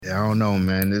I don't know,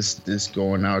 man. This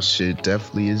going out shit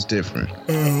definitely is different.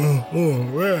 Oh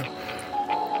man,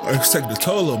 it's taking the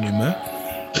toll on me, man.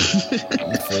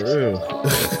 For real.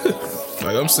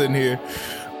 Like I'm sitting here,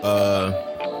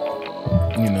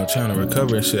 trying to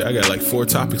recover and shit. I got like 4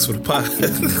 topics for the pod.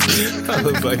 I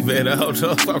was like, man, I don't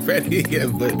know if I'm ready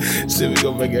yet, but shit, we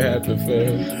gonna make it happen,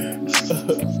 fam.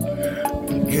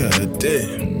 God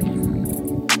damn.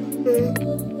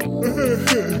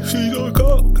 She's on the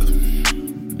call.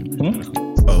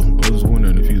 Oh, I was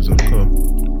wondering if he was on the call.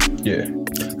 Yeah.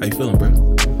 How you feeling, bro?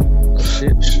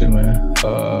 Shit, man.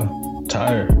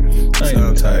 Tired. You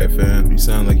sound tired, fam. You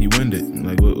sound like you winded.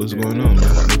 Like, what's going on,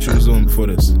 man? What you was doing before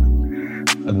this?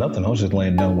 Nothing. I was just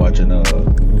laying down watching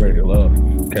Ready to Love.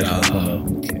 Okay.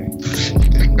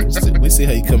 We see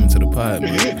how you coming to the pod,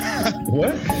 man.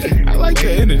 What? I like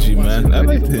your energy, man. I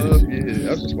like the energy. Yeah,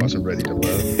 I was just watching Ready to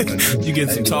Love. You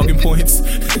getting some talking points?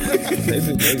 They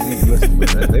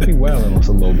be wailing on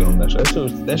some little bit on that show.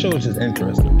 That show was just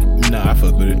interesting. Nah, I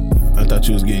fuck with it. I thought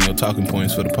you was getting your talking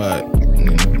points for the pod.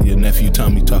 Your nephew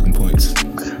Tommy talking points.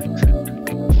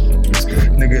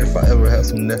 Nigga, if I ever have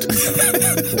some nephews.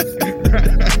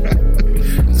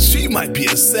 She might be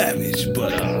a savage,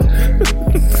 but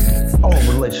all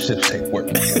relationships take work.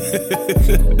 You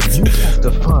have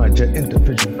to find your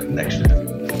individual connection.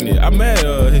 Yeah, I'm mad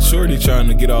his shorty trying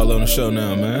to get all on the show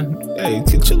now, man. Hey,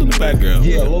 chill in the background.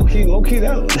 Yeah, low key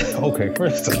that. Okay,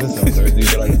 first this sounds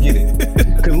crazy, but I get it.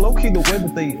 Because low key, the way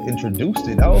that they introduced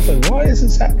it, I was like, why is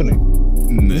this happening?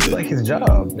 It's like his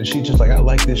job, and she just like, I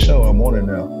like this show, I'm on it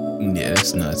now. Yeah,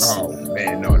 that's nuts. Oh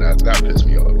man, no, that pissed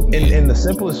me off. In the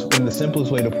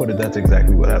simplest way to put it, that's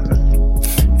exactly what happened.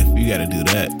 If you gotta do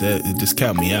that just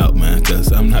count me out, man,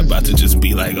 because I'm not about to just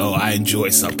be like, oh, I enjoy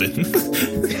something.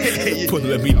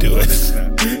 Let me do it.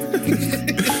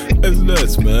 That's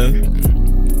nuts, man.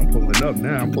 I'm pulling up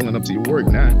now. I'm pulling up to your work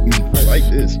now. I like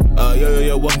this.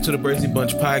 Yo, welcome to the Brazy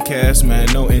Bunch podcast,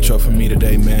 man. No intro from me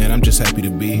today, man. I'm just happy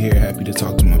to be here, happy to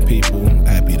talk to my people,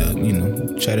 happy to,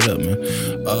 chat it up, man.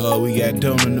 We got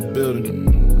Donor in the building.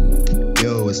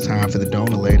 Yo, it's time for the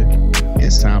donor later.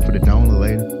 It's time for the donor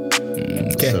later.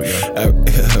 Okay. All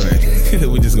right.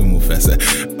 We're just gonna move faster.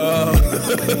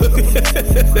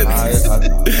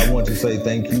 I want to say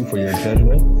thank you for your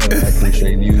judgment, and I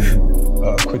appreciate you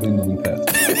quickly moving past.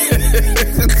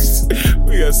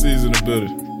 We got C's in the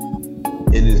building.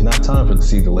 It is not time for the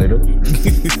Caesar later.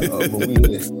 But we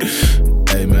is.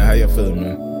 Hey man, how y'all feeling,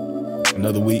 man?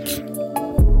 Another week.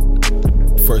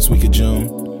 First week of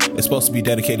June. It's supposed to be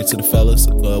dedicated to the fellas.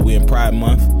 We in Pride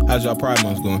Month. How's y'all Pride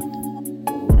Month going?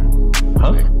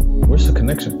 Huh? Where's the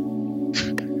connection?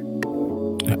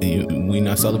 We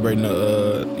not celebrating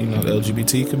the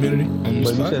LGBT community? But you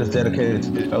said it's dedicated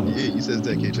to the fellas. Yeah, you said it's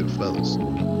dedicated to the fellas.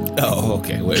 Oh,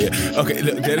 okay. Well, yeah. Okay,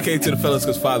 dedicated to the fellas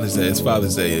because Father's Day. It's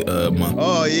Father's Day month.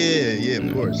 Oh yeah,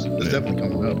 of course. It's definitely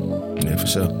coming up. Yeah, for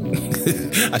sure.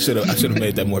 I should have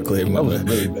made that more clear. That was a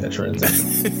really bad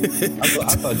transition.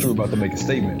 I thought you were about to make a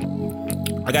statement.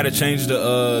 I gotta change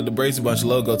the Brazy Bunch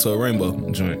logo to a rainbow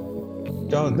joint.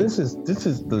 Dog, this is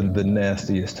the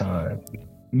nastiest time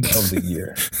of the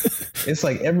year. It's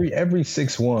like every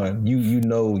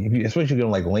 6/1, especially if you're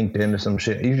on like LinkedIn or some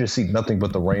shit, you just see nothing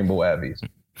but the rainbow Abbeys.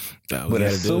 But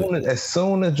as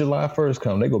soon as July 1st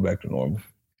come, they go back to normal.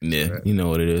 Yeah, right. You know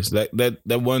what it is. That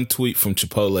one tweet from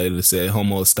Chipotle that said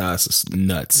homostasis is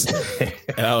nuts.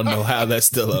 I don't know how that's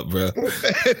still up, bro.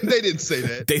 They didn't say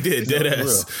that. They did, dead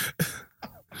ass.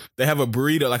 They have a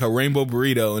burrito, like a rainbow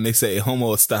burrito, and they say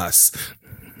homostas.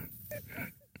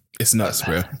 It's nuts,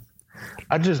 bro.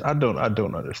 I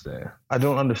don't understand. I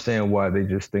don't understand why they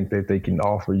just think that they can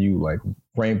offer you like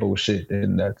rainbow shit,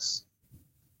 and that's.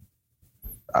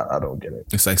 I don't get it.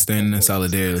 It's like standing in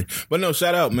solidarity. But no,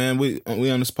 shout out, man. We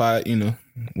on the spot,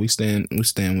 we stand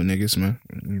with niggas, man.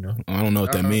 I don't know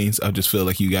what that means. I just feel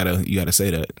like you gotta say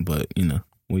that. But we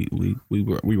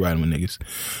riding with niggas.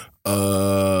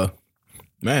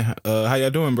 Man, how y'all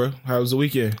doing, bro? How was the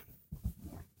weekend?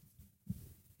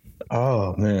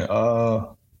 Oh man,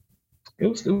 it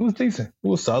was decent. It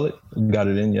was solid. Got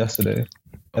it in yesterday.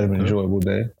 Had an enjoyable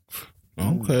day.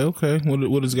 Okay.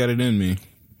 What does got it in mean?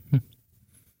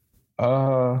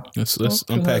 Let's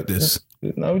unpack this.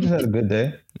 No, we just had a good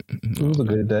day. It was a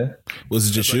good day. Was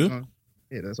it just you?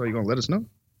 Yeah, that's all you're gonna let us know.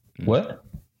 What?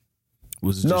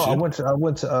 Was it no? Just you? I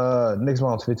went to Nick's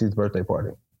mom's 50th birthday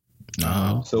party.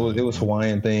 Oh. So it was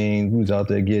Hawaiian thing. We was out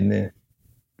there getting it.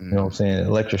 You know what I'm saying?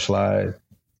 Electric slide,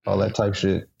 all that type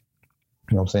shit.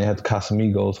 You know what I'm saying? Had the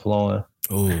Casamigos flowing.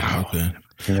 Oh, okay.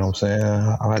 You know what I'm saying?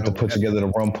 I had to put together the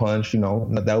rum punch.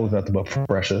 That was nothing but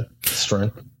pressure.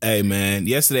 strength. Hey man,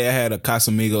 yesterday I had a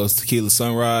Casamigos tequila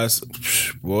sunrise.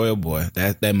 Boy, oh boy,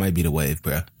 that might be the wave,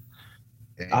 bro.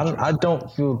 I don't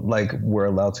feel like we're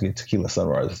allowed to get tequila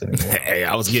sunrises anymore. Hey,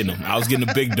 I was getting them. I was getting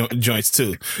the big joints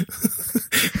too.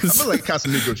 I feel like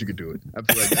Casamigos, you could do it. I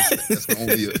feel like that's the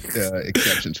only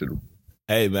exception to the.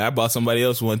 Hey man, I bought somebody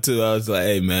else one too. I was like,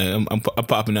 hey man, I'm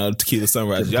popping out tequila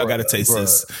sunrise. Y'all gotta taste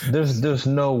this. There's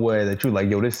no way that you're like,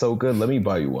 yo, this so good. Let me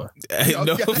buy you one. Hey,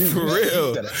 no, for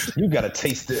real. You gotta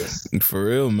taste this. For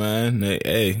real, man.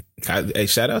 Hey,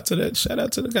 shout out to the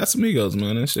Casamigos,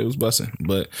 man. That shit was busting.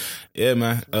 But yeah,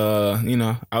 man.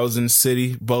 I was in the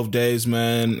city both days,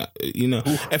 man.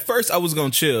 At first I was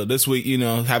gonna chill. This week,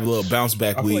 have a little bounce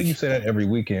back I week. feel like you say that every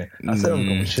weekend. I said I'm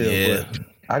gonna chill, but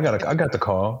I got the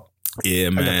call. Yeah,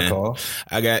 man.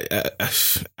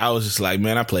 I was just like,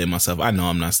 man, I played myself. I know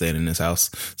I'm not staying in this house.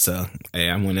 So, hey,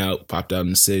 I went out, popped out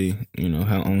in the city,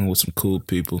 hung with some cool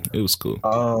people. It was cool.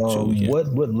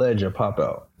 What led your pop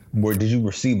out? Where did you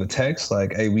receive a text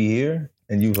like, hey, we here?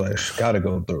 And you was like, gotta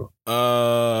go through.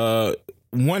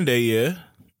 One day, yeah.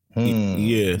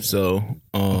 Yeah, so,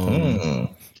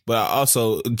 but I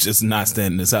also just not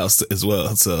staying in this house as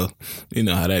well. So, you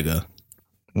know how that go.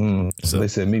 So they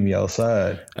said meet me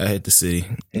outside. I hit the city.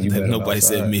 Nobody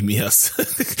said meet me outside.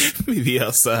 Meet me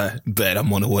outside. Bet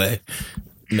I'm on the way.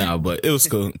 Nah, but it was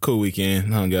cool. Cool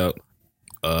weekend. Hung out.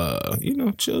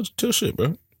 Chill shit,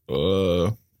 bro.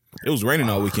 It was raining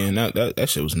all weekend. That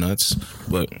shit was nuts.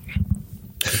 But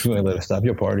you ain't let it stop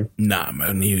your party. Nah,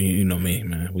 man. You know me,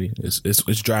 man.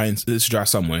 It's dry. It's dry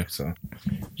somewhere. So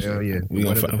hell yeah, we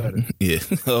gonna find. Yeah.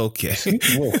 Okay.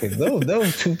 Okay.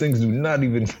 Those two things do not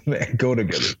even go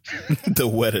together. The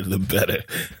wetter, the better.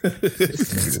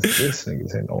 This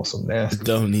nigga's ain't on some nasty.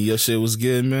 Don't need your shit was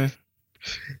good, man.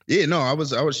 Yeah, no, I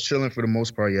was chilling for the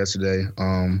most part yesterday.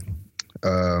 In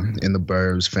the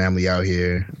burbs, family out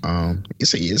here.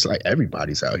 It's like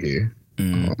everybody's out here.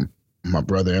 My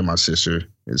brother and my sister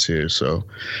is here, so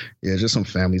yeah, just some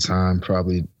family time.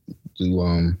 Probably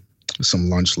do some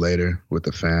lunch later with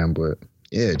the fam, but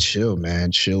yeah, chill,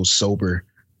 man. Chill, sober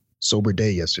day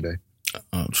yesterday.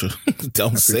 Oh, true.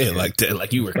 Don't say it like that.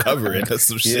 Like you recovering. That's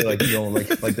some shit. Yeah, like you don't like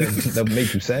that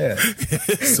make you sad.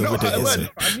 So no,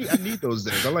 I need those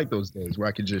days. I like those days where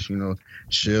I can just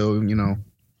chill.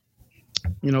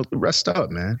 Rest up,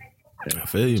 man. I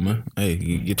feel you, man. Hey,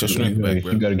 you get your strength back,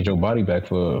 bro. You got to get your body back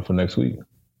for next week.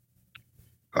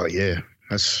 Oh yeah,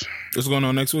 what's going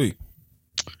on next week?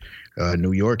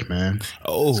 New York, man.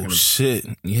 Oh shit,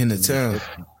 you in the town?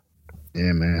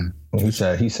 Yeah, man. He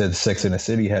said Sex in the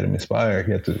City had him inspired.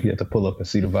 He had to pull up and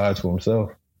see the vibes for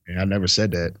himself. Yeah, I never said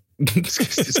that.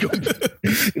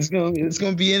 It's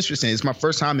gonna be interesting. It's my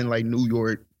first time in like New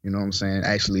York. You know what I'm saying?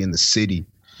 Actually in the city.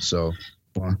 So.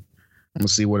 I'm gonna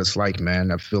see what it's like,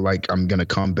 man. I feel like I'm gonna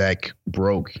come back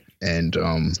broke and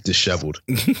disheveled.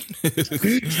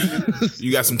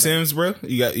 You got some Timbs, bro?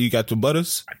 You got the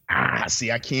butters? I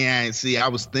can't. See, I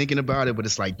was thinking about it, but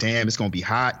it's like, damn, it's gonna be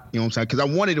hot. You know what I'm saying? Because I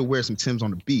wanted to wear some Timbs on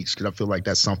the beach because I feel like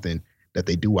that's something that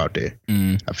they do out there.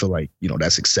 I feel like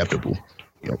that's acceptable.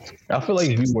 I feel like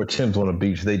if you wore Timbs on the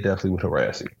beach, they definitely would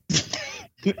harass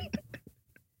you.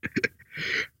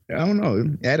 I don't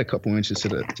know. Add a couple inches to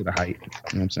the height.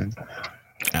 You know what I'm saying?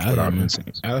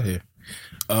 Out here.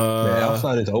 Man,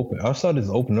 outside is open. Outside is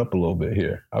open up a little bit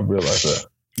here. I realized that.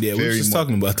 Yeah, we were just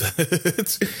talking about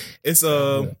that.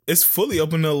 It's fully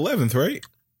open the 11th, right?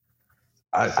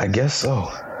 I guess so.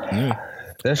 Yeah.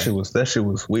 That shit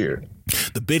was weird.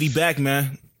 The biddy back,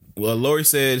 man. Well, Lori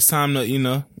said it's time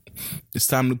to it's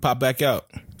time to pop back out.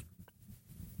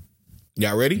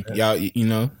 Y'all ready?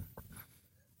 Y'all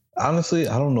Honestly,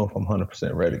 I don't know if I'm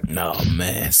 100% ready. No,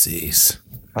 man, sis.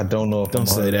 I don't know if don't I'm 100%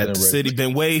 say that. ready. The city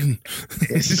been waiting.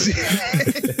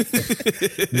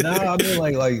 Nah, I mean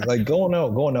like going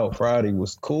out Friday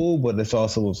was cool, but it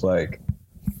also was like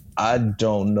I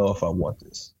don't know if I want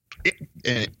this.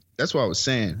 And that's what I was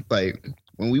saying. Like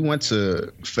when we went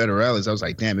to Federalis, I was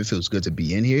like, damn, it feels good to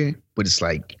be in here, but it's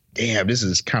like, damn, this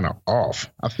is kind of off.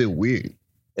 I feel weird.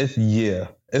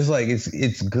 It's like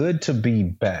it's good to be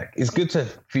back. It's good to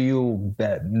feel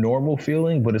that normal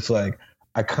feeling, but it's like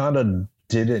I kind of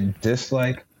didn't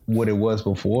dislike what it was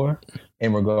before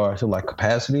in regard to like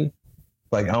capacity.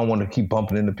 Like I don't want to keep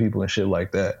bumping into people and shit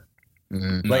like that.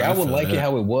 Like I would like it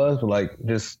how it was, but like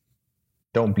just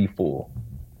don't be full.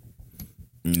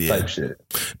 Yeah. Type shit.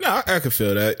 No, I can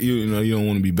feel that. You don't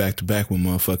want to be back to back with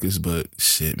motherfuckers, but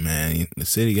shit, man, the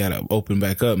city gotta open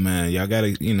back up, man. Y'all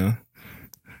gotta,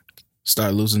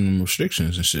 start losing them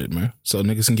restrictions and shit, man. So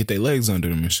niggas can get their legs under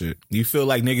them and shit. You feel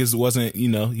like niggas wasn't, you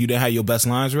didn't have your best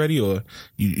lines ready, or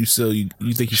you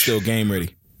think you still game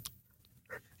ready?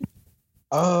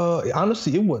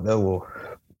 Honestly, it wasn't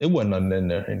nothing in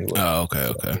there anyway. Oh,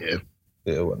 okay.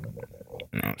 Yeah. It wasn't nothing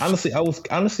in there. Honestly, I will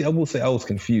say I was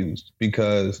confused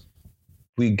because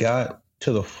we got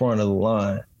to the front of the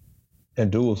line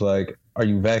and dude was like, "Are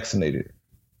you vaccinated?"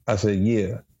 I said,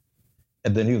 "Yeah."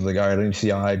 And then he was like, "All right, let me see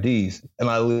your IDs." And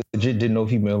I legit didn't know if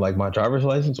he meant like my driver's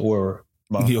license or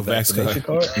my vaccination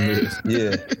card.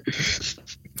 Yeah.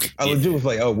 I legit was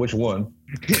like, "Oh, which one?"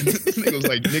 This nigga was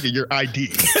like, "Nigga, your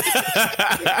ID."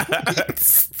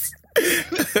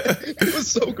 He was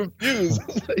so confused. I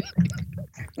was like,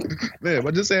 man,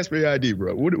 I just asked for your ID,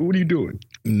 bro. What are you doing?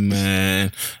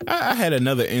 Man, I had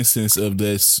another instance of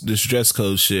this dress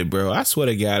code shit, bro. I swear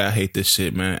to God, I hate this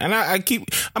shit, man. And I'm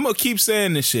gonna keep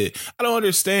saying this shit. I don't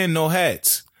understand no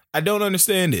hats. I don't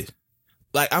understand it.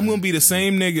 Like, I'm gonna be the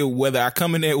same nigga whether I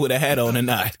come in there with a hat on or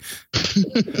not.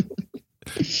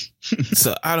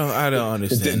 So I don't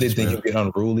understand. They think you get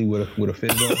unruly with a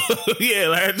fitted on? Yeah,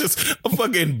 like I'm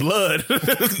fucking blood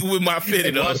with my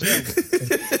fitted on.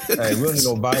 Hey, we don't need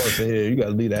no violence in here. You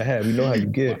gotta leave that hat. We know how you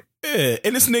get. Yeah,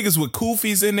 and this niggas with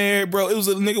koofies in there, bro. It was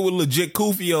a nigga with legit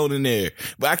koofy on in there,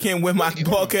 but I can't wear my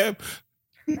ball cap.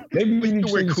 Maybe we need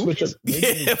to wear switch up.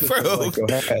 Yeah, bro. Like your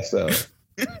hat style.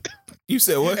 You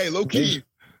said what? Hey, low key.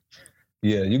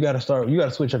 Yeah, you gotta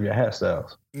switch up your hat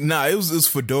styles. Nah, it was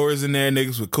fedoras in there,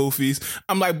 niggas with koofies.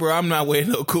 I'm like, bro, I'm not wearing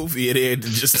no koofy in there to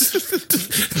just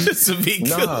to be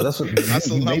cool. Nah, that's what.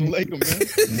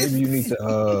 Maybe you need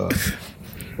to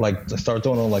like to start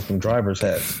throwing on like some driver's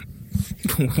hats.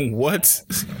 What?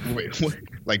 Wait, what?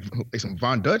 Like some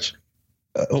Von Dutch?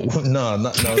 No.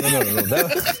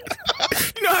 That,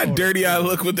 you know how dirty I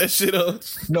look with that shit on?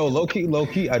 No, low key,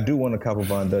 I do want a cop of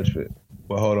Von Dutch fit.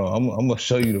 But hold on, I'm gonna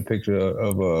show you the picture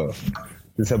of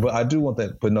this. But I do want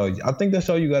that. But no, I think that's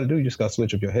all you got to do. You just got to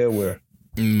switch up your hair wear.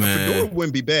 Man, a fedora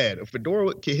wouldn't be bad. A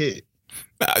fedora could hit.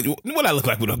 What I look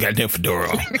like with a goddamn fedora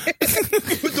on?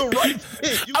 With the right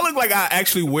fit. I look like I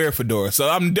actually wear a fedora, so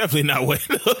I'm definitely not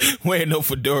wearing no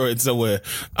fedora somewhere.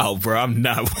 Oh, bro, I'm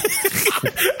not.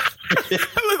 I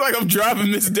look like I'm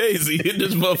driving Miss Daisy. Hit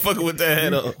this motherfucker with that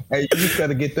hat on. Hey, you just got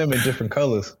to get them in different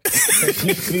colors.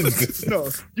 No,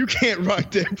 you can't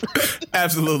rock that, bro.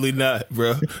 Absolutely not,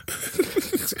 bro.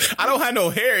 I don't have no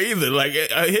hair either. Like,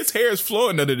 his hair is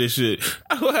flowing under this shit.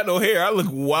 I don't have no hair. I look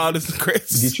wild as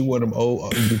crazy. Get you one of them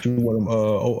old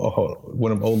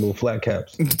little flat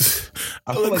caps.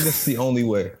 I feel like that's the only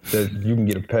way that you can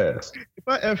get a pass.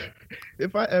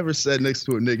 If I ever sat next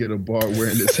to a nigga in a bar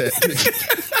wearing this hat,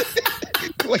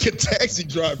 like a taxi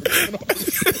driver.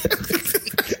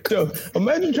 Yo,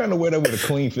 imagine trying to wear that with a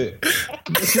clean fit.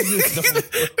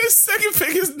 This second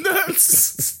pick is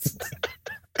nuts.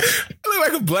 I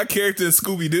look like a black character in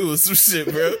Scooby-Doo or some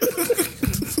shit, bro.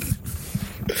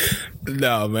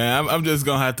 No, man, I'm just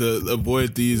gonna have to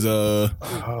avoid these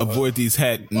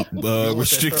hat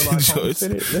restricted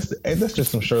choices. That's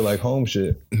just some Sherlock Holmes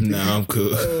shit. No, I'm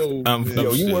cool.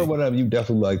 You wear whatever, you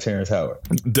definitely like Terrence Howard.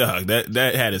 Dog,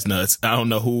 that hat is nuts. I don't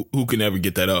know who can ever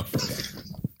get that off.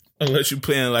 Unless you're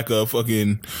playing like a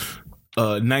fucking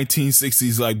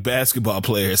 1960s like basketball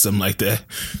player or something like that.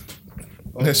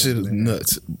 That shit is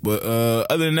nuts. But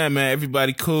other than that, man,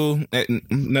 everybody cool.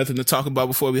 Nothing to talk about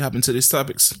before we hop into these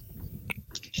topics.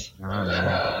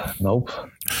 Nope.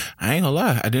 I ain't gonna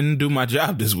lie. I didn't do my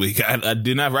job this week. I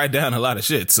did not write down a lot of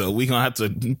shit. So we gonna have to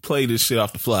play this shit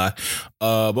off the fly.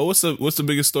 But what's the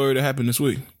biggest story that happened this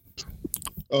week?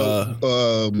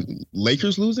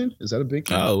 Lakers losing? Is that a big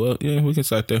thing? Oh, well, yeah, we can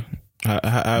start there.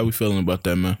 How are we feeling about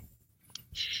that, man?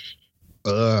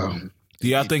 Do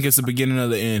y'all think it's the beginning of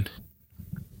the end?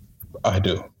 I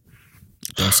do.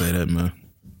 Don't say that, man.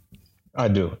 I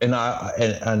do.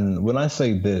 And when I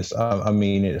say this, I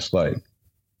mean, it's like,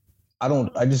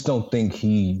 I just don't think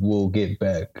he will get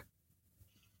back.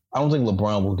 I don't think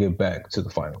LeBron will get back to the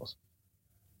finals.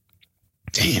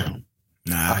 Damn.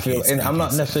 Nah, I feel, and I'm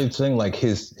not necessarily saying like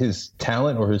his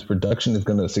talent or his production is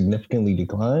going to significantly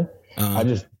decline. I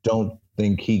just don't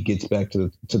think he gets back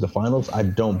to the finals. I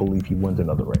don't believe he wins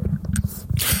another ring,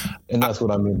 and that's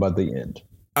what I mean by the end.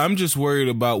 I'm just worried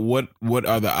about what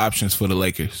are the options for the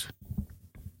Lakers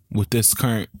with this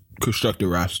current constructed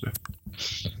roster.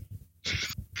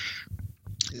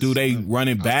 Do they run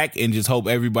it back and just hope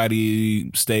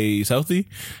everybody stays healthy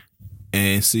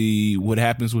and see what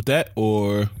happens with that,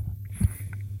 or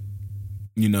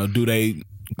do they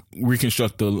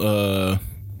reconstruct the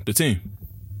team?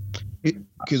 Go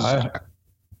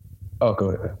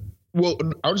ahead. Well,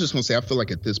 I was just gonna say, I feel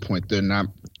like at this point they're not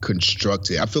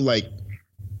constructed. I feel like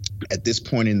at this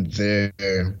point in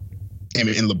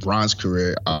LeBron's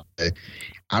career,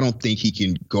 I don't think he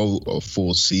can go a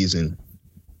full season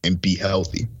and be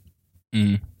healthy.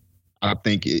 Mm. I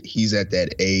think he's at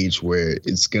that age where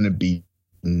it's going to be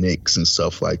nicks and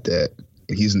stuff like that.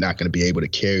 And he's not going to be able to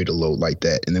carry the load like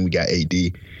that. And then we got AD.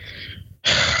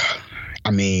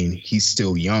 I mean, he's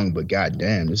still young, but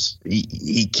goddamn,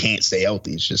 he can't stay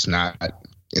healthy. It's just not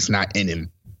in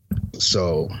him.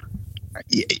 So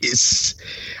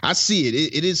I see it.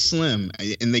 It is slim,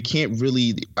 and they can't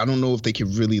really. I don't know if they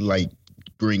could really like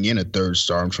bring in a third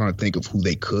star. I'm trying to think of who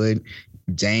they could.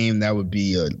 Dame, that would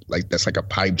be that's like a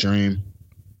pipe dream.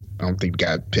 I don't think we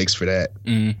got picks for that.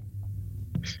 Mm.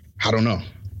 I don't know.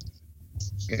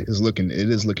 It is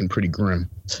looking pretty grim.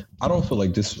 I don't feel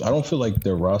like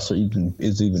their roster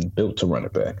is even built to run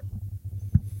it back.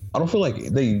 I don't feel like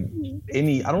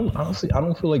I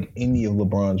don't feel like any of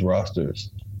LeBron's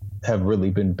rosters have really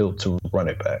been built to run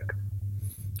it back.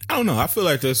 I don't know. I feel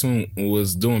like this one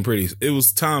was doing pretty. It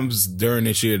was times during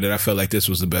this year that I felt like this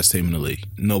was the best team in the league.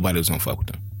 Nobody was gonna fuck with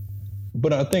them.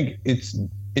 But I think it's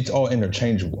all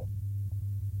interchangeable.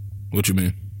 What you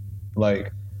mean?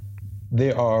 Like,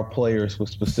 there are players with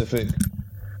specific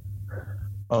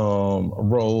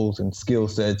roles and skill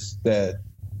sets that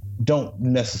don't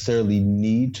necessarily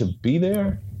need to be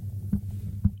there,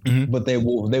 but they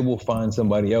will find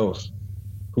somebody else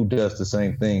who does the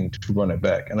same thing to run it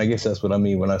back. And I guess that's what I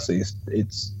mean when I say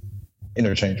it's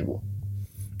interchangeable.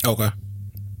 Okay.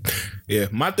 Yeah,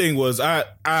 my thing was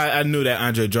I knew that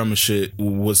Andre Drummond shit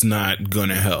was not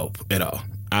gonna help at all.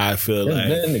 I feel like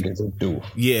that nigga's a doof.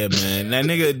 Yeah, man, that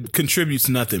nigga contributes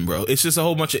nothing, bro. It's just a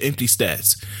whole bunch of empty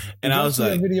stats. And I was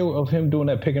like, that video of him doing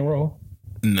that pick and roll.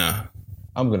 Nah,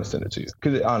 I'm gonna send it to you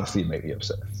because it honestly made me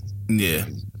upset. Yeah,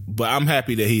 but I'm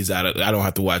happy that he's out. I don't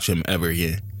have to watch him ever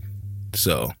again.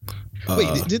 So,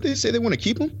 wait, did they say they want to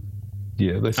keep him?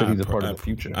 Yeah, they said he's a part of the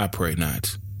future. I pray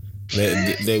not.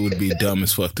 They would be dumb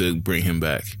as fuck to bring him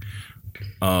back.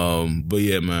 But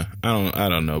yeah, man, I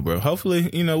don't know, bro. Hopefully,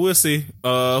 we'll see.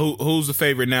 Who's the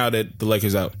favorite now that the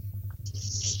Lakers out?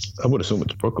 I would assume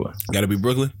it's Brooklyn. Got to be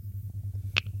Brooklyn.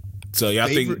 So y'all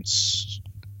favorites?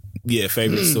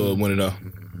 Favorites to win it all.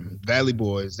 Valley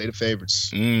Boys, they the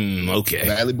favorites. Okay.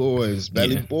 Valley Boys.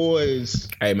 Boys.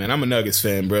 Hey man, I'm a Nuggets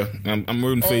fan, bro. I'm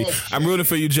rooting for you. I'm rooting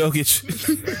for you, Jokic.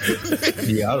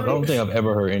 Yeah, I don't think I've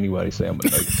ever heard anybody say I'm a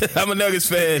Nuggets. I'm a Nuggets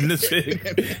fan. That's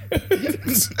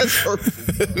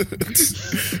perfect.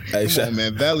 Hey, come on,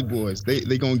 man. Valley Boys,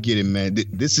 they gonna get it, man.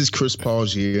 This is Chris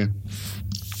Paul's year.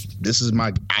 This is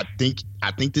I think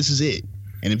this is it.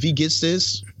 And if he gets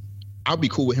this, I'll be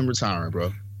cool with him retiring,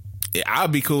 bro. Yeah, I'll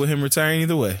be cool with him retiring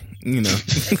either way.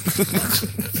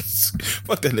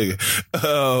 Fuck that nigga.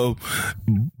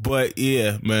 But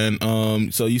yeah,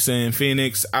 man. So you saying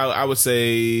Phoenix? I would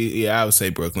say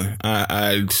Brooklyn.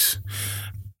 I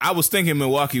was thinking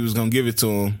Milwaukee was gonna give it to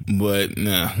him, but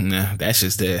nah, that's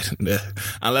just that.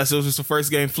 Unless it was just a first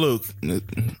game fluke.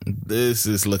 This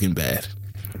is looking bad.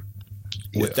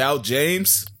 Yeah. Without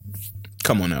James,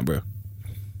 come on now, bro.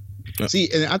 See,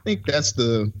 and I think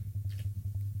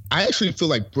I actually feel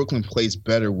like Brooklyn plays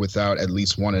better without at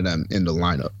least one of them in the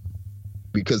lineup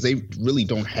because they really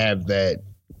don't have that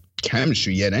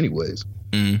chemistry yet anyways.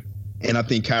 Mm. And I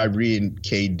think Kyrie and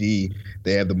KD,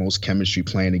 they have the most chemistry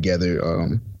playing together,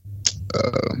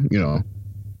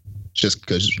 just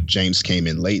because James came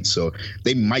in late. So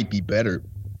they might be better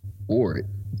for it.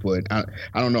 But I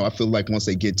don't know. I feel like once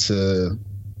they get to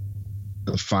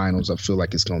the finals, I feel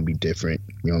like it's going to be different.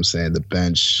 You know what I'm saying? The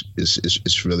bench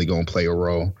is really going to play a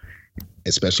role,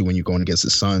 especially when you're going against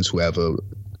the Suns, who have a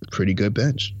pretty good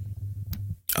bench.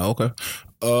 Okay.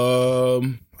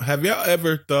 Have y'all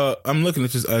ever thought? I'm looking at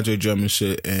this Andre Drummond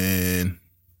shit, and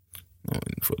I'm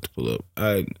waiting for it to pull up.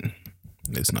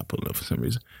 It's not pulling up for some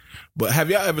reason. But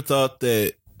have y'all ever thought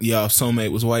that y'all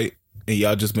soulmate was white, and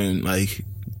y'all just been like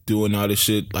doing all this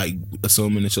shit, like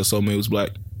assuming that your soulmate was black?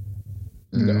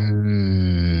 No,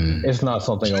 it's not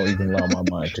something I'll even allow my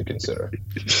mind to consider.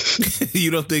 You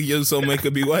don't think your soulmate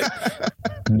could be white?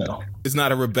 No, it's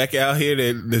not a Rebecca out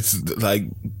here that's like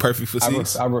perfect for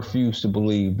seats. I refuse to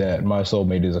believe that my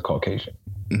soulmate is a Caucasian.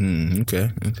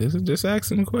 Okay, just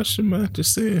asking a question, man.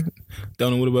 Just saying.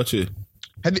 Donna, what about you?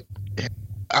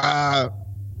 I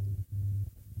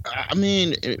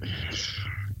mean,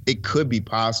 it could be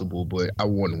possible, but I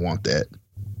wouldn't want that.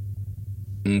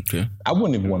 Okay. I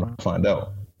wouldn't even want to find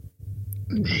out.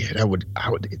 Yeah, I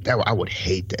would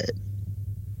hate that.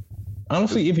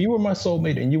 Honestly, if you were my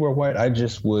soulmate and you were white, I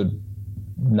just would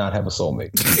not have a soulmate.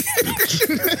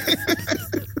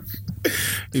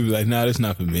 You'd be like, nah, that's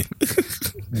not for me.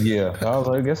 Yeah. I was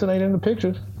like, I guess it ain't in the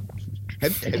pictures.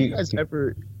 Have you guys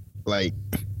ever, like,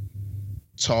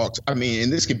 talked? I mean,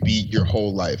 and this could be your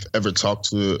whole life. Ever talked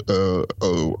to a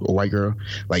white girl?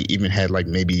 Like, even had like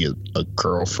maybe a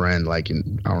girlfriend, like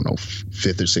in, I don't know,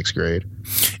 5th or 6th grade.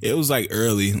 It was like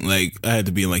early, like I had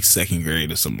to be in like 2nd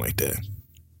grade or something like that.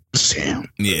 Damn.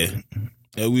 Yeah.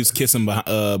 We was kissing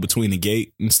between the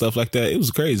gate and stuff like that. It was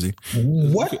crazy.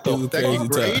 What It was the crazy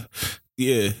fuck? time.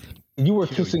 Yeah. You were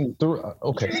kissing through?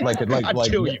 Okay, like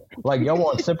y'all were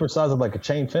on separate sides of like a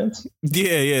chain fence.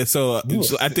 Yeah. So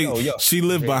I think she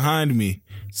lived behind me.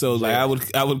 So like I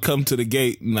would come to the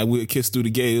gate and like we would kiss through the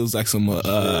gate. It was like some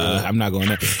I'm not going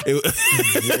there.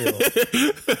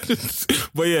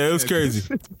 But yeah, it was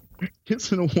crazy.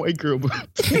 Kissing a white girl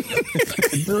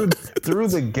through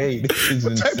the gate.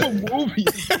 What type of movie?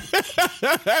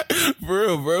 For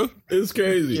real, bro. It was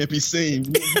crazy. Can't be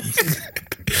seen.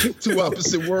 Two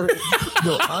opposite worlds.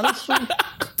 Yo, honestly,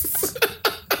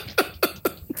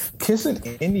 kissing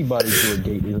anybody through a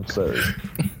gate is absurd.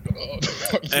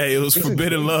 Hey, it was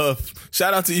forbidden love.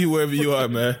 Shout out to you wherever you are,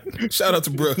 man. Shout out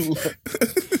to Brooke. This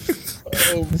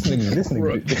nigga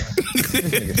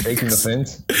shaking the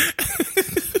fence.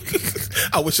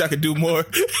 I wish I could do more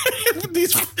with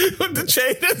the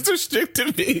chain that's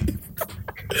restricted me.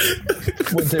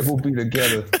 What they will be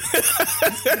together.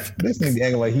 This nigga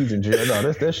acting like he's in jail.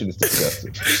 No, that shit is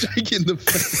disgusting. Shaking the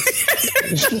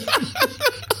fence.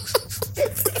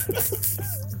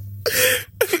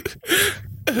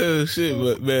 Oh shit,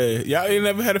 but man, y'all ain't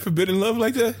never had a forbidden love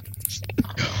like that?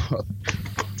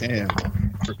 Damn.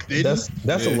 Forbidden?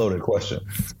 That's a loaded question.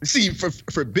 See,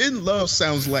 forbidden love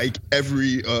sounds like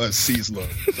every C's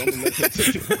love. So I'm gonna let that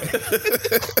take it away.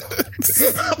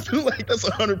 I feel like that's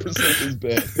 100% as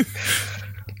bad.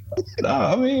 No,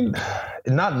 I mean,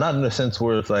 not in the sense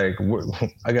where it's like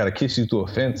I gotta kiss you through a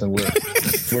fence and we're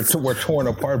torn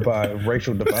apart by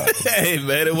racial divide. Hey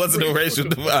man, it wasn't a racial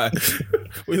divide.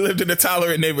 We lived in a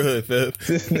tolerant neighborhood, fam.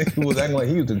 This nigga was acting like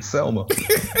he was in Selma.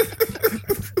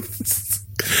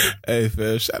 Hey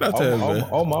fam, shout out to him, man.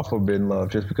 All my forbidden love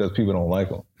just because people don't like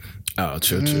them. Oh,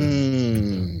 true.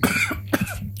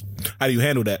 How do you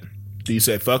handle that? Do you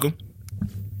say fuck him?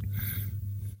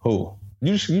 Who?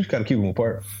 You just gotta keep them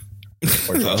apart.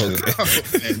 Okay. Man,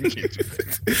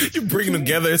 You bring them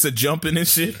together, it's a jumping and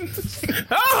shit.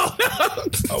 Oh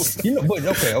no! You know, but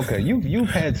okay. You've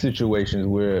had situations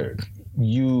where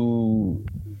you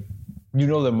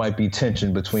know there might be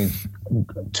tension between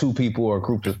two people or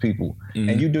groups of people,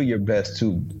 and you do your best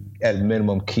to, at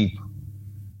minimum, keep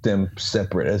them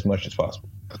separate as much as possible.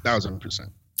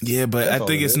 1,000%. Yeah, but I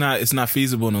think it's not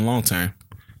feasible in the long term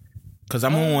because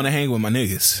I'm gonna want to hang with my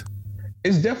niggas.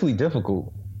 It's definitely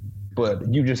difficult,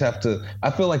 but you just have to.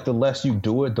 I feel like the less you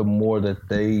do it, the more that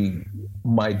they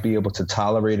might be able to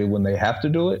tolerate it when they have to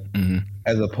do it,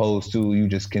 as opposed to you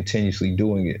just continuously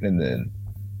doing it and then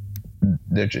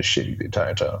they're just shitty the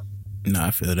entire time. No,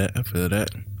 I feel that.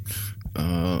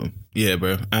 Yeah,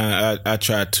 bro. I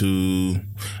try to.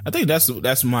 I think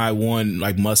that's my one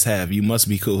like must have. You must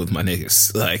be cool with my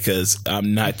niggas, like, cause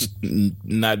I'm not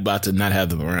about to not have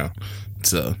them around.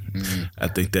 So I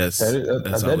think that's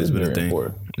always been a thing.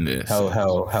 Important. Yes.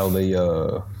 How they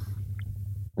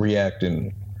react,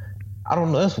 and I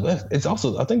don't know. It's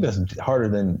also, I think that's harder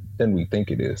than we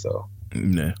think it is. So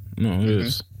yeah, no, it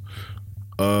is.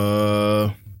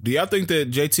 Do y'all think that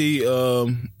JT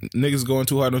niggas going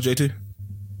too hard on JT?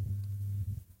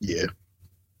 Yeah.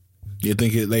 You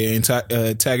think they ain't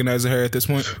antagonizing her at this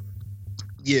point?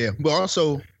 Yeah, but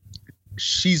also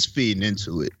she's feeding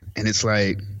into it, and it's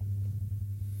like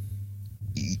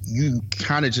you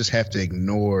kind of just have to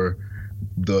ignore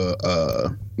the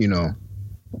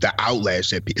the outlash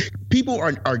that people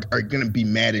are going to be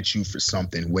mad at you for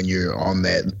something when you're on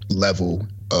that level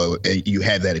and you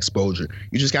have that exposure.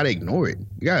 You just got to ignore it.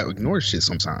 You got to ignore shit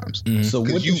sometimes. Mm-hmm. So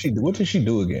what did she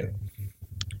do again?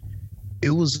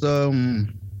 It was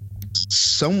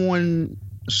someone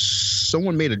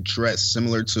made a dress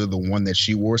similar to the one that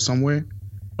she wore somewhere.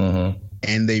 Uh-huh.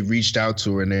 And they reached out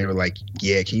to her and they were like,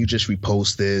 yeah, can you just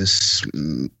repost this?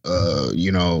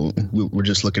 We're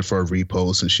just looking for a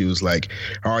repost. And she was like,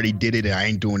 I already did it and I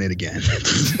ain't doing it again.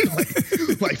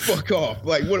 like, fuck off.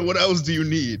 Like, what else do you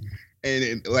need?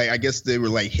 And I guess they were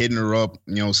like hitting her up,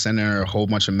 sending her a whole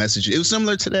bunch of messages. It was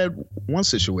similar to that one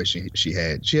situation she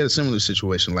had. She had a similar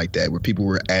situation like that where people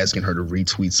were asking her to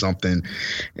retweet something.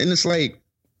 And it's like,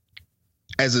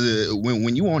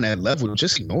 when you on that level,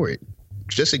 just ignore it.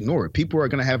 Just ignore it. People are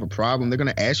going to have a problem. They're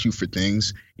going to ask you for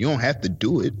things. You don't have to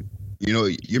do it.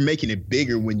 You're making it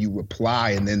bigger when you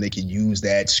reply, and then they can use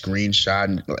that screenshot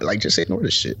and just ignore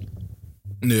this shit.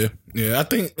 Yeah. I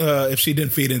think if she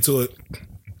didn't feed into it,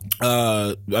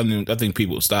 I think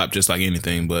people would stop just like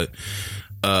anything. But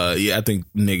Yeah, I think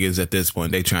niggas at this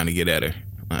point, they trying to get at her.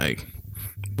 Like,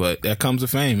 but that comes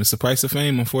with fame. It's the price of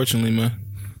fame, unfortunately, man.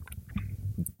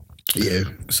 Yeah.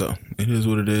 So it is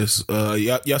what it is.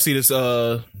 Y'all see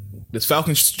this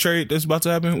Falcons trade that's about to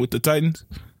happen with the Titans?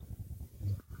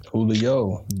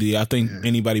 Julio. I think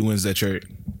anybody wins that trade.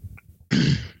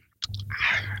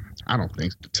 I don't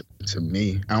think to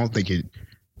me. I don't think it.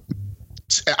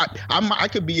 I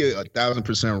could be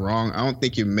 1,000% wrong. I don't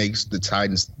think it makes the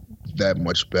Titans that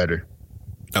much better.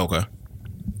 Okay.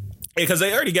 Because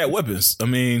they already got weapons. I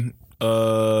mean,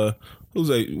 who's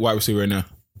a wide receiver right now?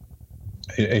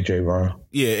 AJ Brown.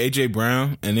 Yeah, AJ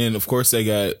Brown, and then of course they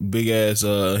got big ass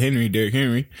Derrick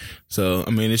Henry. So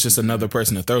I mean, it's just another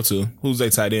person to throw to. Who's they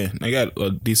tight end? They got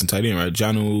a decent tight end, right?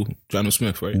 Jonnu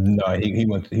Smith, right? No, he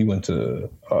went to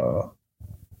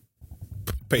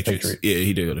Patriots. Yeah,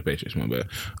 he did go to Patriots. My bad.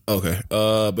 Okay,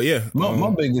 but yeah,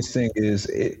 my biggest thing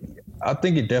is I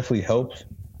think it definitely helps.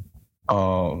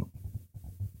 I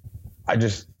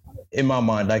just in my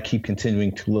mind I keep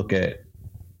continuing to look at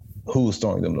who's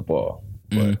throwing them the ball.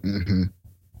 But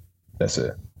that's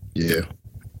it. Yeah.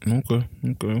 Okay.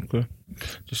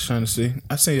 Just trying to see.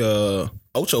 I see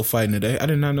Ocho fighting today. I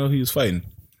did not know he was fighting.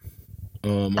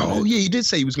 Yeah, he did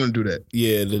say he was going to do that.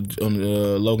 Yeah, on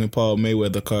the Logan Paul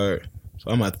Mayweather card.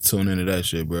 So I'm about to tune into that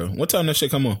shit, bro. What time that shit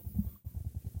come on?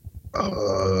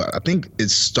 I think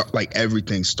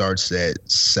everything starts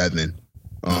at 7.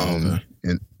 Okay.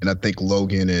 And I think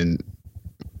Logan and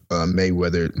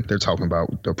Mayweather, they're talking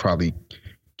about they'll probably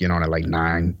get on at like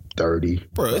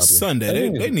 9:30. Bro, it's Sunday.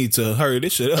 They need to hurry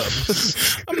this shit up.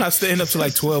 I'm not staying up to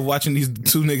like 12 watching these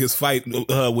two niggas fight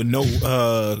with no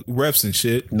refs and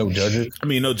shit. No judges. I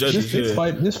mean, no judges.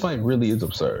 This fight really is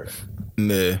absurd.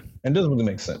 Yeah. And doesn't really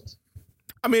make sense.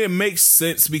 I mean, it makes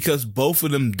sense because both of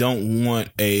them don't want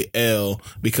a L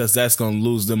because that's going to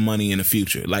lose them money in the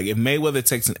future. Like if Mayweather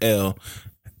takes an L,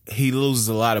 he loses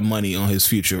a lot of money on his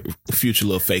future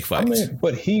little fake fights. I mean,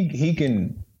 but he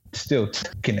can still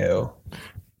take an L.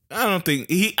 I think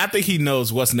he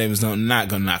knows what's name is not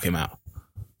gonna knock him out.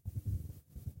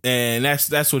 And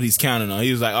that's what he's counting on.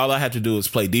 He was like, all I have to do is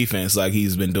play defense like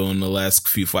he's been doing the last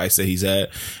few fights that he's had.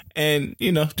 And,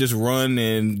 just run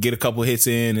and get a couple hits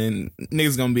in and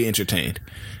niggas gonna be entertained.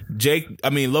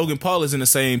 Logan Paul is in the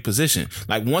same position.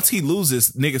 Like once he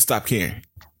loses, niggas stop caring.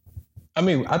 I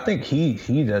mean, I think he's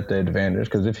at the advantage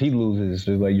because if he loses,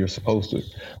 it's like you're supposed to.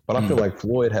 But I feel like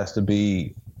Floyd has to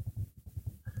be.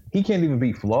 He can't even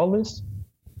be flawless.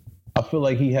 I feel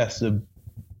like he has to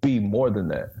be more than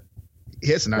that.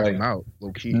 He has to knock him out,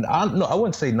 low key. I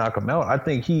wouldn't say knock him out. I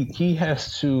think he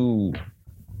has to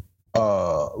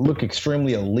look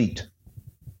extremely elite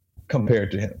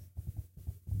compared to him.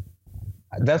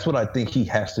 That's what I think he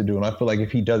has to do, and I feel like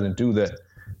if he doesn't do that,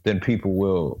 then people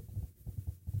will.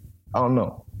 I don't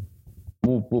know.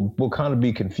 We'll kind of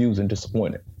be confused and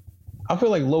disappointed. I feel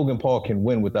like Logan Paul can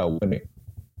win without winning.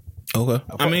 Okay.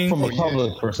 From a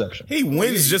public perception. He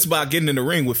wins just by getting in the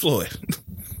ring with Floyd.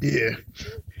 Yeah.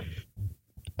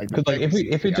 Because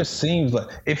if it just seems like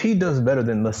if he does better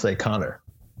than let's say Conor,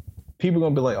 people are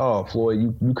gonna be like, oh Floyd,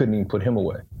 you couldn't even put him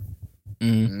away.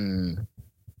 Mm-hmm.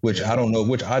 Which I don't know.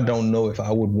 Which I don't know if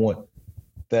I would want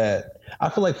that. I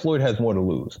feel like Floyd has more to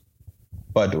lose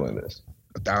by doing this.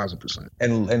 1,000%.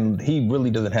 And he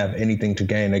really doesn't have anything to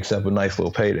gain except a nice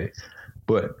little payday.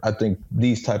 But I think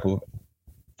these type of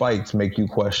fights make you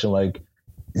question, like,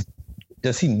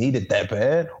 does he need it that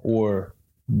bad? Or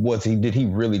did he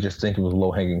really just think it was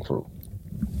low-hanging fruit?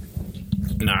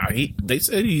 Nah, they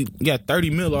said he got 30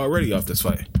 mil already off this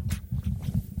fight.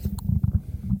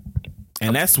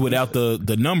 And that's without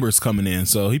the numbers coming in.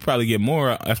 So he probably get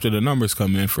more after the numbers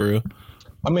come in for real.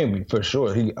 I mean, for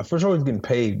sure. He's getting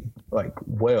paid like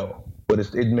well, but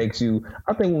it makes you.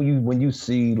 I think when you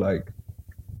see like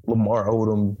Lamar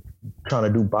Odom trying to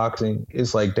do boxing,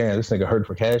 it's like, damn, this nigga hurt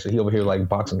for cash. He over here like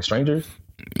boxing strangers.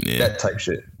 Yeah. That type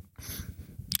shit.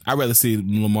 I'd rather see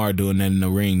Lamar doing that in the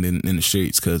ring than in the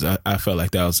streets because I felt like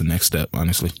that was the next step,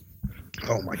 honestly.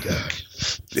 Oh my god,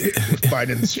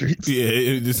 fighting in the streets.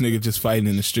 Yeah, this nigga just fighting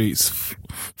in the streets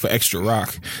for extra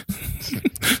rock.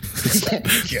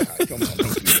 Yeah, come on.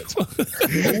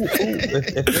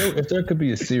 If there could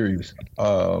be a series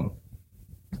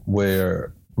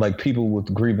where like people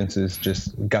with grievances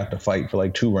just got to fight for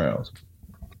like 2 rounds,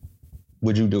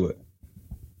 would you do it?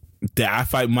 That I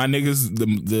fight my niggas, the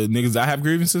niggas I have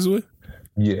grievances with?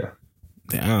 Yeah.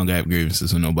 I don't have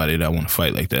grievances with nobody that I want to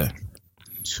fight like that.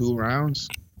 2 rounds?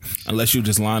 Unless you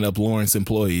just line up Lawrence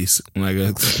employees. Like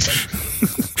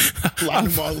line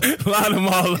them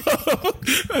all up.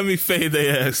 Let me fade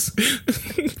their ass.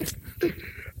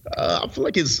 I feel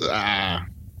like it's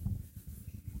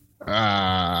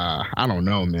I don't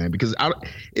know, man. Because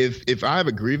if I have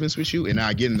a grievance with you and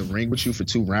I get in the ring with you for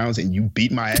 2 rounds and you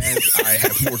beat my ass, I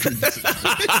have more grievances.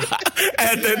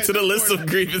 Add that to the list of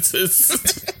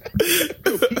grievances.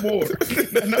 More.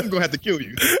 Now I'm gonna have to kill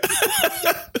you.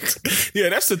 Yeah,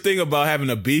 that's the thing about having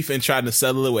a beef and trying to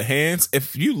settle it with hands.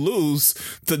 If you lose,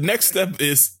 the next step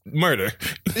is murder.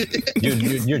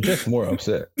 You're just more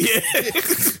upset. Yeah.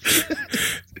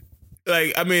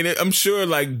 Like, I mean, I'm sure,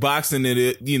 like, boxing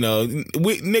it, you know,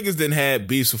 we niggas didn't have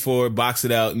beefs before, box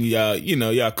it out, and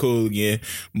y'all cool again.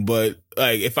 But,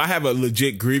 like, if I have a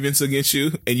legit grievance against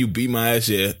you and you beat my ass,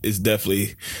 yeah, it's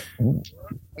definitely.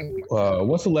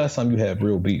 What's the last time you had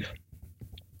real beef?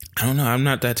 I don't know. I'm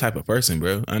not that type of person,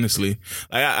 bro. Honestly,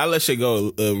 like, I let shit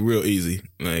go real easy.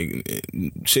 Like,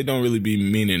 shit don't really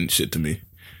be meaning shit to me.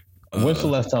 When's the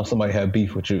last time somebody had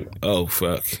beef with you? Oh,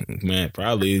 fuck, man.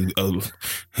 Probably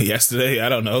yesterday. I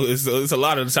don't know. It's a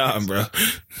lot of the time, bro.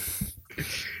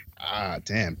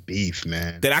 Damn, beef,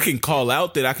 man. That I can call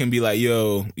out, that I can be like,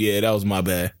 yo, yeah, that was my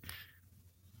bad.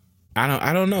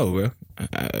 I don't know, bro.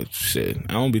 Shit,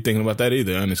 I don't be thinking about that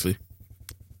either, honestly.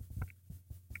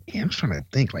 Yeah, I'm trying to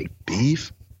think, like,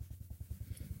 beef.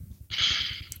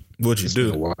 What you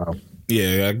do? Wow.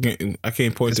 Yeah, I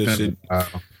can't point to shit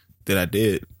that I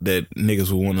did that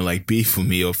niggas would want to, like, beef with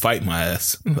me or fight my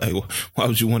ass. Like, why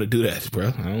would you want to do that, bro?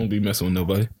 I don't be messing with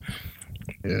nobody.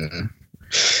 Yeah.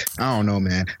 I don't know,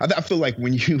 man. I feel like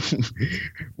when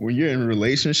you're in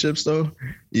relationships, though,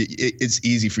 it's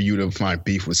easy for you to find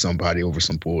beef with somebody over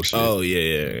some bullshit. Oh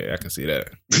yeah, I can see that.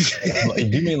 Do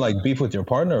you mean like beef with your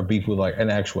partner or beef with like an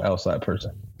actual outside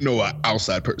person? No,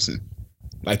 outside person.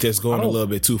 Like that's going a little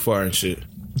bit too far and shit.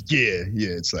 Yeah.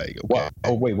 It's like, okay. Wow.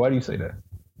 Oh wait, why do you say that?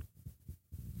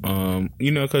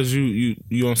 Because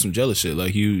you on some jealous shit.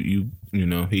 Like you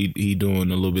know, he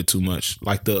doing a little bit too much.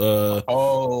 Like the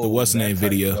what's name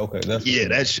video. Okay, that's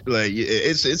that's like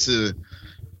it's a.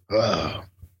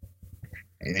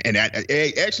 And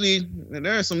actually,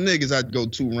 there are some niggas I'd go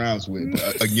 2 rounds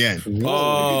with again.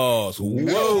 Whoa,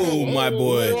 my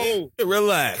boy, whoa.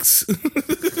 Relax.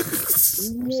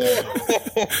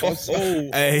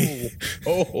 Hey,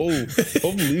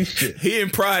 holy shit! He in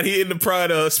the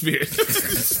pride spirit.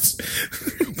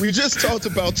 We just talked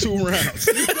about 2 rounds.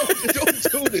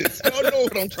 Don't do this. Y'all know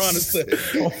what I'm trying to say.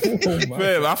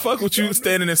 Fam, I fuck with you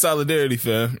standing in solidarity,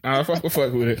 fam. I fuck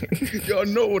with it. Y'all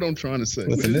know what I'm trying to say.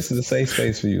 Listen, this is a safe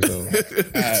space for you, so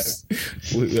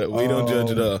we don't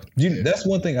judge it all. That's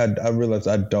one thing I realize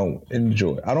I don't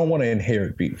enjoy. I don't want to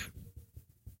inherit beef.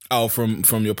 Oh, from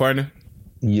your partner?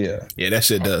 Yeah, that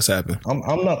shit does happen. I'm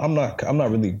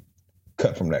not really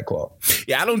cut from that cloth.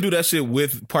 Yeah, I don't do that shit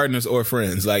with partners or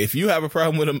friends. Like, if you have a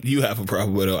problem with them, you have a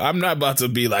problem with them. I'm not about to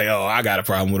be like, oh, I got a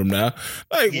problem with him now.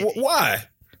 Like, why?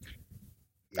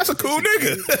 That's a cool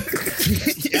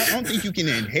nigga. I don't think you can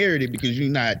inherit it because you're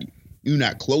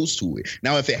not close to it.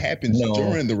 Now, if it happens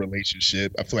during the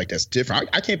relationship, I feel like that's different.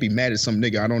 I can't be mad at some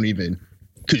nigga I don't even,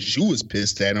 because you was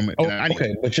pissed at him.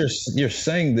 Okay, but you're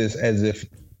saying this as if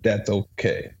that's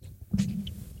okay.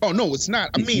 Oh, no, it's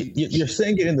not. I mean, you're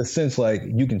saying it in the sense like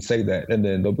you can say that and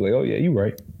then they'll be like, oh, yeah, you're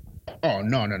right. Oh,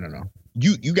 no.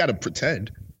 You got to pretend.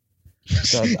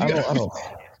 I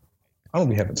don't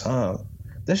be having time.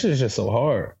 That shit is just so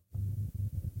hard.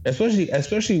 Especially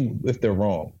if they're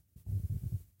wrong.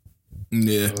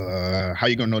 Yeah. How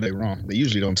you going to know they're wrong? They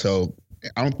usually don't tell.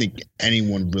 I don't think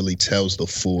anyone really tells the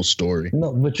full story.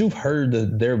 No, but you've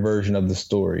heard their version of the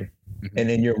story. Mm-hmm.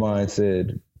 And in your mind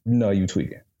said, no, you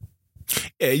tweaking.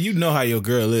 Yeah, you know how your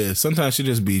girl is. Sometimes she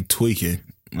just be tweaking,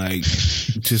 like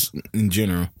just in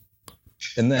general.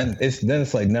 And then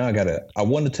it's like, now I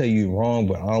want to tell you you're wrong,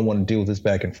 but I don't want to deal with this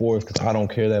back and forth because I don't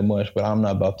care that much. But I'm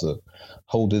not about to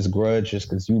hold this grudge just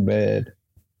because you bad.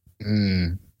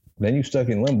 Then you stuck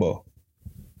in limbo.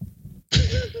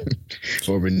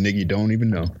 Over a nigga you don't even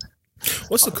know.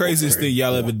 What's the craziest thing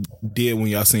y'all ever did when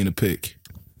y'all seen a pic?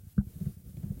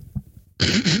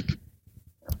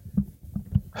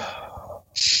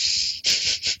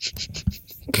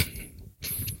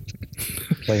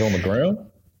 Like on the ground?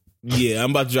 Yeah,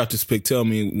 I'm about to drop this pic. Tell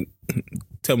me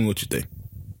what you think.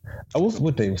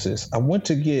 What day was this? I went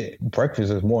to get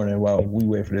breakfast this morning while we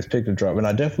wait for this pic to drop, and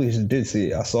I definitely did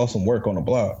see it. I saw some work on the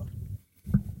blog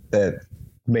that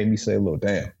made me say a little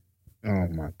damn. Oh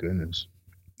my goodness.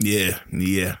 Yeah.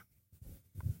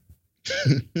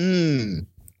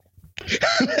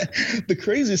 The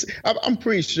craziest, I'm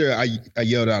pretty sure I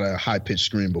yelled out a high-pitched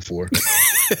scream before.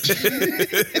 I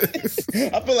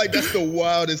feel like that's the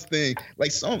wildest thing.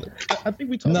 Like, I think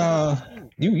we talked about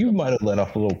you might have let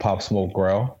off a little Pop Smoke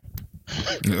growl.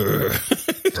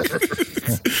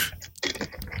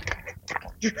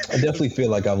 I definitely feel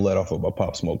like I've let off of a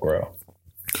Pop Smoke growl.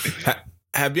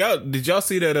 Did y'all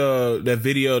see that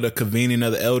video, the convening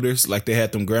of the elders? Like they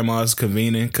had them grandmas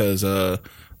convening because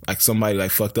like somebody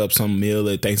like fucked up some meal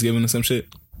at Thanksgiving or some shit.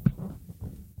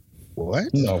 What?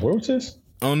 No, where was this?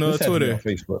 Oh no, Twitter. On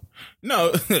Facebook. No,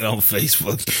 on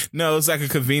Facebook. No, it's like a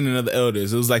convening of the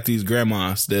elders. It was like these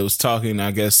grandmas that was talking.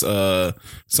 I guess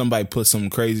somebody put some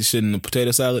crazy shit in the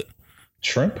potato salad.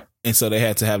 Shrimp? And so they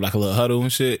had to have like a little huddle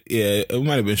and shit. Yeah, it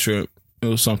might have been shrimp. It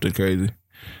was something crazy.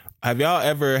 Have y'all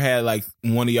ever had like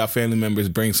one of y'all family members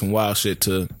bring some wild shit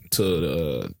to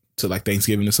like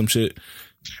Thanksgiving or some shit?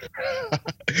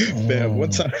 Man, one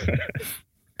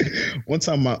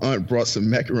time my aunt brought some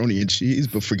macaroni and cheese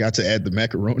but forgot to add the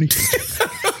macaroni.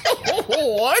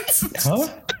 What? Huh?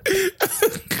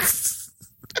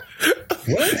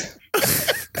 What?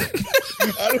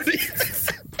 I don't even...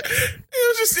 He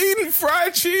was just eating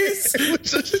fried cheese.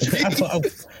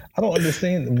 I don't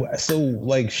understand. So,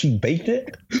 like, she baked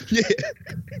it? Yeah.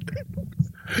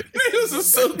 Niggas are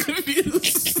so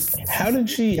confused. How did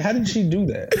she do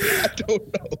that? I don't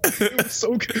know. It was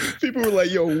so good. People were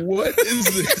like, "Yo, what is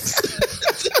this?"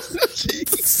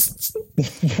 Jeez.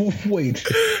 Wait.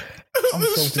 I'm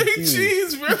so confused.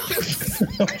 Cheese, bro.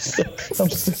 I'm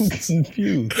so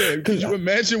confused. Man, could you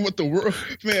imagine what the world?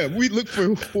 Man, we look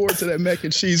forward to that mac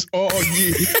and cheese all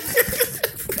year.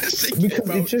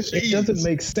 Because it doesn't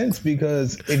make sense,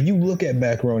 because if you look at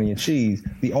macaroni and cheese,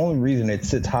 the only reason it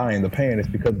sits high in the pan is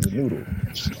because of the noodle.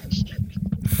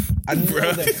 I know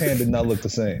that pan did not look the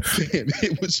same. Man,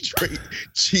 it was straight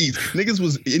cheese. Niggas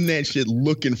was in that shit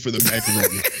looking for the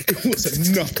macaroni. It was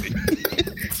nothing.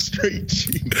 Straight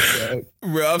cheese.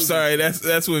 Bro, I'm sorry.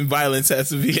 That's when violence has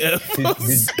to be.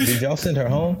 Did y'all send her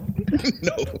home?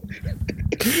 No.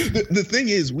 The thing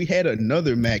is, we had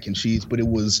another mac and cheese, but it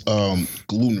was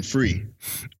gluten free.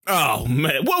 Oh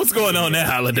man, what was going on that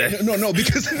holiday? No,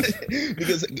 because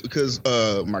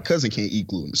my cousin can't eat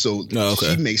gluten, so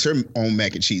she makes her own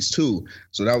mac and cheese too.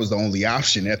 So that was the only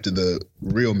option after the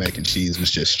real mac and cheese was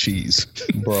just cheese.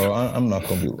 Bro, I'm not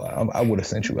gonna be lying. I would have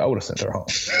sent you. I would have sent her home.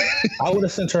 I would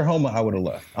have sent her home, and I would have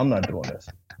left. I'm not doing this.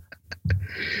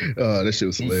 That shit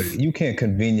was hilarious. You can't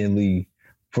conveniently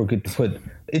forget to put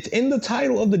it's in the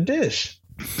title of the dish.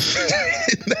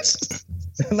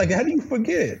 Like, how do you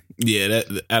forget? Yeah,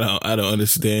 that I don't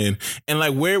understand. And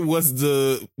like, where was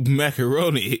the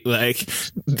macaroni? Like,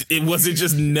 was it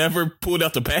just never pulled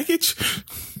out the package?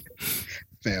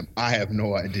 Fam, I have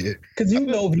no idea. Because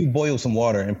if you boil some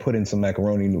water and put in some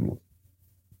macaroni noodles.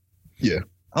 Yeah.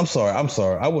 I'm sorry.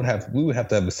 We would have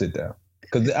to have a sit down.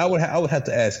 Because I would have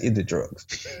to ask, is it drugs?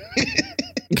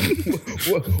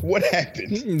 what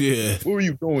happened? Yeah. What were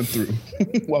you going through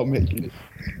while making it?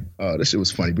 That shit was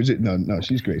funny. But no,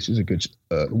 she's great. She's a good.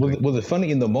 Was it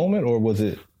funny in the moment, or was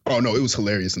it? Oh no, it was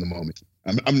hilarious in the moment.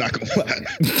 I'm not gonna lie.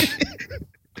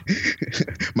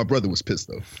 My brother was pissed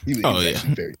though. He was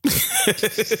very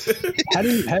pissed. How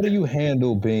do you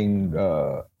handle being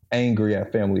angry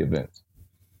at family events?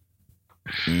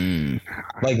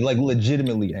 Like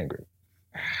legitimately angry.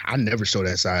 I never show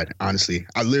that side, honestly.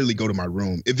 I literally go to my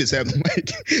room. If it's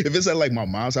at like my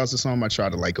mom's house or something, I try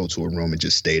to like go to a room and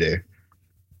just stay there.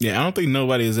 Yeah, I don't think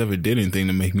nobody has ever did anything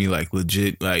to make me like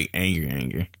legit like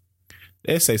angry.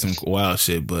 They say some wild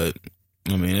shit, but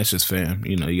I mean that's just fam.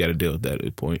 You know, you got to deal with that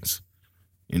at points.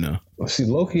 You know. Well, see,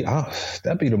 low-key,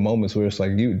 that'd be the moments where it's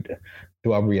like, do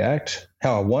I react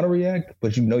how I want to react?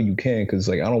 But you can, because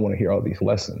like I don't want to hear all these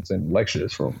lessons and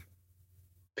lectures from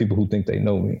people who think they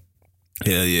know me.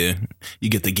 Hell yeah. You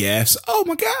get the gas. Oh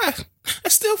my God.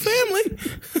 That's still family.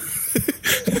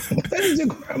 That is your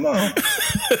grandma.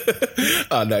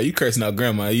 Oh no, you cursing out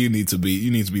grandma. You need to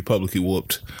be publicly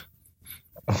whooped.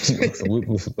 Let's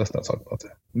not talk about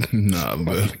that. Nah,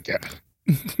 bro.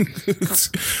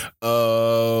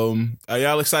 Oh are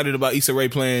y'all excited about Issa Rae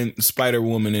playing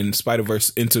Spider-Woman in Spider-Verse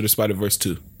Into the Spider-Verse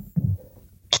 2?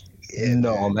 Yeah,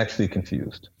 no, I'm actually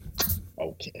confused.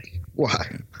 Okay.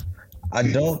 Why? I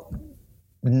don't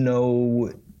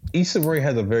know. Issa Rae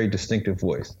has a very distinctive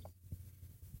voice.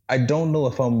 I don't know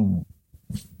if I'm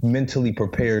mentally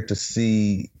prepared to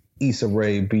see Issa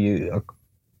Rae be a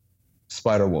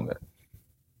Spider-Woman.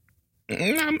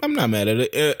 I'm not mad at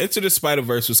it. Into the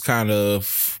Spider-Verse was kind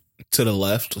of to the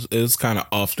left. It was kind of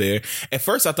off there. At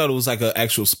first, I thought it was like an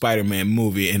actual Spider-Man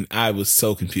movie, and I was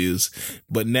so confused.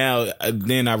 But now,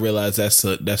 then I realized that's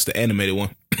the animated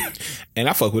one, and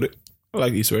I fuck with it. I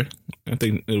like Issa Rae. I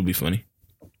think it'll be funny.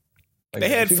 Like, they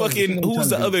had fucking who's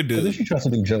the other dude? Did she try to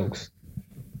do jokes?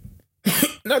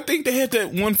 I think they had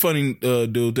that one funny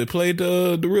dude that played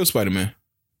the real Spider-Man.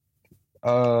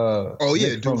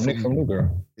 Nick from New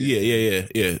Girl.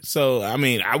 Yeah. So I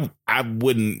mean, I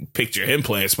wouldn't picture him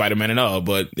playing Spider-Man at all,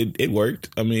 but it worked.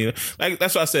 I mean, like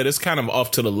that's what I said. It's kind of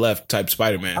off to the left type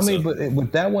Spider-Man. I mean, but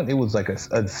with that one, it was like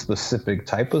a specific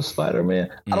type of Spider-Man.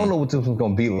 I don't know what this was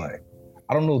gonna be like.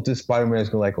 I don't know if this Spider-Man is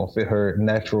gonna fit her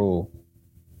natural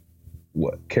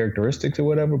characteristics or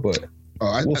whatever, but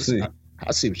we'll see.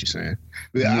 I see what you're saying.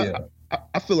 Yeah.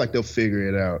 I feel like they'll figure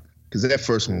it out because that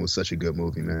first one was such a good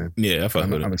movie, man. Yeah,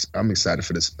 I'm excited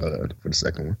for this for the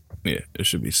second one. Yeah, it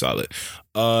should be solid.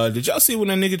 Did y'all see when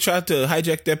that nigga tried to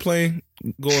hijack that plane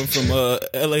going from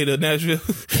LA to Nashville?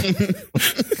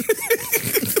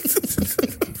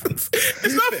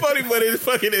 It's not funny, but it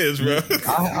fucking is, bro.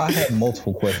 I had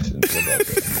multiple questions about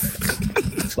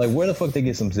that. Like, where the fuck they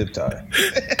get some zip tie?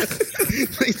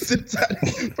 Zip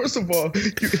tied. First of all,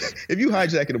 if you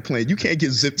hijacking a plane, you can't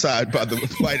get zip tied by the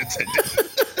flight attendant.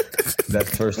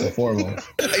 That's first and foremost.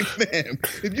 Like, fam,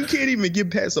 if you can't even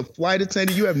get past a flight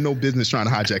attendant, you have no business trying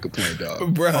to hijack a plane,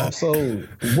 dog. Bro. So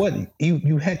what? He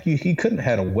couldn't have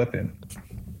had a weapon.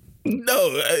 No,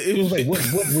 it was like, what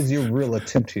was your real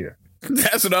attempt here?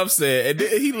 That's what I'm saying. And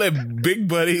then he let Big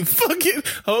Buddy fucking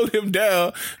hold him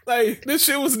down. Like, this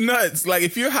shit was nuts. Like,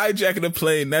 if you're hijacking a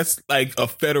plane, that's like a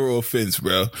federal offense,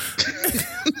 bro.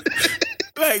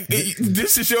 Like,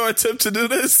 this is your attempt to do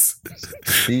this?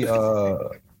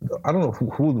 I don't know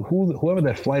whoever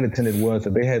that flight attendant was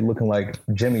that they had looking like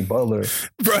Jimmy Butler.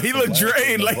 Bro, he looked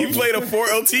drained like he played a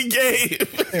 4LT game.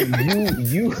 And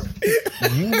you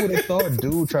would have thought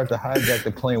dude tried to hijack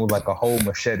the plane with like a whole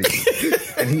machete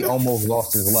and he almost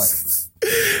lost his life.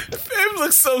 Fam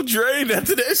looked so drained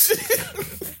after that shit.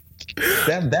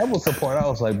 That was the part I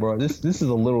was like, bro, this is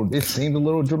it seemed a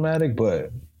little dramatic,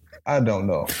 but I don't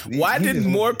know. Why didn't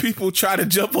more people try to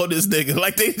jump on this nigga?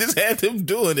 Like they just had him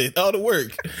doing it, all the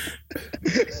work.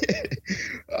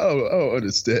 Oh,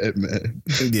 understand, man.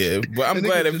 Yeah, but I'm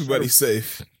glad everybody's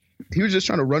safe. He was just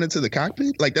trying to run into the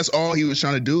cockpit? Like, that's all he was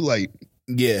trying to do? Like,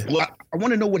 yeah. Well, I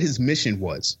want to know what his mission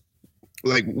was.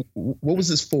 Like, what was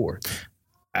this for?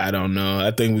 I don't know.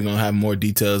 I think we're going to have more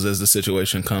details as the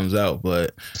situation comes out,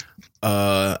 but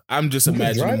I'm just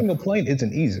imagining. Driving a plane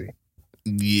isn't easy.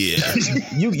 Yeah.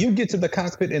 you get to the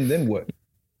cockpit and then what?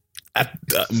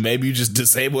 Maybe you just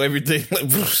disable everything.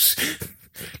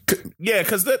 Yeah,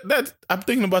 because that I'm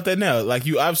thinking about that now. Like,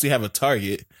 you obviously have a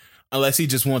target, unless he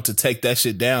just wants to take that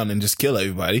shit down and just kill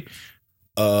everybody.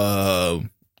 I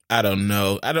don't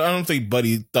know. I don't think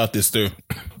Buddy thought this through.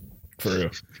 For real.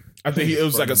 I think it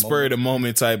was like a spur of the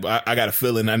moment type. I got a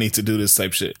feeling I need to do this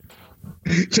type shit.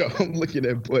 Yo, I'm looking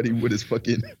at Buddy with his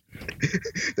fucking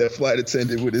that flight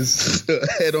attendant with his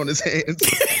head on his hands.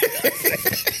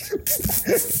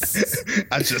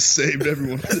 I just saved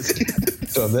everyone.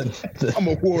 So I'm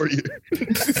a warrior.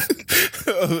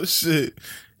 Oh shit!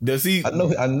 Does he?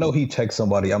 I know he texts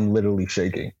somebody. I'm literally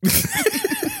shaking.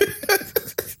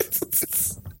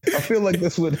 I feel like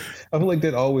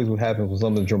that always would happen when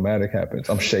something dramatic happens.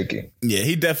 I'm shaking. Yeah,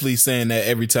 he definitely saying that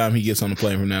every time he gets on the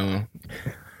plane from now on.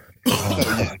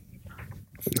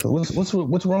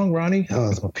 What's wrong, Ronnie? Oh,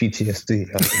 it's my PTSD.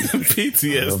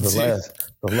 PTSD.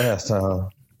 The last time.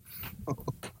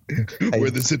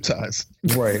 Where the zip ties.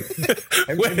 Right.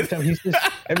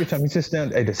 Every time he sits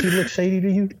down, hey, does he look shady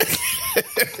to you?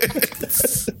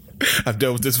 I've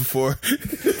dealt with this before.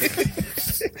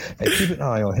 Hey, keep an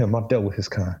eye on him. I've dealt with his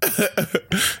kind.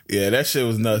 Yeah, that shit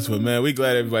was nuts. But man, we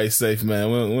glad everybody's safe, man.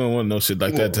 We don't want no shit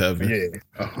like that to happen. Yeah,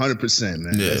 100%,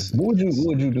 man. Yeah. What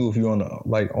would you do if you on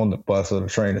the bus or the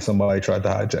train and somebody tried to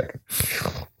hijack it?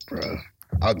 Bro,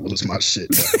 I'd lose my shit.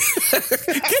 Get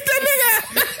that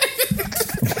nigga!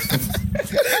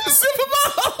 Zip him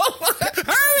off!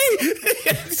 Hurry!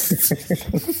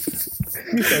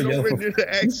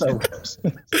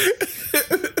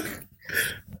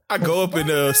 I go up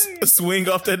and swing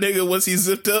off that nigga once he's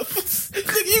zipped up.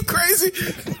 Nigga, you crazy?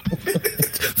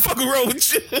 Fucking wrong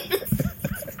with you?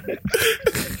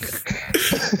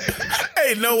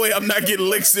 Ain't no way I'm not getting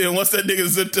licks in once that nigga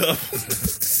zipped up.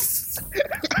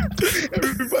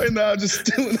 Everybody now just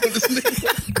stealing on this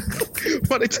nigga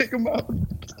while they take him out.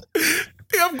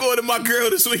 Yeah, I'm going to my girl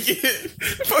this weekend.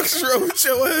 Fuck's wrong with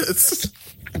your ass?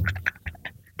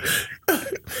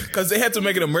 Because they had to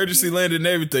make an emergency landing and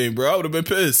everything, bro. I would have been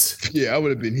pissed. Yeah, I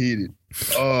would have been heated.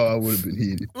 Oh, I would have been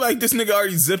heated. Like, this nigga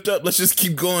already zipped up. Let's just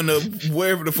keep going to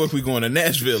wherever the fuck we going, to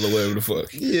Nashville or wherever the fuck.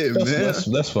 Yeah,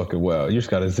 that's fucking wild. You just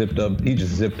got to zipped up. He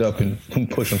just zipped up and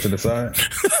pushed him to the side.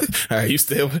 All right, you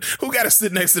still. Who got to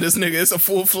sit next to this nigga? It's a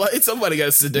full flight. Somebody got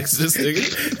to sit next to this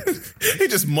nigga. He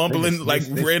just mumbling like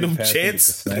random chants.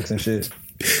 Snacks and shit.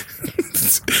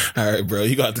 All right, bro,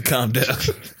 you got to calm down.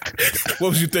 What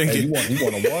was you thinking? Hey, you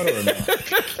want a water or not?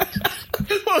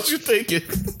 What was you thinking?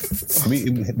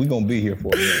 We gonna be here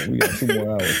for a minute. We got 2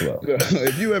 more hours left.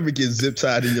 If you ever get zip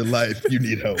tied in your life, you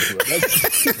need help, bro.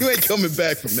 You ain't coming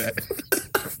back from that.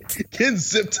 Getting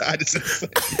zip tied is insane.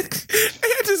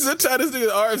 I had to zip tie this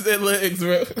nigga's arms and legs,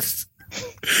 bro.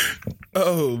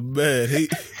 Oh man,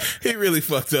 he really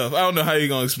fucked up. I don't know how you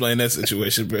gonna explain that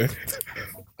situation, bro.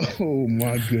 Oh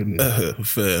my goodness,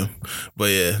 fam. But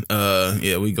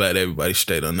yeah, we glad everybody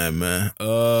stayed on that, man.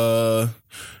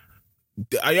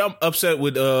 Are y'all upset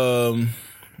with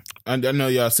I know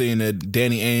y'all seeing that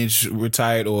Danny Ainge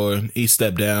retired or he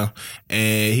stepped down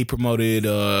and he promoted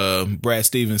Brad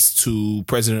Stevens to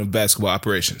president of basketball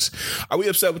operations. Are we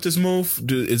upset with this move?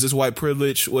 Is this white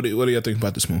privilege? What do y'all think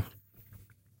about this move?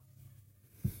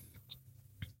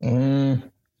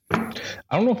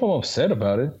 I don't know if I'm upset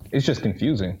about it. It's just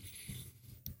confusing.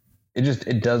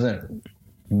 It doesn't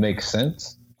make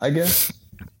sense, I guess.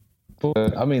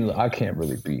 But I mean, I can't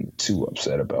really be too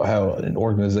upset about how an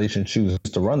organization chooses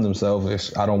to run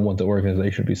themselves. I don't want the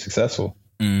organization to be successful.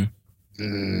 Yeah,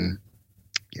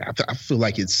 I feel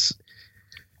like it's,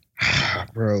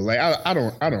 bro. Like I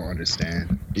don't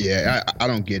understand. Yeah, I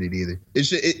don't get it either. It's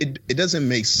just, it doesn't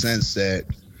make sense that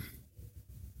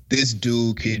this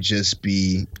dude could just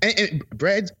be. And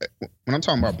Brad, when I'm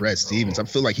talking about Brad Stevens, I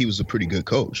feel like he was a pretty good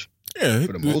coach. Yeah,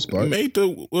 for the most part, made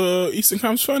the Eastern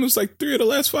Conference Finals like 3 of the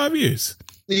last 5 years.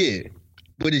 Yeah,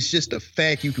 but it's just the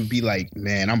fact you could be like,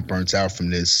 man, I'm burnt out from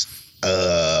this.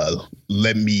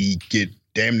 Let me get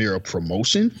damn near a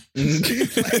promotion. Like, you know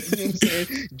what I'm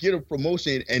saying? Get a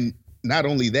promotion, and not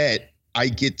only that, I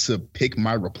get to pick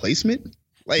my replacement.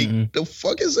 Like, the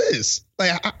fuck is this?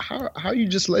 Like, how you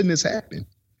just letting this happen?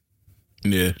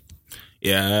 Yeah,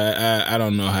 I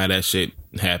don't know how that shit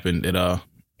happened at all.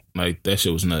 Like, that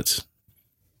shit was nuts.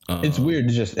 It's weird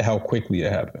just how quickly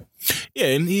it happened. Yeah,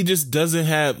 and he just doesn't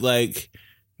have, like,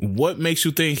 what makes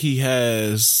you think he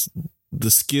has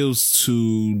the skills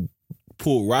to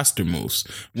pull roster moves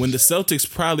when the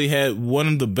Celtics probably had one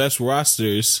of the best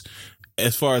rosters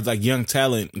as far as, like, young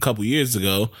talent a couple years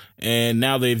ago, and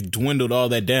now they've dwindled all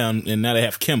that down, and now they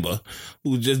have Kemba,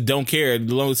 who just don't care as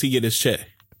long as he get his check.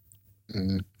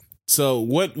 So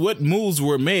what moves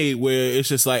were made where it's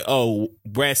just like, oh,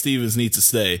 Brad Stevens needs to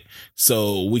stay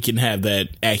so we can have that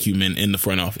acumen in the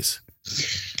front office?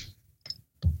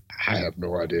 I have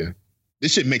no idea.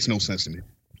 This shit makes no sense to me.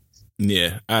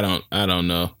 Yeah, I don't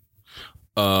know.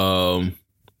 I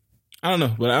don't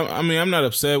know, but I mean, I'm not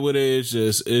upset with it.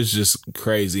 It's just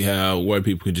crazy how white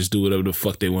people can just do whatever the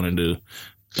fuck they want to do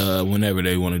whenever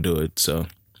they want to do it. So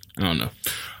I don't know.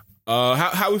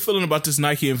 How are we feeling about this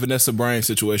Nike and Vanessa Bryant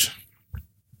situation?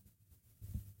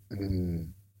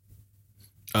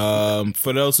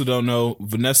 For those who don't know,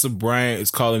 Vanessa Bryant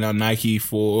is calling out Nike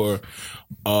for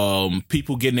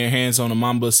people getting their hands on the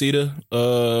Mambacita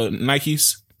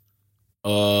Nikes.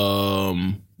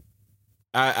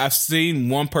 I've seen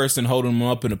one person holding them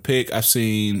up in a pic. I've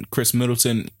seen Chris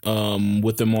Middleton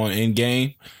with them on in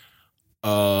game.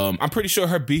 I'm pretty sure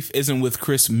her beef isn't with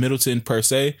Chris Middleton per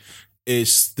se.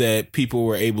 It's that people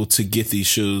were able to get these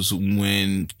shoes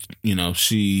when, you know,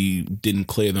 she didn't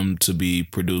clear them to be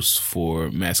produced for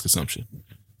mass consumption.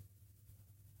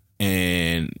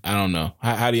 And I don't know.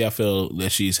 How do y'all feel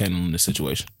that she's handling this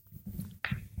situation?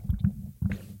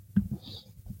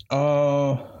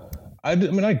 I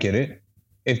mean, I get it.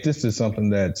 If this is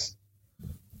something that's,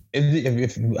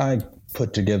 if I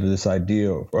put together this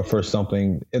idea or for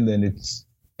something and then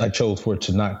I chose for it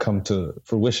to not come to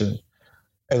fruition,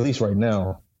 at least right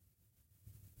now,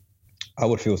 I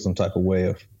would feel some type of way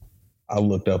if I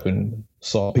looked up and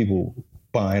saw people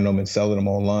buying them and selling them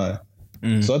online.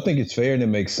 So I think it's fair and it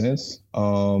makes sense.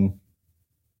 I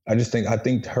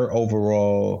think her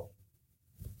overall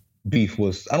beef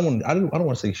was, I don't want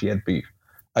to say she had beef.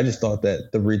 I just thought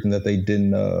that the reason that they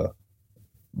didn't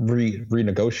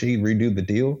redo the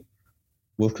deal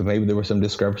was because maybe there were some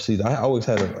discrepancies. I always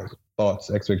had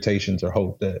thoughts, expectations, or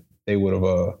hope that they would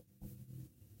have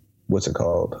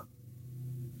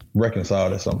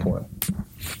reconciled at some point.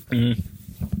 Do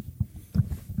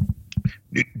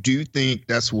you think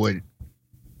that's what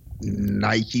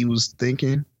Nike was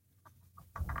thinking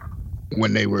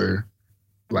when they were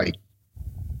like,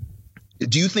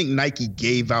 do you think Nike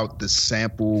gave out the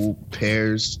sample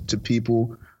pairs to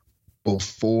people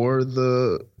before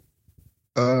they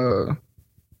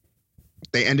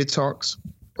ended talks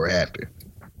or after?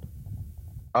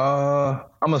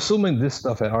 I'm assuming this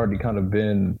stuff had already kind of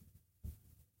been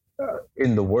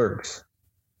in the works.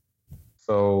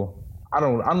 So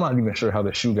I'm not even sure how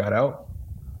the shoe got out.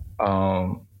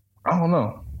 I don't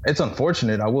know. It's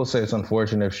unfortunate. I will say it's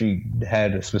unfortunate if she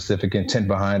had a specific intent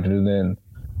behind it, and then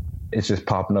it's just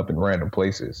popping up in random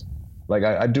places. Like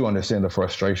I do understand the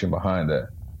frustration behind that,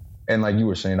 and like you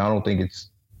were saying, I don't think it's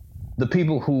the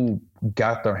people who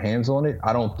got their hands on it.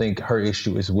 I don't think her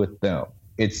issue is with them.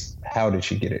 It's how did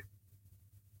she get it,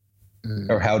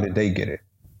 or how did they get it?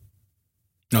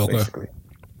 Okay. Basically.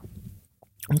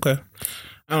 Okay.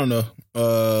 I don't know.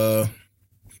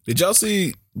 Did y'all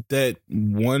see that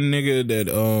one nigga that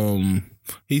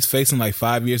he's facing like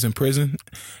 5 years in prison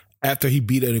after he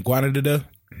beat an iguana to death?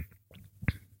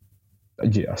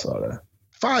 Yeah, I saw that.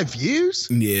 5 years?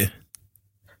 Yeah.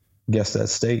 Guess that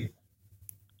state.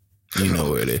 You know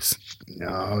where it is.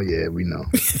 No, yeah, we know.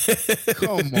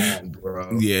 Come on,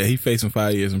 bro. Yeah, he facing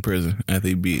 5 years in prison after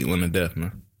he beat one to death,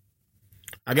 man.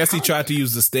 I guess he tried to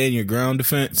use the stand your ground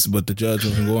defense, but the judge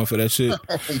wasn't going for that shit.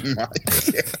 Oh my God.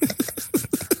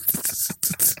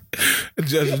 The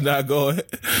judge was not going.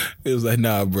 It was like,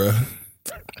 nah, bro.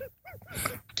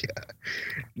 God.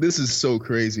 This is so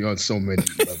crazy on so many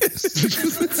levels.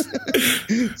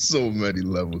 So many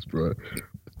levels, bro.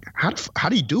 How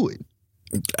do you do it?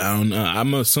 I don't know.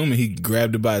 I'm assuming he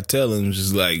grabbed it by the tail and was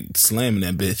just like slamming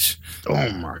that bitch.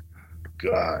 Oh my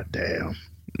God, damn.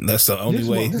 That's the only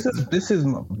way. This is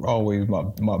always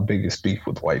my biggest beef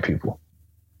with white people.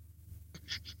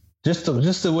 Just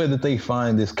the way that they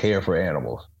find this care for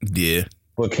animals. Yeah.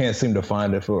 But can't seem to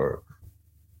find it for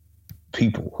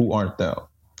people who aren't them.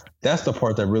 That's the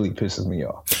part that really pisses me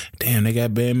off. Damn, they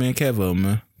got Bad Man Kevo,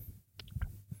 man.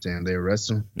 Damn, they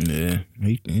arrested him? Yeah.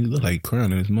 He looked like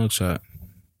crying in his mugshot.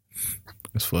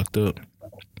 That's fucked up.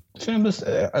 Fam,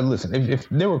 listen, if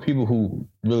there were people who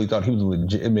really thought he was a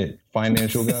legitimate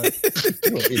financial guy,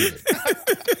 you're an idiot.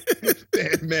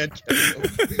 Bad Man Kevo.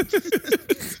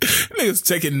 Niggas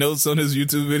taking notes on his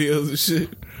YouTube videos and shit.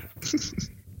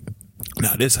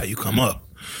 Now this how you come up.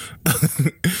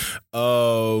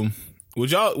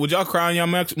 Would y'all cry on your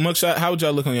mugshot? How would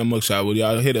y'all look on your mugshot? Would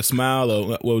y'all hit a smile or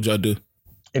what would y'all do?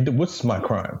 What's my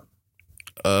crime?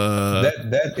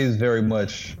 That is very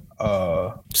much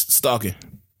stalking.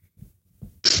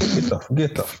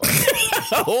 Get the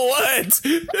fuck. What?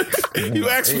 You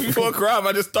asked me for a crime.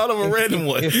 I just thought of a random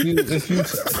one. If you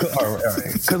all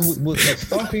right. Because with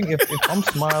stalking, if I'm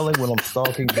smiling when I'm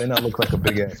stalking, then I look like a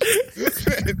big ass.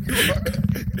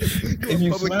 If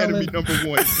you public enemy number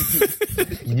one.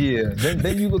 Yeah,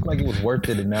 then you look like it was worth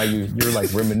it, and now you're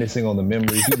like reminiscing on the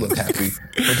memories. You look happy,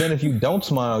 but then if you don't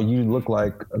smile, you look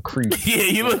like a creep. Yeah,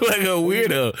 you look like a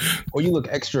weirdo, or you look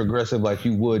extra aggressive, like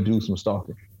you would do some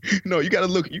stalking. No, you gotta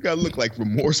look like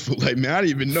remorseful. Like, man, I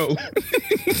didn't even know.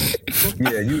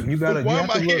 Yeah, you gotta. Why am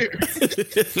I here?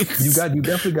 You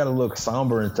definitely gotta look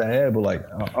somber and sad, but like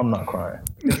I'm not crying.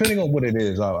 Depending on what it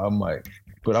is, I might,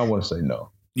 but I want to say no.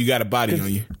 You got a body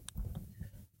on you.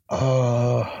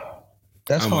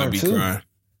 That's hard might be too. Crying.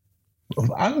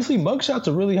 Honestly, mugshots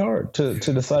are really hard to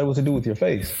decide what to do with your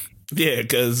face. Yeah,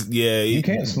 because you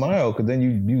can't smile because then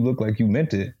you look like you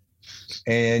meant it,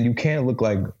 and you can't look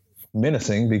like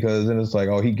menacing because then it's like,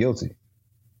 oh, he guilty.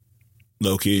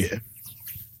 Low key. Yeah.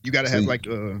 You gotta have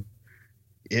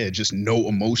just no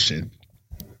emotion.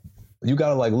 You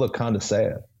gotta like look kind of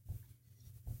sad.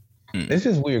 It's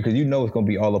just weird because you know it's gonna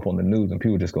be all up on the news and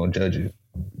people just gonna judge you.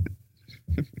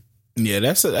 Yeah,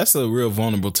 that's a real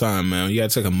vulnerable time, man. You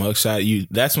gotta take a mugshot.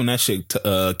 That's when that shit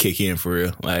kick in for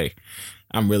real. Like,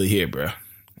 I'm really here, bro.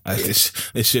 This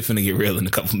shit finna get real in a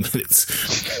couple minutes.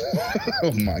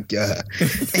 Oh my God,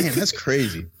 damn, that's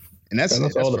crazy. And that's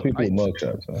all the people with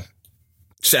mugshots. Huh?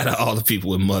 Shout out all the people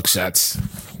with mugshots.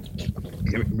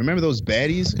 Remember those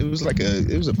baddies? It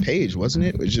was a page, wasn't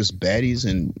it? It was just baddies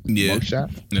and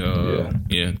mugshot.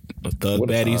 Yeah, thug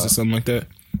baddies or something like that.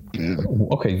 Yeah.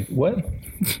 Okay, what?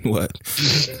 What?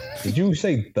 Did you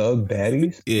say thug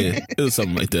baddies? Yeah, it was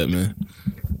something like that, man.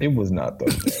 It was not thug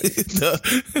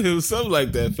baddies. It was something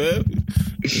like that, fam.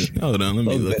 Hold on, let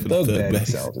me look for thug baddies.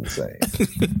 Sounds insane.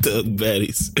 Thug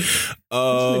baddies. This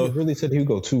nigga really said he would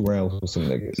go 2 rounds with some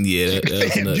niggas. Yeah, that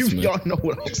was nuts, man. Y'all know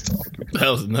what I was talking about. That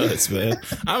was nuts, man.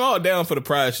 I'm all down for the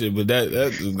pride shit, but that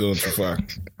was going too far.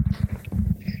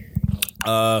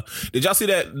 Did y'all see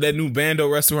that new Bando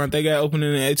restaurant they got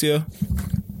opening in ATL?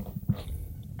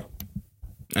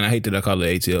 And I hate that I call it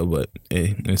ATL, but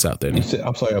hey, it's out there. You said,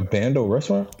 I'm sorry, a Bando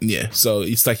restaurant? Yeah, so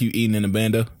it's like you eating in a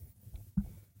Bando.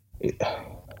 Let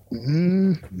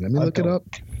me look it up.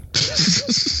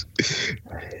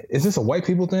 Is this a white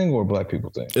people thing or a black people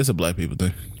thing? It's a black people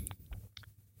thing.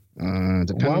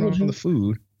 Depending on the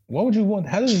food. Why would you want?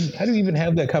 How do you even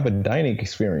have that type of dining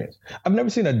experience? I've never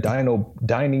seen a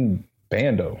dining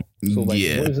Bando. So like,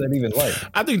 Yeah. what is that even like?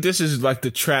 I think this is like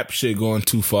the trap shit going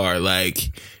too far.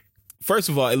 Like, first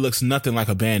of all, it looks nothing like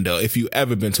a bando. If you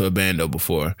ever been to a bando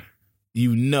before,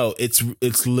 you know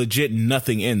it's legit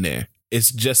nothing in there.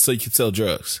 It's just so you can sell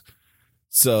drugs.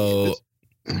 So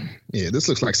this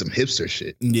looks like some hipster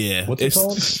shit. yeah, What's it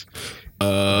called?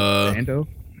 Bando.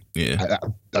 Yeah,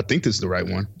 I think this is the right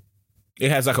one.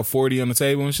 it has like a 40 on the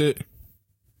table and shit.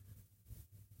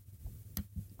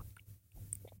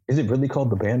 Is it really called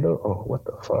the Bando? Oh, what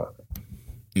the fuck?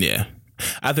 Yeah,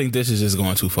 I think this is just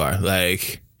going too far.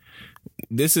 Like,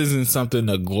 this isn't something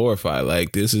to glorify.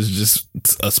 Like, this is just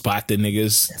a spot that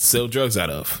niggas sell drugs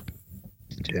out of.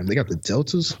 Damn, they got the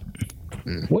deltas.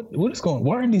 What is going?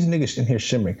 Why are these niggas in here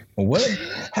shimmering? What?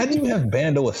 How do you have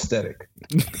Bando aesthetic?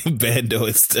 Bando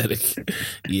aesthetic.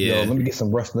 Yeah. Yo, let me get some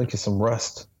rust. Let me get some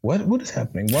rust. What is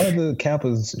happening? Why are the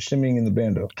Kappas shimmying in the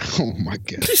Bando? Oh my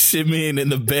god, Shimmying in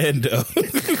the bando.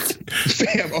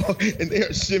 fam! Oh, and they're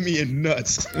shimmying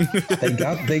nuts.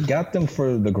 They got them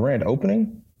for the grand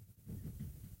opening.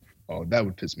 Oh, that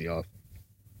would piss me off.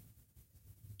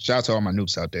 Shout out to all my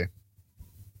noobs out there.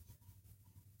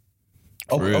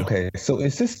 Oh, okay, so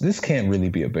is this can't really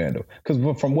be a bando because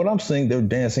from what I'm seeing, they're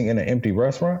dancing in an empty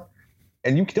restaurant,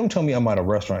 and you don't tell me I'm at a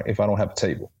restaurant if I don't have a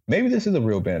table. Maybe this is a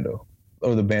real bando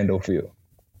or the bando feel.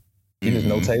 You just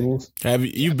no tables. Have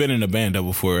you've been in a bando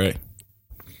before, right?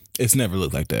 It's never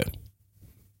looked like that.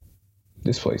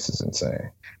 This place is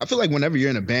insane. I feel like whenever you're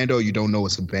in a bando, you don't know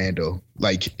it's a bando.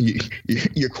 Like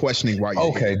you're questioning why you're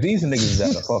Okay, here. these niggas is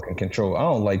out of fucking control. I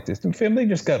don't like this. Fam, they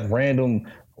just got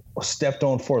random stepped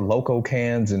on for Loco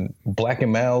cans and Black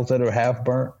and Miles that are half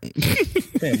burnt.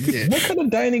 Man, what kind of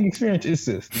dining experience is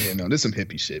this? Yeah, no, this some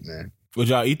hippie shit, man. Would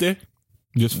y'all eat there?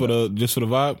 Just for the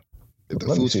vibe? The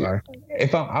Let me food's see. fire.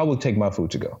 If I would take my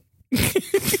food to go.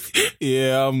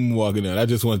 Yeah, I'm walking out. I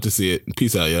just wanted to see it.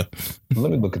 Peace out, yeah.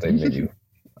 Let me look at that menu.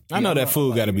 I know that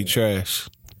food got to be trash.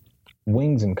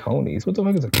 Wings and conies. What the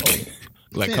fuck is a coney?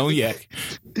 Like cognac.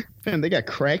 Man, they got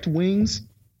cracked wings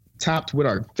topped with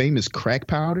our famous crack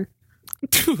powder.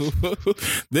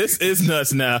 This is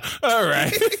nuts now. All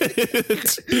right.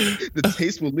 The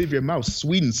taste will leave your mouth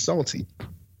sweet and salty.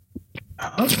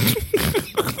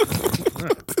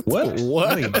 What?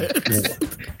 What?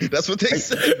 That's what they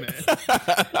said, man.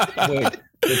 Wait,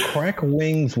 the crack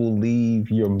wings will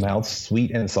leave your mouth sweet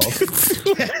and salty?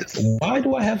 Yes. Why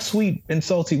do I have sweet and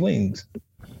salty wings?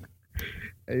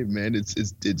 Hey, man, it's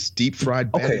deep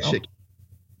fried Okay, battered chicken.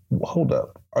 Hold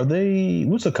up. Are they,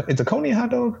 it's a coney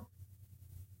hot dog?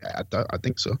 I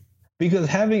think so. Because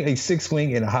having a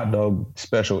 6-wing and a hot dog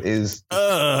special is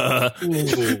Yeah. done.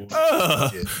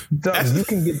 You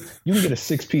can get a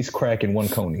 6-piece crack in one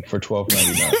coney for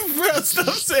 $12.99. Bro,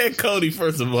 stop saying Cody,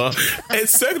 first of all. And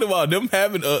second of all, them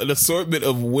having an assortment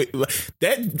of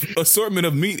that assortment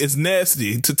of meat is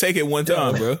nasty to take at one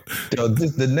time, bro. Yo,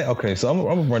 okay, so I'm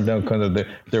gonna run down kind of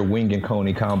their wing and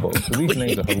coney combo. So these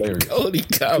names are hilarious. Cody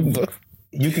combo.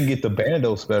 You can get the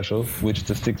Bando special, which is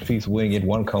a 6-piece wing and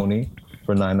one coney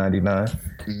for $9.99.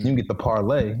 You can get the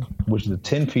parlay, which is a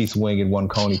 10-piece wing and one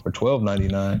coney for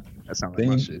 $12.99. That sounds like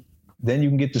my shit. Then you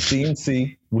can get the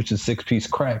CNC, which is 6-piece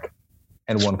crack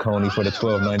and one coney for the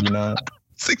 $12.99.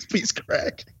 6-piece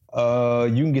crack.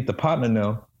 You can get the partner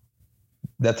now.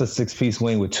 That's a 6-piece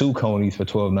wing with 2 conies for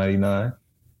 $12.99.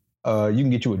 You can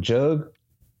get you a jug,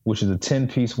 which is a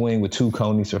 10-piece wing with 2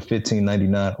 conies for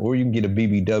 $15.99, or you can get a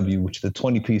BBW, which is a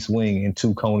 20-piece wing and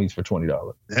 2 conies for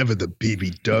 $20. Never the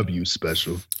BBW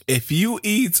special. If you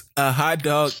eat a hot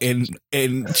dog and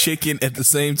chicken at the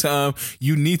same time,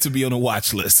 you need to be on a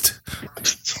watch list.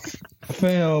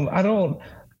 Fam, I don't.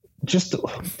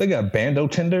 They got Bando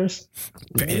tenders.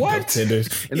 What? Tenders.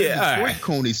 And Yeah, all Detroit right.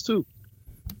 conies too.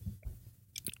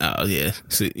 Oh yeah,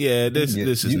 see, yeah. This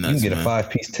is you nuts. can get man. a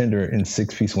 5-piece tender and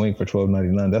 6-piece wing for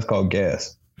 $12.99. That's called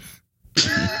gas.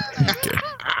 Okay.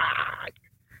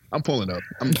 I'm pulling up.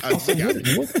 I got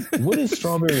it. What is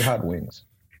strawberry hot wings?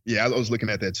 Yeah, I was looking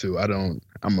at that too.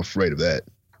 I'm afraid of that.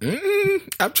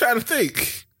 I'm trying to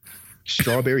think.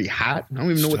 Strawberry hot? I don't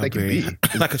even know what that could be.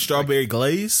 Like a strawberry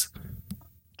glaze.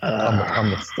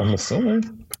 I'm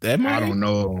assuming. That might. I don't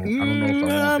know. I don't know if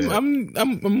I want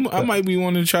that. I might be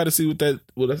wanting to try to see what that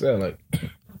sound like.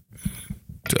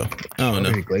 So I don't know.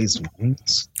 Strawberry glazed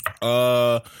wings.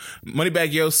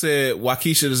 Moneybag Yo said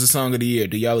Waukesha is the song of the year.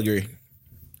 Do y'all agree?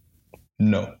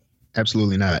 No.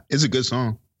 Absolutely not. It's a good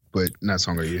song, but not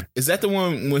song of the year. Is that the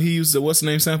one where he used the what's the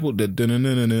name sample? The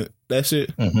that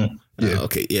shit? Mm-hmm. Yeah. Oh,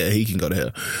 okay. Yeah, he can go to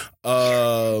hell.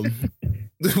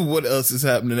 What else is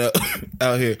happening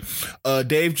out here?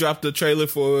 Dave dropped the trailer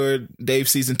for Dave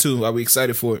season 2. Are we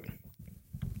excited for it?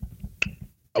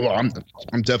 Well,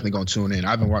 I'm definitely gonna tune in.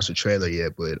 I haven't watched the trailer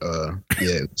yet, but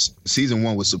yeah, season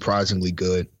 1 was surprisingly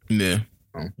good. Yeah.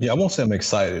 Yeah, I won't say I'm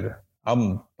excited. I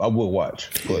will watch.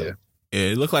 But Yeah.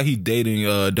 Yeah, it looked like he dating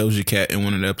Doja Cat in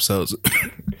one of the episodes,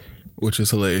 which is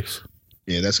hilarious.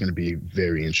 Yeah, that's gonna be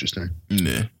very interesting.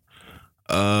 Yeah.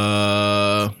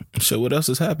 So what else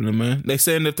is happening, man? They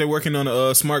saying that they're working on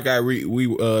a Smart Guy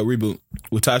reboot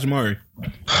with Taj Murray.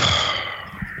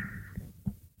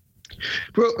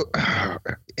 Bro,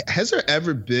 has there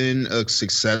ever been a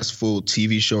successful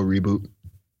TV show reboot?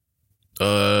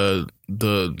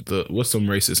 The what's some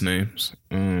racist names?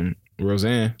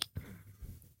 Roseanne.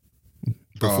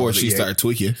 Before she started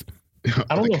tweaking.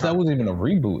 I don't know if that was even a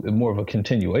reboot. It's more of a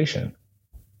continuation.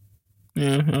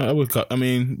 Yeah, I would call. I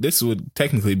mean, this would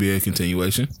technically be a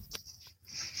continuation.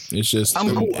 It's just I'm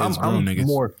cool. it's I'm niggas.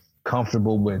 more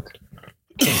comfortable with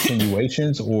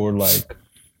continuations or like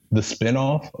the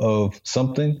spinoff of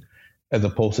something as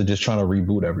opposed to just trying to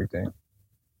reboot everything.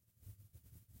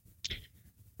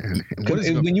 Because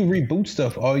when you reboot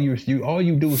stuff, all you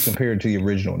do is compare it to the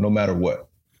original, no matter what.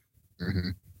 Mm-hmm.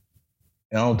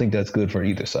 And I don't think that's good for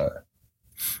either side.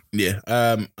 Yeah,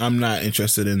 I'm not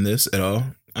interested in this at all.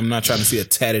 I'm not trying to see a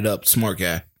tatted up smart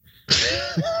guy.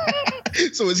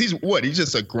 So is he's what? He's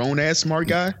just a grown ass smart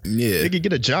guy? Yeah, they could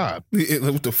get a job.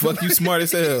 What the fuck? You smart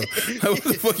as hell. What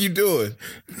the fuck you doing?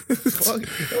 Fuck,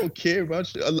 I don't care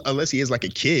about you unless he is like a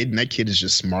kid, and that kid is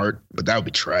just smart. But that would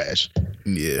be trash.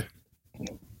 Yeah.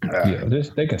 Yeah,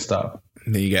 they can stop.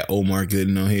 And then you got Omar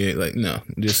Gooden on here. Like, no,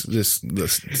 just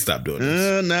let's stop doing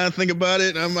this. Now I think about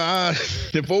it, I'm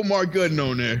if Omar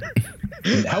Gooden on there.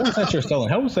 How was that your selling?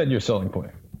 How was that your selling point?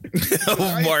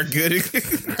 Omar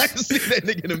Gooden. I can see that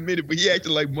nigga in a minute, but he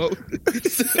acted like Mo.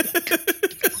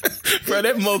 Bro,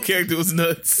 that Mo character was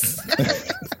nuts.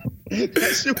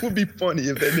 That shit would be funny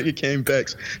if that nigga came back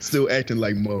still acting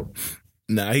like Mo.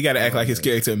 Nah, he got to act like his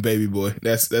character in Baby Boy.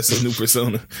 That's a new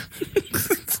persona.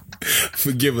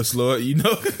 Forgive us, Lord. You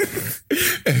know,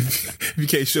 if you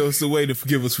can't show us the way, to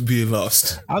forgive us for being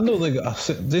lost. I know, like,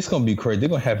 this gonna be crazy. They're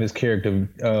gonna have his character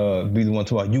be the one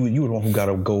to you. You were the one who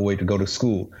gotta go away to go to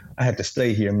school. I had to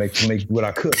stay here and make what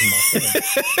I could for my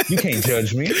friends. You can't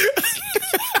judge me.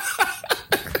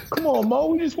 Come on, Mo.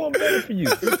 We just want better for you.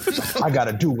 I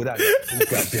gotta do what I gotta do.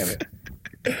 God damn it.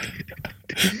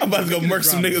 I'm about to go murk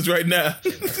some niggas right now.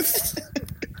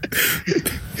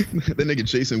 That nigga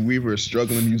Jason Weaver, a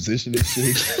struggling musician and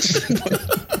shit.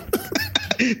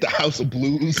 The House of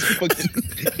Blues.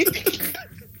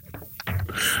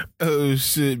 Oh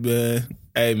shit, man.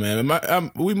 Hey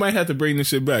man, we might have to bring this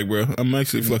shit back, bro. I'm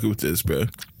actually fucking with this, bro.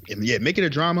 Yeah, make it a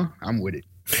drama. I'm with it.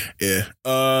 Yeah.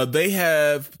 They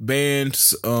have banned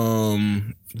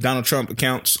Donald Trump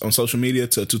accounts on social media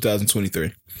till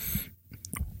 2023.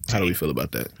 How do we feel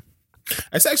about that?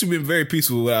 It's actually been very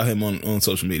peaceful without him on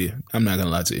social media. I'm not gonna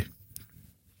lie to you.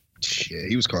 Yeah,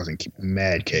 he was causing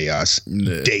mad chaos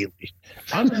daily.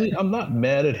 Honestly, I'm not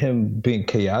mad at him being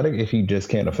chaotic if he just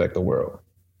can't affect the world.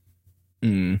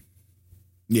 Yeah,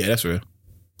 that's real.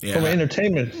 Yeah. From an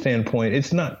entertainment standpoint,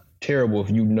 it's not terrible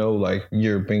if you know, like,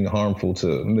 you're being harmful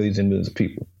to millions and millions of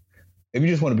people. If you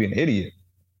just want to be an idiot,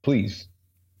 please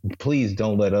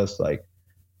don't let us, like,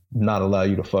 not allow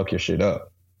you to fuck your shit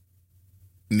up.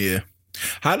 Yeah.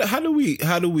 How do we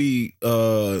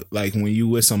like when you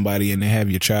with somebody and they have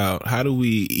your child, how do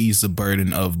we ease the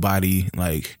burden of body,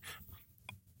 like,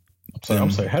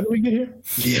 I'm sorry, how did we get here?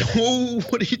 Yeah,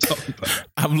 what are you talking about?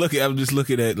 I'm just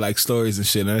looking at like stories and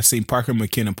shit, and I seen Parker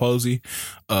McKenna Posey,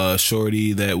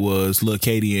 shorty that was Lil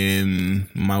Katie and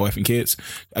My Wife and Kids.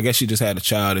 I guess she just had a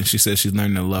child and she said she's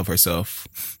learning to love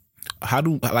herself. How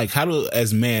do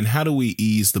as men, how do we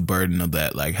ease the burden of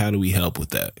that? Like, how do we help with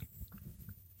that?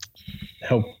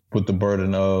 Help with the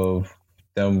burden of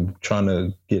them trying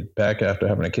to get back after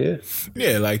having a kid?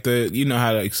 Yeah, like you know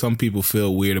how like some people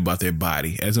feel weird about their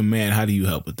body. As a man, how do you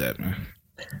help with that, man?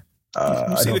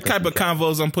 You see the type of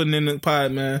convos I'm putting in the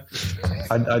pod, man?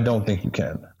 I don't think you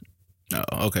can.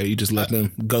 Oh, okay. You just let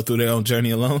them go through their own journey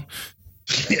alone?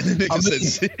 Yeah, the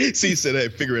nigga said, hey,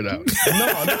 figure it out.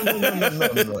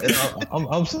 No.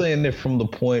 I'm saying it from the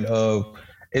point of,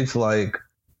 it's like,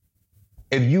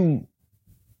 if you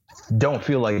don't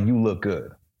feel like you look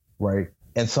good, right?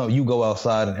 And so you go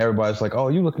outside and everybody's like, oh,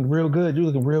 you looking real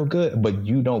good, but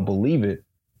you don't believe it,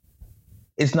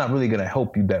 it's not really going to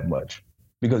help you that much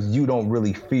because you don't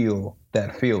really feel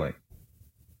that feeling.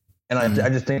 And I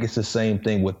just think it's the same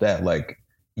thing with that. Like,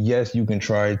 yes, you can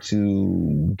try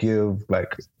to give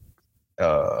like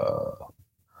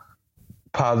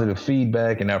positive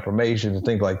feedback and affirmations and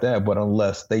things like that, but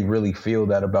unless they really feel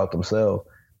that about themselves,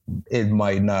 it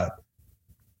might not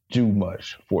do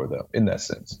much for them in that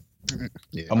sense.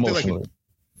 Yeah, Emotionally.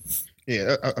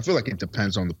 I feel like it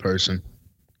depends on the person,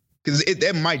 because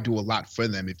that might do a lot for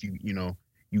them if you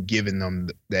giving them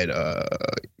that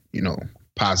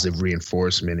positive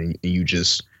reinforcement, and you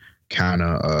just kind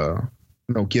of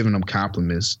giving them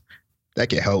compliments. That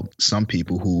can help some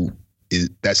people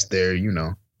that's their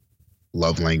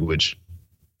love language.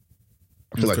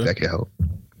 I feel like that can help.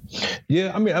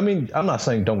 Yeah, I mean, I'm not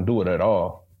saying don't do it at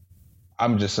all.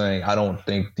 I'm just saying I don't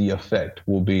think the effect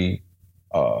will be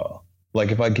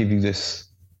like if I give you this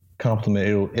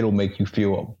compliment, it'll make you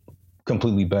feel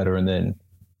completely better, and then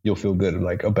you'll feel good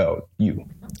like about you.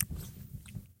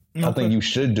 Okay. I think you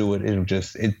should do it. It'll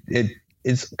just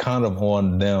it's kind of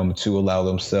on them to allow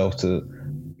themselves to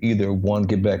either one,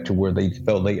 get back to where they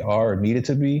felt they are or needed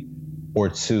to be, or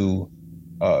two,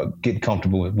 get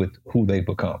comfortable with who they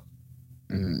become.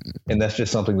 And that's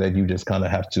just something that you just kind of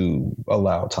have to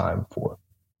allow time for.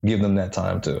 Give them that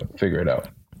time to figure it out.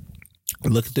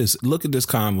 Look at this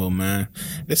convo, man.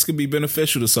 This could be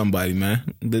beneficial to somebody,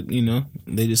 man. That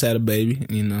they just had a baby,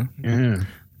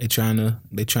 They trying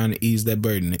to ease that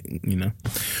burden, If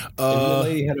the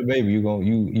lady had a baby, you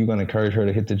gonna encourage her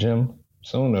to hit the gym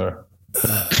soon, or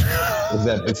is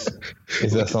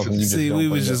that something you just see? Don't We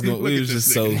was just going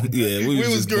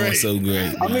so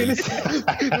great. I mean,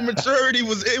 the maturity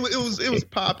was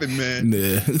popping, man.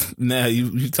 Yeah. Now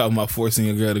you talking about forcing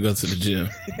a girl to go to the gym?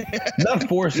 Not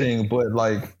forcing, but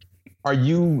like, are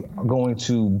you going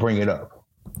to bring it up?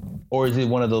 Or is it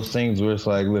one of those things where it's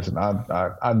like, listen,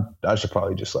 I should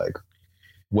probably just like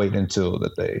wait until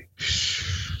that they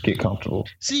get comfortable.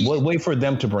 Wait for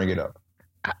them to bring it up.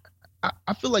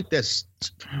 I feel like that's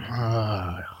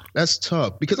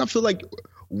tough, because I feel like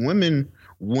women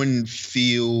wouldn't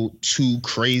feel too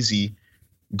crazy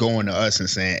going to us and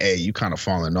saying, "Hey, you kind of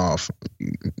falling off."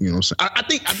 You know what I'm saying? I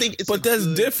think it's. But that's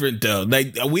different though.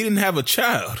 Like, we didn't have a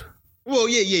child. Well,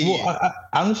 yeah. Well,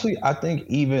 honestly, I think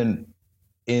even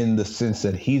in the sense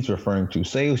that he's referring to,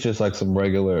 say it was just like some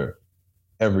regular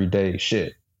everyday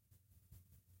shit,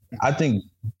 I think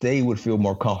they would feel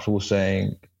more comfortable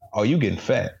saying, "Oh, you getting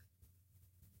fat,"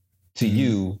 to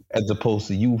you, as opposed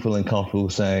to you feeling comfortable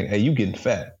saying, "Hey, you getting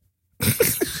fat."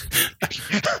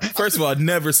 First of all,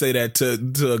 never say that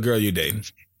to a girl you're dating.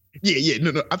 Yeah.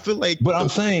 No. I feel like, but I'm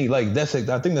saying like I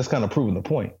think that's kind of proving the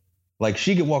point. Like,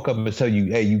 she could walk up and tell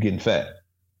you, "Hey, you getting fat,"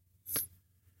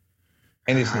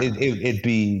 and it'd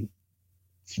be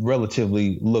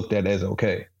relatively looked at as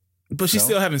okay. But she's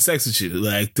still having sex with you,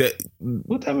 like that.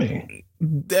 What that mean?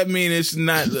 That mean that's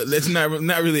not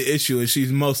really an issue, and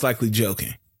she's most likely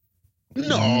joking.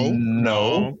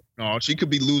 No. She could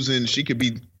be losing. She could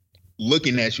be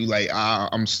looking at you like,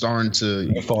 I'm starting to.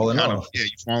 You're falling off. Yeah,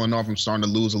 you're falling off. I'm starting to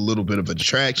lose a little bit of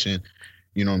attraction.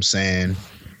 You know what I'm saying?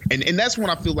 And that's when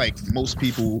I feel like most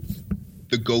people,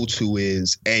 the go-to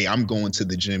is, "Hey, I'm going to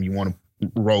the gym. You want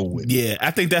to roll with me?" Yeah,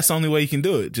 I think that's the only way you can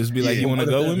do it. Just be like, "You want to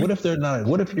go with me?" What if they're not?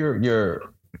 What if your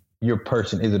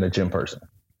person isn't a gym person?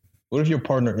 What if your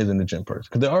partner isn't a gym person?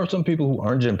 Because there are some people who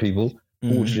aren't gym people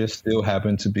who just still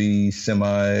happen to be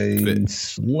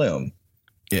semi-slim.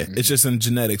 Yeah, it's just in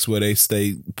genetics where they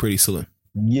stay pretty slim.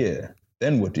 Yeah.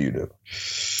 Then what do you do?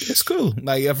 It's cool.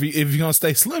 Like, if you're gonna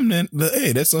stay slim, then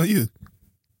hey, that's on you.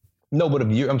 No, but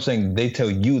I'm saying they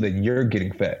tell you that you're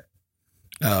getting fat.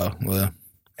 Oh, well.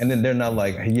 And then they're not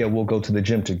like, "Yeah, we'll go to the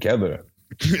gym together."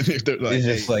 It's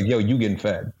just like, "Yo, you getting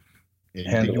fat."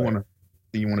 Yeah, you want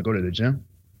to go to the gym?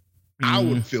 I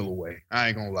would feel away. I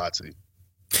ain't gonna lie to you.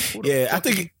 Yeah, I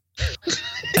think.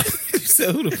 You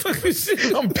said, "Who the fuck is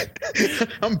shit?"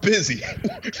 I'm busy.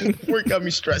 Work got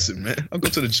me stressing, man. I'll go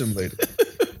to the gym later.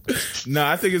 No,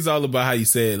 I think it's all about how you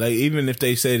say it. Like, even if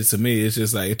they said it to me, it's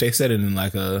just like, if they said it in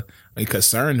like a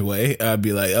concerned way, I'd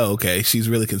be like, "Oh, okay, she's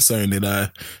really concerned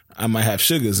that I might have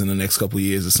sugars in the next couple of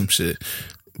years or some shit."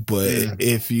 But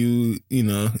if you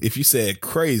said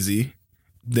crazy,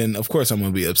 then of course I'm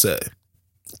gonna be upset.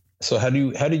 So how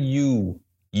do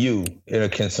you in a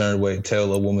concerned way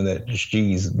tell a woman that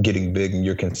she's getting big and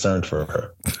you're concerned for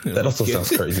her? That also sounds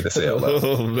crazy to say out loud.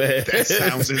 Oh man, that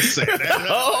sounds insane.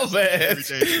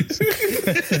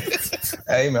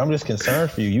 Hey man, I'm just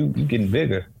concerned for you. You getting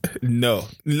bigger. No,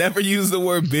 never use the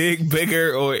word big,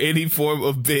 bigger, or any form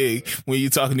of big when you're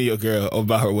talking to your girl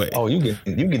about her weight. Oh, you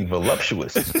getting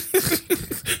voluptuous.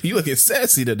 You looking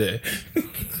sassy today.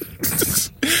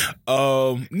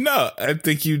 No, I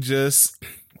think you just.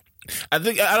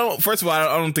 First of all,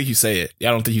 I don't think you say it. I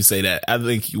don't think you say that. I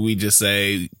think we just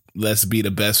say, let's be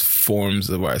the best forms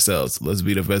of ourselves. Let's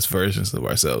be the best versions of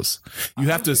ourselves. You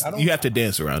have to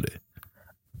dance around it.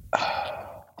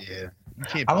 Yeah.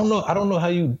 I don't know how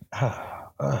you.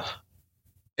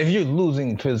 If you're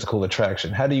losing physical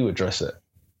attraction, how do you address that?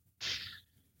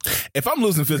 If I'm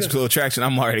losing physical attraction,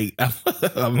 I'm already out of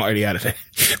there.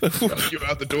 You're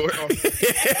out the door.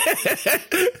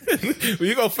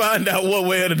 You're gonna find out one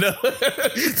way or another.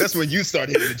 That's when you start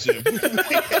hitting the gym.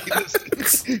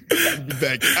 Gotta be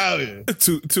back out here.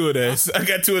 Two of those. I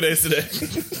got 2 of those today.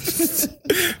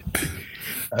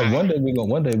 One day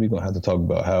we're gonna have to talk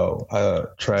about how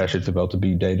trash it's about to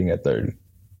be dating at 30.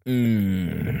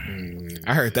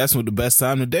 I heard that's what the best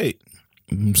time to date.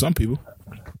 Some people.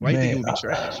 Why do you think it would be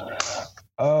trash?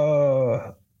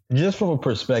 Just from a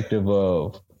perspective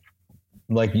of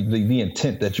like the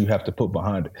intent that you have to put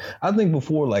behind it. I think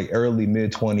before like early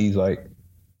mid-20s, like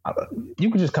you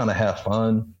could just kind of have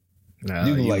fun.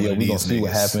 You can like, yo, we gonna see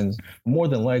what happens. More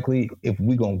than likely, if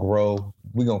we gonna grow,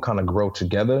 we gonna kind of grow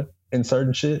together in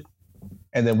certain shit,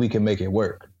 and then we can make it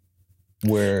work.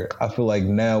 Where I feel like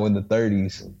now in the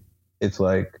 30s, it's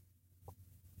like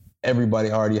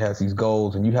everybody already has these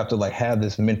goals, and you have to like have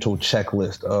this mental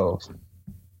checklist of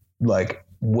like,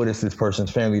 what is this person's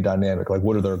family dynamic? Like,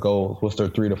 what are their goals? What's their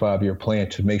 3 to 5 year plan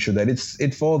to make sure that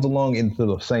it falls along into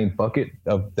the same bucket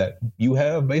of that you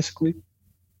have, basically,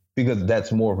 because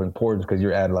that's more of importance because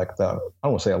you're at like I don't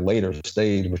want to say a later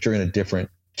stage, but you're in a different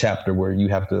chapter where you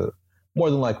have to more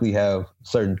than likely have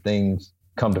certain things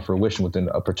come to fruition within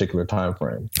a particular time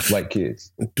frame, like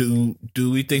kids. Do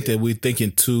we think that we're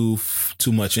thinking too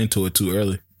much into it too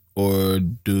early, or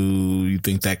do you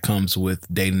think that comes with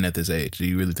dating at this age? Do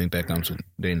you really think that comes with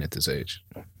dating at this age?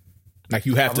 Like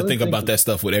you have to think about that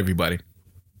stuff with everybody.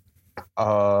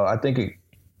 I think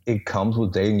it comes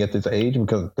with dating at this age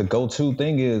because the go-to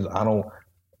thing is I don't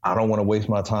want to waste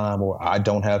my time, or I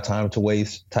don't have time to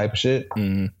waste type of shit.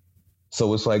 Mm-hmm.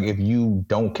 So it's like if you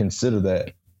don't consider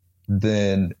that,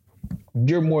 then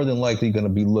you're more than likely going to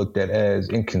be looked at as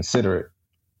inconsiderate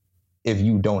if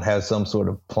you don't have some sort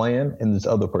of plan and this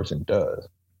other person does.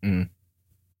 Mm.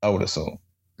 I would assume.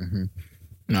 Mm-hmm.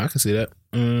 No, I can see that.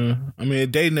 I mean,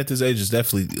 dating at this age is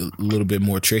definitely a little bit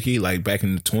more tricky. Like back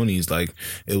in the 20s, like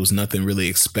it was nothing really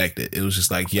expected. It was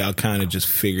just like y'all kind of just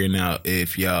figuring out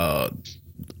if y'all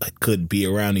could be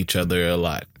around each other a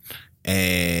lot.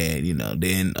 And, you know,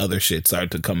 then other shit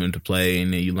started to come into play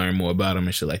and then you learn more about them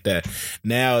and shit like that.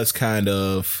 Now it's kind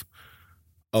of,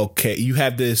 okay, you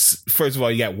have this, first of all,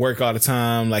 you got work all the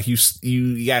time. Like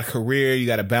you got a career, you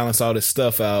got to balance all this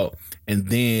stuff out. And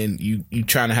then you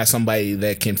trying to have somebody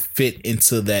that can fit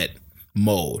into that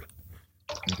mold.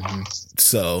 Mm-hmm.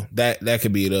 So that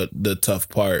could be the tough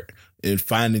part in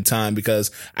finding time,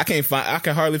 because I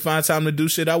can hardly find time to do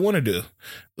shit I want to do.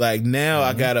 Like now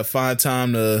I got to find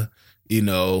time to, you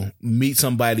know, meet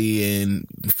somebody and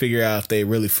figure out if they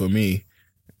really for me.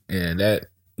 And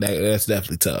that's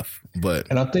definitely tough.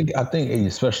 But I think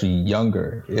especially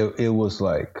younger, it was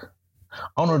like, I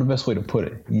don't know the best way to put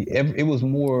it. It was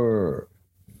more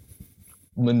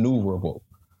maneuverable.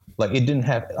 Like it didn't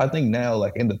have, I think now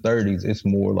like in the 30s, it's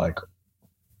more like,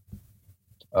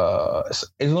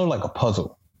 it's more like a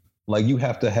puzzle. Like you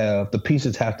have to have, the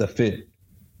pieces have to fit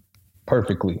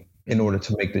perfectly in order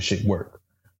to make the shit work.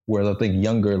 Whereas I think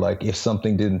younger, like if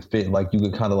something didn't fit, like you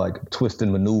could kind of like twist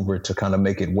and maneuver to kind of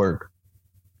make it work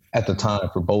at the time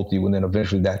for both of you. And then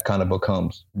eventually that kind of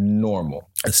becomes normal.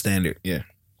 A standard. Yeah.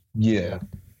 Yeah.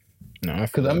 No,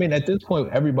 because I mean, at this point,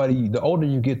 everybody, the older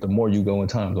you get, the more you go in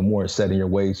time, the more set in your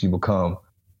ways you become.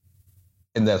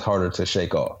 And that's harder to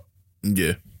shake off.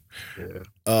 Yeah.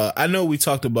 I know we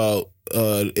talked about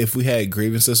if we had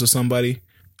grievances with somebody.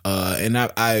 And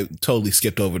I totally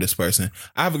skipped over this person.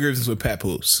 I have a grievance with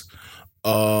Papoose.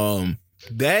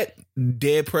 That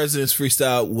Dead Presidents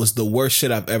freestyle was the worst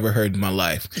shit I've ever heard in my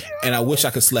life. And I wish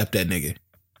I could slap that nigga.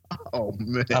 Oh,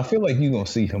 man. I feel like you're going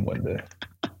to see him one day.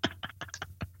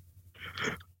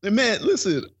 Man,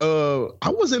 listen, I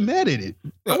wasn't mad at it.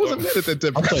 I wasn't mad at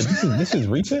that. I'm sorry, this is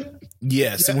recent?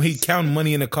 Yes. And when he counted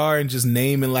money in the car and just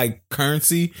naming like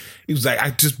currency, he was like, I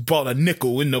just bought a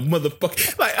nickel in the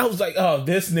motherfucker. Like, I was like, oh,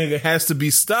 this nigga has to be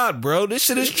stopped, bro. This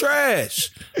shit is trash.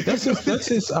 That's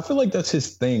his. I feel like that's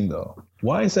his thing, though.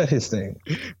 Why is that his thing?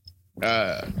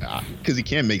 Because he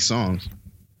can't make songs.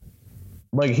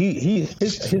 Like his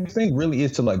thing really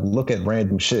is to like look at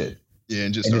random shit. Yeah,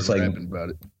 and just start rapping about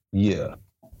it. Yeah.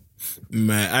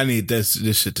 Man, I need this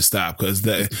shit to stop, because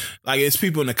like it's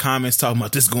people in the comments talking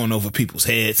about this going over people's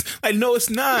heads. Like, no, it's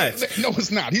not. No,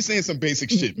 it's not. He's saying some basic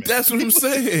shit, man. That's what I'm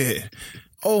saying.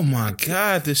 Oh my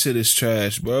God, this shit is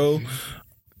trash, bro.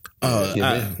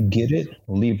 Get it?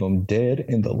 Leave them dead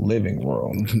in the living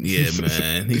room. Yeah,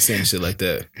 man. He's saying shit like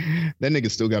that. That nigga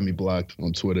still got me blocked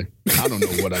on Twitter. I don't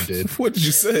know what I did. What did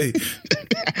you say?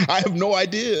 I have no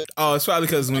idea. Oh, it's probably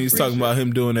because when he was talking about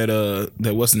him doing that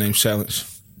what's the name challenge.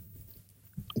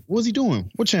 What was he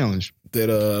doing? What challenge?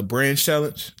 That brand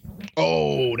challenge.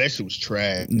 Oh, that shit was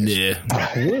trash. Yeah.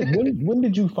 When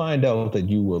did you find out that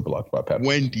you were blocked by Pepper?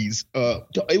 Wendy's.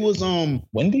 It was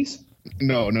Wendy's?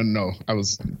 No.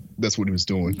 That's what he was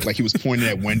doing. Like he was pointing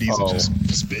at Wendy's and just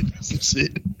spitting some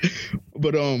shit.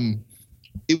 But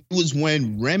it was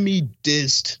when Remy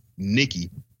dissed Nicki.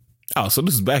 Oh, so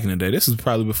this is back in the day. This is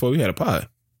probably before we had a pod.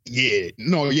 Yeah.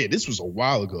 This was a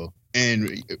while ago.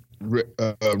 And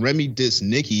Remy dissed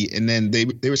Nicki, and then they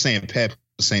were saying Pep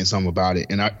was saying something about it.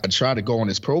 And I tried to go on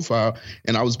his profile,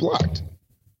 and I was blocked.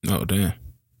 Oh, damn.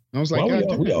 I was like,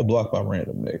 we all blocked by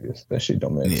random niggas. That shit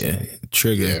don't make sense.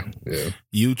 Trigger. Yeah.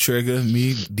 You, Trigger,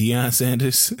 me, Deion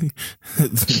Sanders,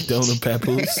 Donald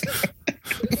Papoose.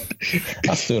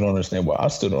 I still don't understand why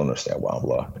I'm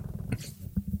blocked.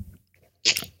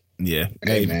 Yeah.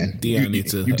 Hey man, Deion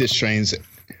needs to. You diss Trey's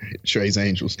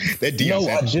Angels. That Deion. No,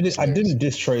 I didn't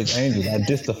diss Trey's Angels. I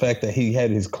dissed the fact that he had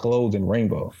his clothes in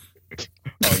rainbow.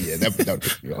 Oh yeah, that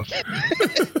pissed me off.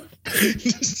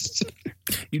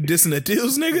 You dissing the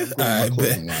deals, nigga? All right,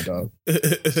 bet.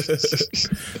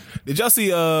 Did y'all see?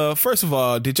 First of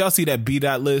all, did y'all see that B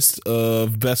dot list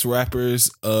of best rappers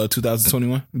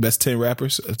 2021? Best 10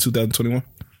 rappers of 2021.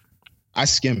 I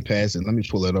skimmed past it. Let me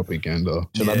pull it up again though.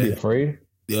 Should I be afraid?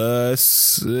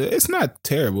 It's not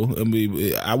terrible. I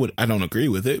mean, I don't agree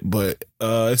with it, but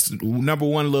it's number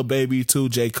 1 Lil Baby, 2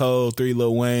 J. Cole, 3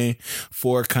 Lil Wayne,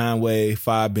 4 Conway,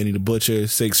 5 Benny the Butcher,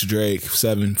 6 Drake,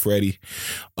 7 Freddie,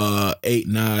 8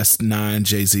 Nas, 9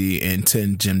 Jay-Z, and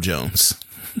 10 Jim Jones.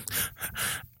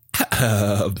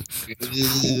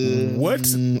 What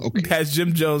has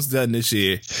Jim Jones done this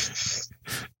year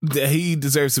that he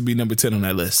deserves to be number 10 on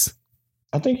that list?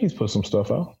 I think he's put some stuff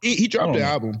out. He dropped the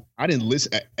album. I didn't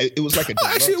listen. It was like a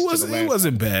actually it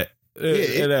wasn't bad.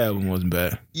 That album wasn't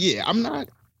bad. Yeah, I'm not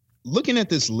looking at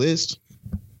this list.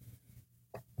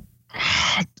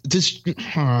 Does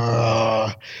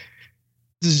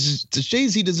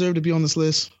Jay-Z deserve to be on this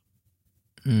list?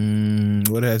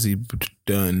 What has he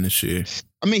done this year?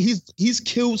 I mean, he's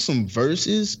killed some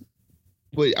verses,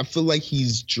 but I feel like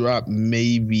he's dropped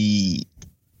maybe.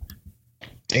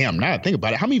 Damn, now I think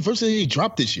about it. How many verses did he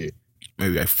drop this year?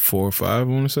 Maybe like 4 or 5, I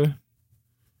want to say.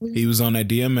 He was on that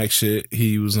DMX shit.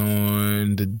 He was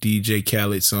on the DJ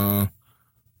Khaled song.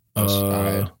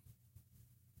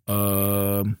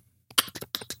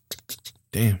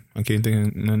 Damn, I can't think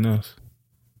of nothing else.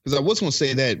 Because I was going to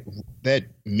say that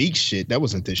Meek shit, that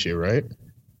wasn't this year, right?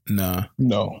 Nah.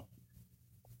 No.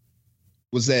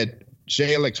 Was that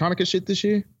Jay Electronica shit this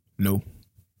year? No.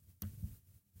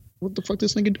 What the fuck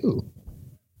this nigga do?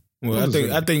 Well,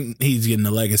 I think he's getting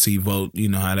the legacy vote. You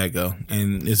know how that go,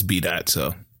 and it's B-Dot.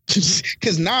 So,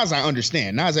 because Nas, I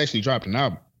understand. Nas actually dropped an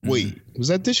album. Wait, was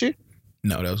that this year?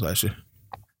 No, that was last year.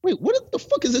 Wait, what the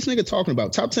fuck is this nigga talking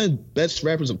about? Top 10 best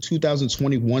rappers of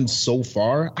 2021 so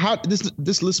far? How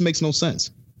this list makes no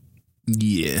sense.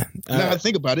 Yeah, now I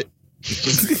think about it,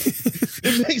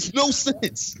 it makes no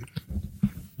sense.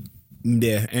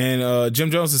 Yeah, and Jim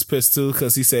Jones is pissed too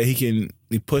because he said he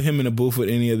put him in a booth with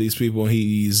any of these people and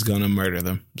he's gonna murder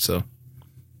them. So,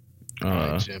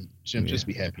 right, Jim, yeah. Just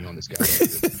be happy on this guy.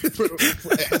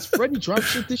 Has Freddie dropped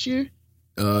shit this year?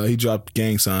 He dropped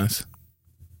Gang Signs.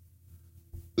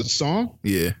 The song?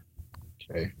 Yeah.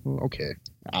 Okay.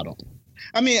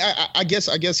 I mean, I guess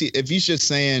if he's just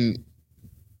saying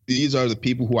these are the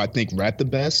people who I think rap the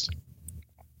best.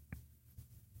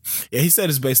 Yeah, he said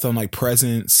it's based on like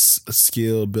presence,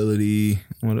 skill, ability.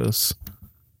 What else?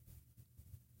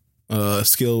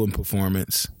 Skill and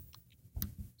performance.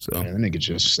 So that nigga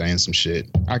just saying some shit.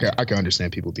 I can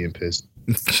understand people being pissed.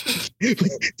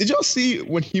 Did y'all see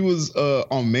when he was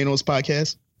on Mano's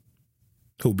podcast?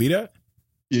 Who beat that?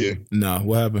 Yeah. Nah,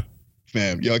 what happened?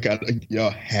 Fam, y'all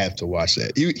have to watch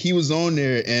that. He was on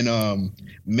there and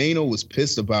Mano was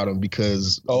pissed about him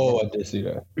because I did see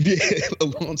that. Yeah, a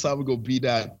long time ago,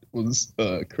 B-Dot was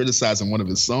criticizing one of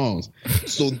his songs.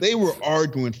 So they were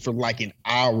arguing for like an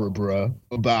hour, bruh,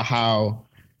 about how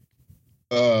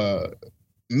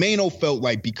Mano felt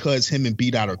like because him and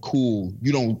B-Dot are cool,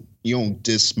 you don't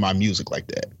diss my music like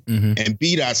that. Mm-hmm. And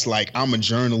B-Dot's like, I'm a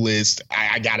journalist.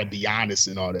 I gotta be honest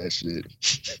and all that shit.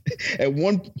 At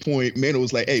one point, Mano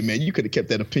was like, hey, man, you could have kept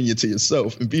that opinion to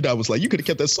yourself. And B-Dot was like, you could have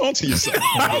kept that song to yourself.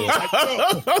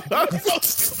 I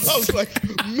was like,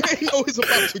 Mano is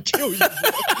about to kill you, bro.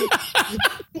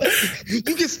 Like, you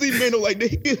can see Mano like,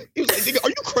 he was like, nigga, are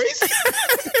you crazy?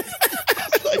 I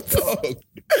was like, dog.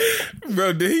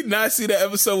 Bro, did he not see that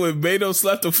episode where Mano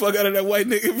slapped the fuck out of that white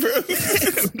nigga, bro?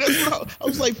 That's what I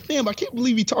was like, fam, I can't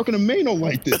believe he talking to Mano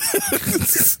like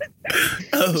this.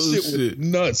 Shit was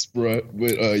nuts, bro.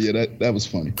 But yeah, that was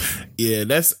funny. Yeah,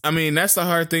 that's the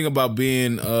hard thing about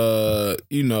being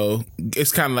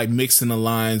it's kind of like mixing the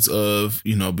lines of,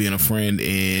 being a friend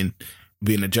and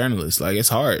being a journalist. Like, it's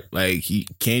hard. Like,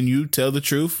 can you tell the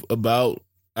truth about,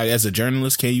 as a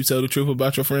journalist, can you tell the truth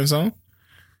about your friend's song?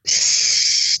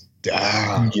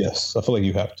 Yes, I feel like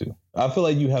you have to. I feel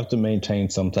like you have to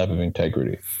maintain some type of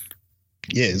integrity.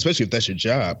 Yeah, especially if that's your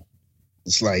job.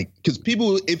 It's like, because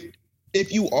people,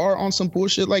 if you are on some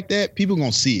bullshit like that, people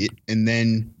gonna see it, and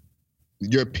then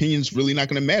your opinion's really not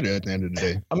gonna matter at the end of the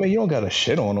day. I mean, you don't gotta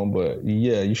shit on them, but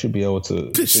yeah, you should be able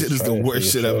to. This shit is the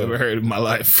worst shit I've ever heard in my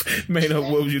life. Man,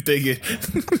 what was you thinking?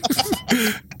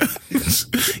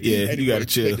 Yeah, anyway, you gotta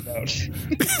chill.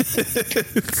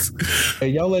 Hey,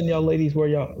 y'all letting y'all ladies wear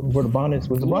the bonnets?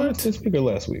 Was the bonnets this week or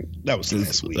last week? That was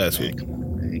last week. Last week.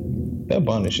 That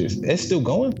bonnet shit, it's still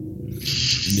going?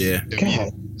 Yeah.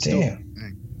 God damn.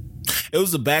 It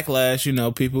was a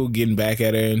backlash, people getting back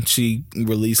at her, and she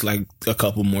released like a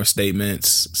couple more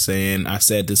statements saying, I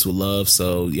said this with love,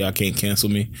 so y'all can't cancel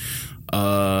me.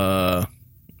 Yeah,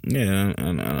 I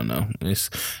don't know.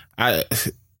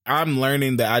 I'm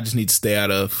learning that I just need to stay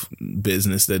out of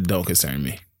business that don't concern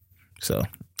me. So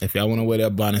if y'all want to wear their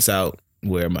bonnets out,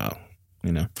 wear them out,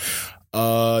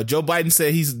 Joe Biden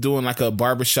said he's doing like a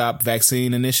barbershop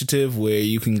vaccine initiative where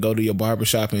you can go to your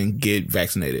barbershop and get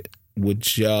vaccinated.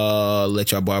 Would y'all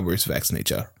let y'all barbers vaccinate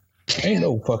y'all? Ain't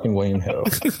no fucking way in hell.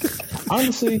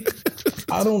 Honestly,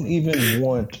 I don't even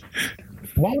want.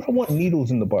 Why would I want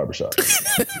needles in the barbershop?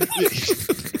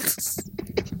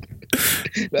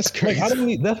 That's crazy. Like, I don't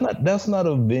need. That's not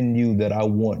a venue that I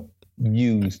want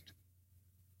used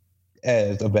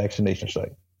as a vaccination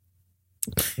site.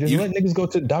 Just let niggas go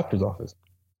to the doctor's office.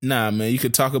 Nah, man. You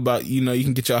could talk about. You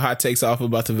can get your hot takes off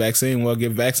about the vaccine while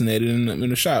get vaccinated in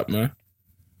the shop, man.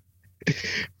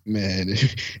 Man,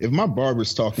 if my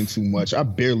barber's talking too much, I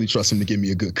barely trust him to give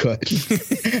me a good cut.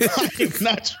 I am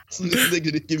not trusting this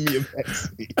nigga to give me a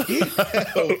vaccine.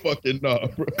 Hell fucking no,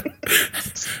 bro.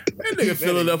 That nigga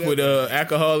filling up with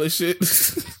alcohol and shit.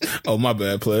 Oh, my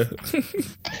bad, player.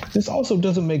 This also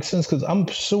doesn't make sense because I'm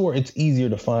sure it's easier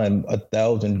to find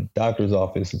 1,000 doctor's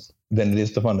offices than it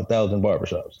is to find 1,000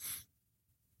 barbershops.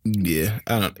 Yeah,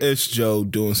 I don't. It's Joe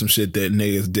doing some shit that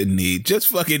niggas didn't need. Just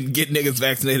fucking get niggas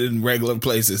vaccinated in regular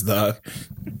places, dog.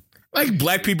 Like,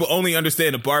 black people only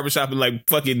understand a barbershop and like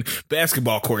fucking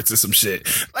basketball courts or some shit.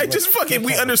 Like, just fucking,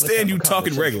 we understand you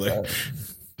talking regular.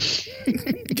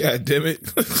 God damn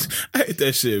it. I hate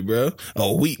that shit, bro.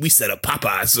 Oh, we set up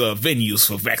Popeyes venues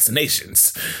for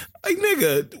vaccinations. Like,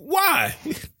 nigga, why?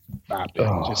 Stop it.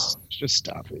 Oh. Just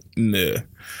stop it. Nah.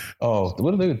 Oh,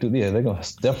 what are they gonna do? Yeah, they're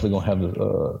definitely gonna have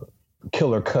the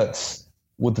killer cuts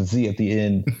with the Z at the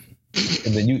end.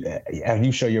 And then after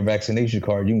you show your vaccination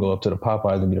card, you can go up to the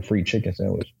Popeyes and get a free chicken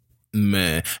sandwich.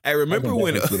 Man, I remember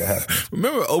when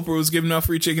Oprah was giving out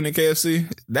free chicken at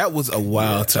KFC? That was a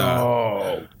wild time.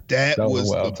 Oh, that was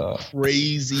a wild time.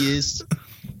 Craziest.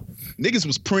 Niggas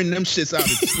was printing them shits out of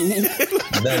school.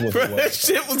 That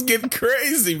shit was getting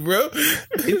crazy, bro.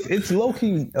 It's low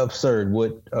key absurd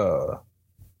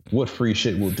what free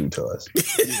shit will do to us.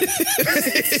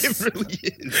 It really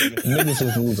is. Niggas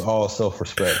just lose all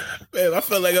self-respect. Man, I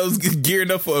felt like I was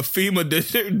gearing up for a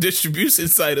FEMA distribution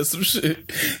site or some shit.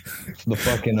 The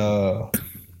fucking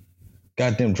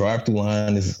goddamn drive-through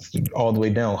line is all the way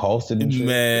down Halsted and shit.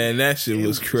 Man, that shit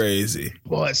was crazy.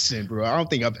 Bussin', bro. I don't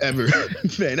think I've ever.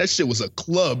 Man, that shit was a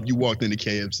club. You walked into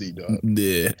KFC, dog.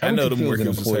 Yeah, I know them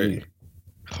workers was hurt.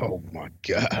 Oh my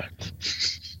god.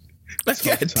 God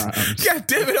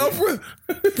damn it, Oprah.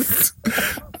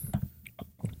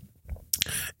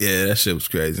 Yeah, that shit was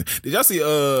crazy. Did y'all see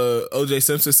OJ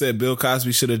Simpson said Bill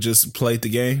Cosby should have just played the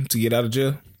game to get out of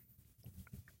jail?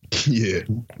 Yeah.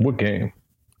 What game?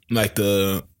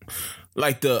 So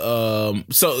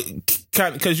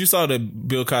because you saw that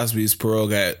Bill Cosby's parole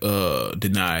got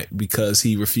denied because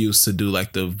he refused to do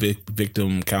like the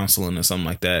victim counseling or something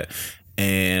like that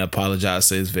and apologize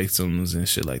to his victims and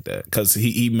shit like that because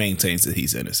he maintains that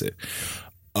he's innocent.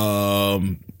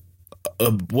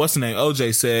 what's the name?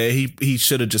 OJ said he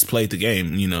should have just played the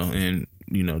game, and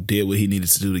did what he needed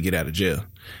to do to get out of jail.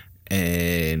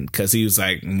 And because he was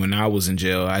like, when I was in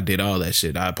jail, I did all that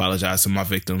shit. I apologized to my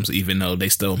victims, even though they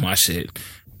stole my shit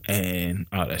and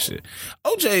all that shit.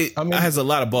 OJ has a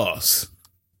lot of balls.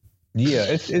 Yeah,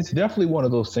 it's definitely one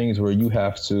of those things where you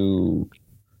have to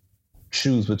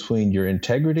choose between your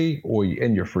integrity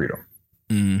and your freedom.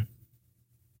 Mm.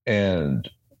 And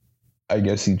I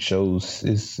guess he chose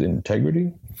his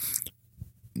integrity.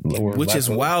 Which is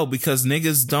wild because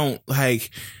niggas don't like...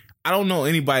 I don't know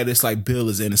anybody that's like Bill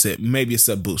is innocent. Maybe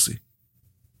except Boosie.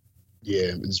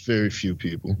 Yeah, it's very few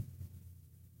people.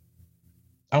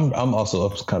 I'm also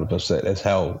kind of upset as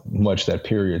how much that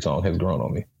period song has grown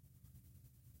on me.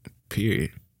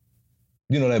 Period.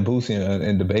 You know that Boosie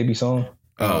and the Baby song?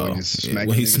 Oh, when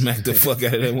he smacked the fuck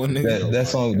out of that one nigga.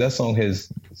 That song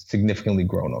has significantly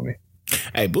grown on me.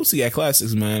 Hey, Boosie got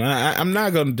classics, man. I'm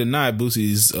not gonna deny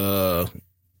Boosie's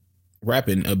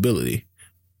rapping ability.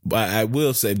 But I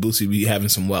will say Boosie be having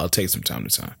some wild takes from time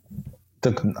to time.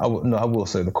 I will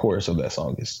say the chorus of that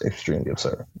song is extremely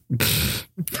absurd.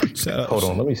 Hold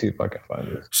on, let me see if I can find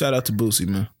this. Shout out to Boosie,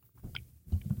 man.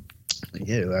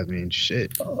 Yeah, I mean,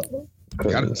 shit.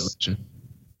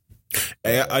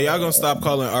 Hey, are y'all gonna stop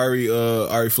calling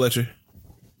Ari Fletcher?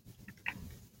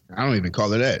 I don't even call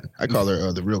her that. I call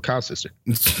her the real cow sister.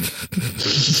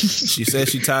 She says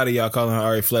she tired of y'all calling her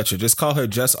Ari Fletcher. Just call her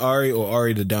just Ari or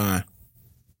Ari the Don.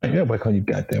 Ain't nobody calling you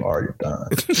goddamn Ari the Don.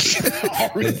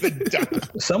 Ari the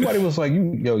Don. Somebody was like,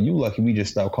 you lucky we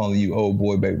just stopped calling you old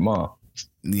boy baby mom.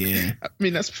 Yeah. I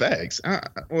mean, that's facts.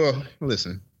 Well,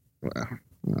 listen.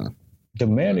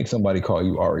 Demanding somebody call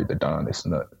you Ari the Don is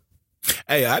nuts.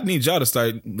 Hey, I need y'all to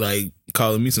start like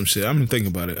calling me some shit. I'm gonna think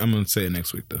about it. I'm gonna say it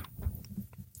next week though.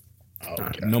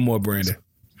 Okay. No more Brandon.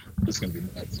 It's gonna be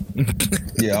nuts.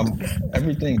 Yeah,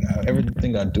 everything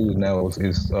I do now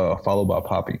is followed by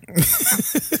Poppy.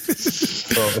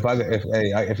 So if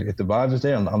the vibe is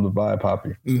there, I'm the vibe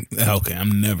Poppy. Okay,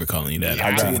 I'm never calling you that. Yeah,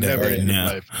 I'll tell you that right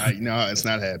now. No, it's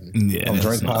not happening. Yeah, I'm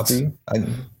drink Poppy.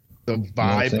 The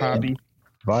vibe Poppy.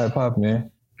 Vibe Poppy,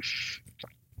 man.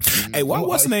 Hey,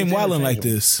 what's the name wilding like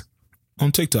this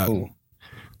on TikTok? Ooh.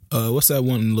 What's that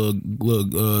one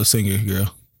little singer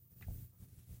girl?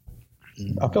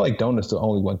 I feel like Donut's the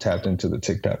only one tapped into the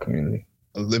TikTok community.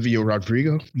 Olivia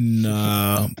Rodrigo?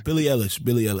 Nah, Billie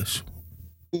Eilish.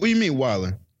 What do you mean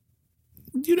wilding?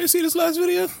 You didn't see this last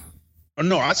video? Oh,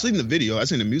 no, I seen the video. I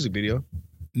seen the music video.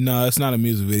 No, it's not a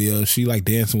music video. She like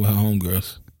dancing with her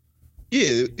homegirls.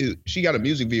 Yeah, she got a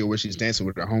music video where she's dancing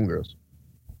with her homegirls.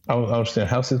 I don't understand.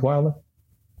 How's this wilding?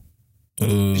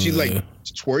 She's like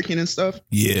twerking and stuff?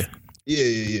 Yeah.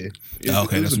 Yeah.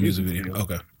 Okay, that's a music video.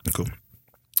 Okay, cool.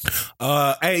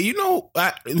 Hey, you know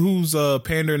who's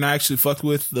pandering I actually fucked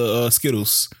with? The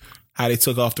Skittles. How they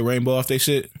took off the rainbow off their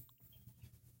shit.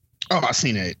 Oh, I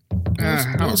seen it.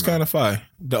 That was kind of fire.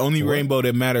 The only rainbow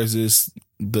that matters is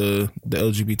the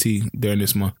LGBT during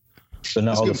this month. So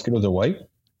now all the Skittles are white?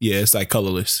 Yeah, it's like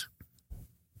colorless.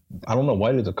 I don't know.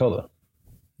 White is a color.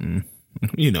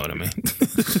 You know what I mean.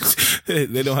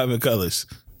 They don't have any colors.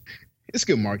 It's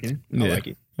good marketing. I like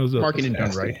it. Marketing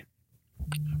done right.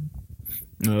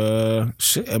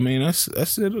 Shit. I mean, that's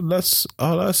it. That's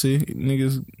all I see.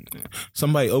 Niggas,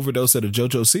 somebody overdosed at a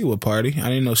JoJo Siwa party. I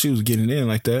didn't know she was getting in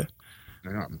like that.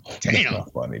 Damn. That's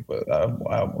not funny, but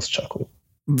I almost chuckled.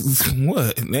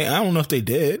 What? I don't know if they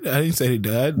did. I didn't say they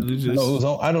died.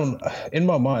 No, I don't. In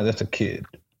my mind, that's a kid,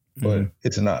 but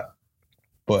it's not.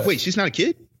 But wait, she's not a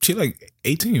kid? She's like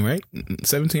 18, right?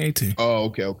 17, 18.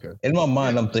 Oh, okay. In my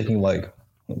mind, I'm thinking like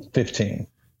 15.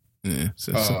 Yeah.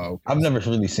 Okay. I've never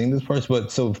really seen this person,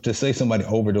 but so to say somebody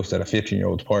overdosed at a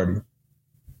 15-year-old's party.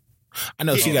 I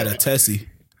know she got a Tessie.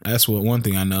 That's one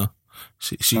thing I know.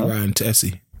 She riding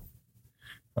Tessie.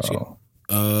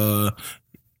 Oh.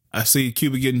 I see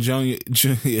Cuba getting Junior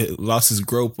lost his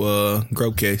grope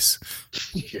case.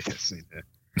 Yeah, I seen that.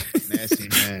 Nasty,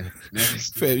 man.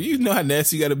 Nasty. Fam, you know how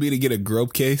nasty you got to be to get a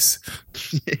grope case?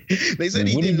 They said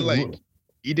he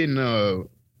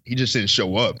just didn't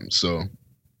show up, so.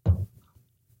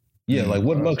 Yeah, like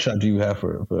what mugshot do you have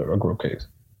for a grope case?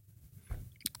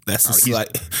 That's a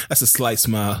slight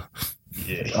smile.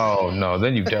 Yeah. Oh no,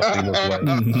 then you definitely look like.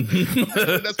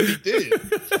 That's what he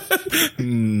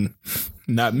did.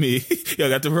 Not me. Y'all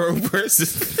got the wrong person.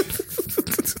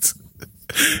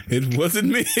 It wasn't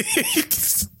me.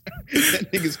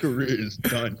 That nigga's career is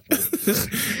done.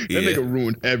 That nigga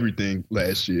ruined everything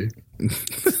last year.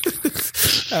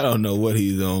 I don't know what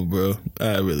he's on, bro.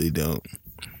 I really don't.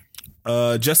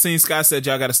 Justine Scott said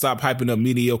y'all got to stop hyping up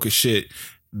mediocre shit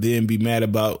then be mad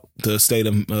about the state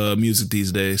of music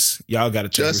these days. Y'all got to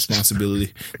take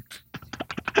responsibility.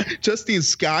 Justine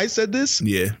Skye said this?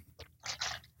 Yeah.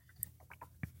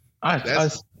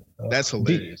 That's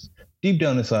hilarious. Deep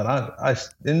down inside, I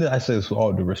say this with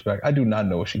all due respect. I do not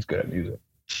know if she's good at music.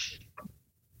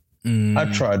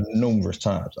 I've tried numerous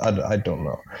times. I don't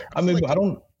know. I mean, I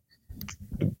don't.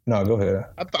 No, go ahead.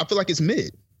 I feel like it's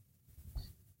mid.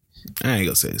 I ain't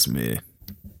gonna say it's mid.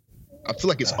 I feel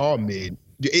like it's all mid.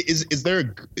 Is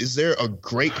there a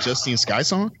great Justine Skye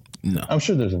song? No, I'm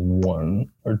sure there's one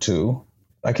or two.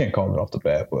 I can't call it off the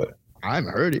bat, but I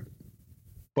haven't heard it.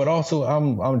 But also,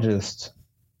 I'm just.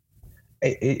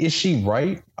 Is she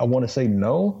right? I want to say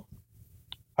no.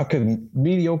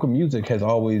 Mediocre music has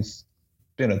always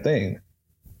been a thing.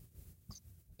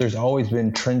 There's always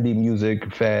been trendy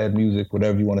music, fad music,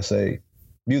 whatever you want to say.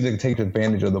 Music takes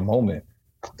advantage of the moment.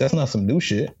 That's not some new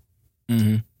shit.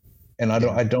 Mm-hmm. And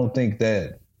I don't think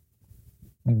that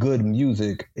good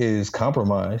music is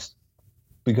compromised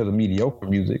because of mediocre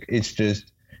music. It's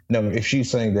just, no, if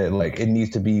she's saying that like it needs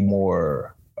to be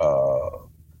more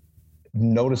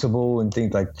noticeable and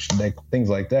things like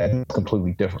that, it's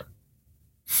completely different.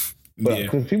 But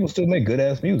because people still make good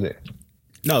ass music.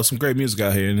 No, some great music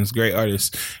out here, and it's great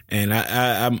artists. And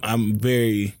I'm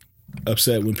very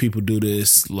upset when people do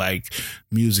this. Like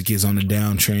music is on the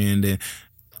downtrend,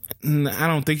 and I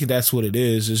don't think that's what it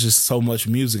is. There's just so much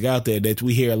music out there that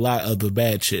we hear a lot of the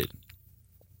bad shit.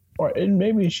 Or and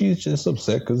maybe she's just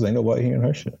upset because ain't nobody hearing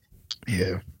her shit.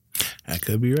 Yeah, that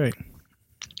could be right.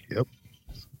 Yep.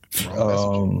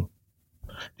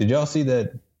 Did y'all see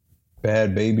that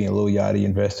Bad Baby and Lil Yachty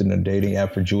invested in a dating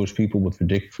app for Jewish people with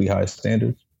ridiculously high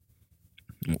standards?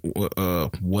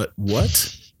 What?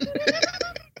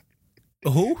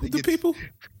 Who? The people?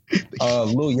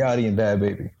 Lil Yachty and Bad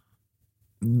Baby.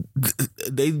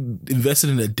 They invested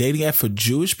in a dating app for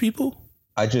Jewish people?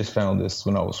 I just found this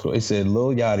when I was scrolling. It said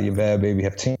Lil Yachty and Bad Baby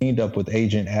have teamed up with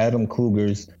agent Adam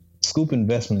Kluger's Scoop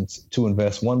Investments to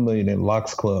invest $1 million in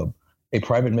Locks Club, a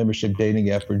private membership dating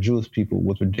app for Jewish people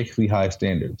with ridiculously high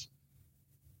standards.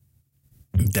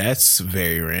 That's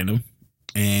very random.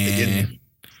 And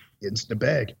it's the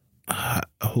bag. What?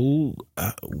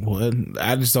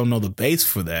 I just don't know the base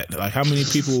for that. Like, how many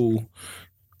people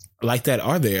like that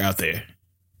are there out there?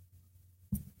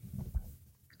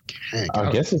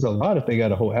 I guess it's a lot if they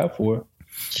got a whole app for it.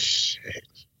 Shit.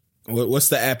 What's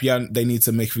the app they need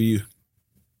to make for you?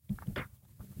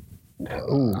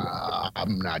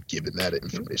 I'm not giving that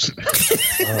information.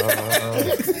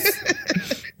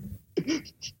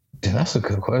 That's a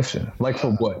good question. Like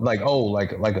for what? Like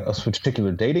a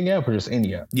particular dating app or just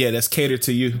any app? Yeah, that's catered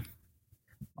to you.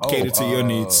 Catered to your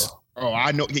needs. Oh,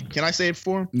 I know. Can I say it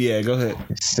for him? Yeah, go ahead.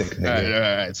 Sick nigga. All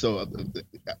right. So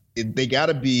they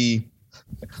gotta be.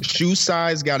 Shoe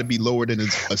size got to be lower than a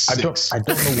 6. I don't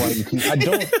know why you keep. I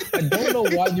don't know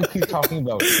why you keep talking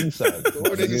about shoe size.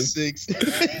 Lower than a 6.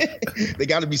 They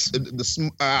got to be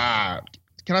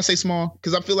can I say small?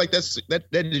 Because I feel like that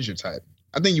is your type.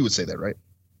 I think you would say that, right?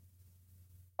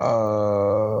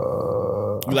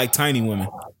 You like tiny women?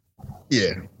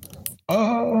 Yeah.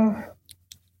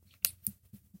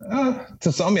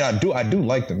 So I mean, I do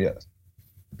like them, yes.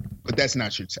 But that's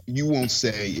not your type. You won't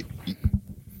say.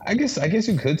 I guess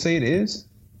you could say it is.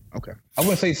 Okay. I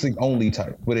wouldn't say it's the only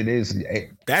type, but it is.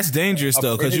 That's dangerous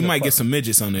though, because you might get some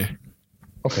midgets on there.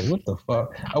 Okay, what the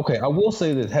fuck? Okay, I will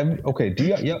say this.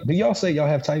 Do y'all say y'all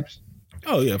have types?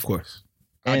 Oh yeah, of course.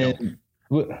 I don't.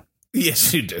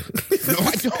 Yes, you do. No,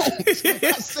 I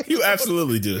don't. You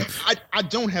absolutely do. I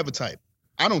don't have a type.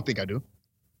 I don't think I do.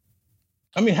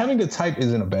 I mean, having a type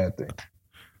isn't a bad thing.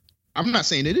 I'm not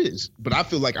saying it is, but I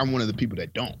feel like I'm one of the people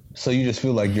that don't. So you just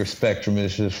feel like your spectrum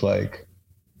is just like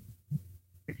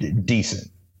decent.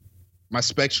 My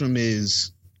spectrum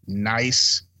is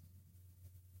nice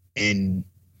and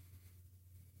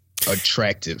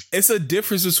attractive. It's a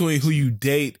difference between who you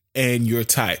date and your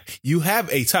type. You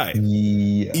have a type.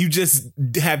 Yeah. You just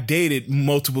have dated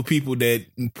multiple people that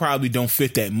probably don't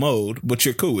fit that mold, but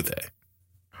you're cool with that.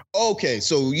 Okay,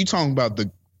 so you talking about the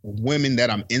women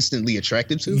that I'm instantly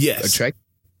attracted to? Yes.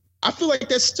 I feel like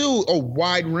that's still a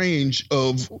wide range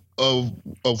of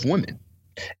women.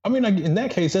 I mean, in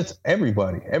that case, that's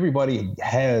everybody. Everybody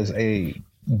has a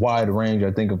wide range,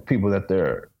 I think, of people that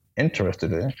they're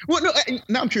interested in. Well, no,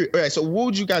 now I'm curious. All right, so what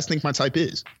would you guys think my type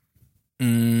is?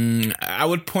 I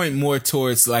would point more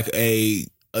towards like a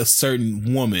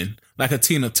certain woman, like a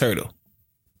Tina Turtle.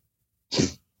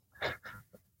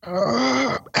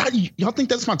 Y'all think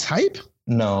that's my type?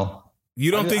 No.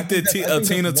 You don't think that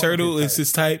Tina Turtle is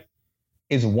his type?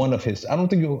 Is one of his. I don't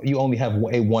think you only have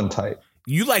one type.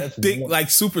 You like thick, like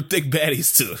super thick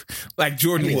baddies too, like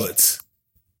Jordan Woods.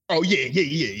 Oh yeah.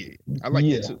 I like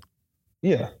that too.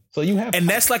 Yeah. So you have, and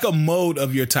that's like a mode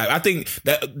of your type. I think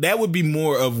that would be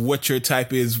more of what your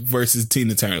type is versus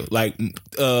Tina Turner. Like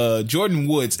Jordan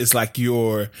Woods is like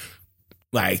your,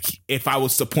 like if I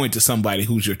was to point to somebody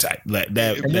who's your type, like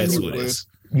that's what it is.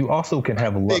 You also can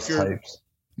have lust types.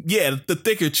 Yeah, the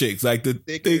thicker chicks, like the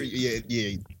thicker.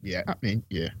 Yeah. I mean,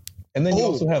 yeah. And then you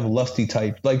also have lusty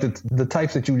types, like the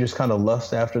types that you just kind of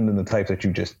lust after, and then the types that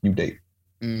you date.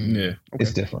 Yeah, okay.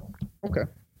 It's different. Okay,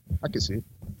 I can see it.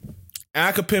 And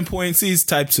I could pinpoint C's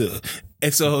type too,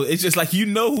 and so it's just like you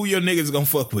know who your niggas gonna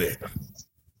fuck with.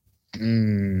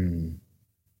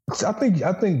 I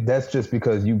think that's just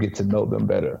because you get to know them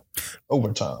better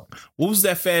over time. Who's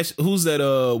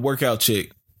that workout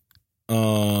chick?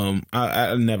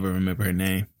 I never remember her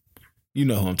name. You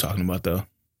know who I'm talking about though.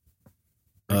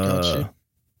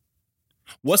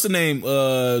 What's the name?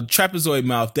 Trapezoid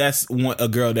mouth. That's a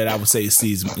girl that I would say is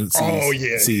C's type.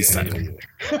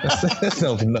 That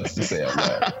sounds nuts to say out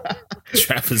loud.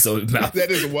 Trapezoid mouth.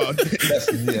 That is wild.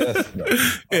 That's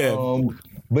nuts. Yeah.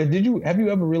 But have you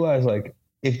ever realized, like,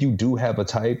 if you do have a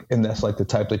type and that's like the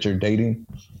type that you're dating,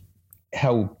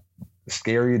 how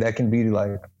scary that can be to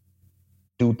like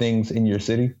do things in your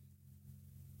city?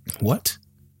 What?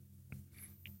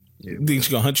 Yeah. Think she's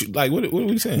gonna hunt you? Like, what are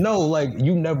we saying? No, like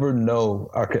you never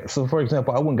know. Okay, so for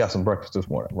example, I went and got some breakfast this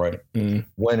morning, right?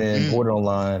 Went in, ordered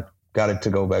online, got it to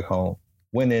go back home.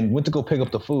 Went to go pick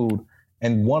up the food,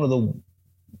 and one of the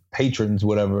patrons,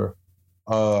 whatever,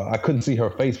 I couldn't see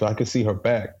her face, but I could see her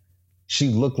back. She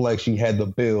looked like she had the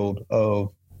build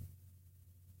of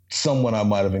someone I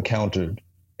might have encountered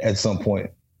at some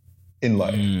point in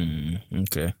life.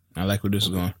 Okay, I like where this is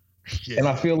going. Yeah. And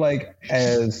I feel like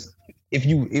if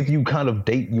you kind of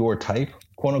date your type,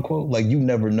 quote unquote, like you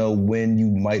never know when you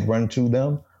might run into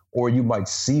them, or you might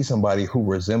see somebody who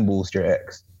resembles your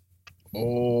ex.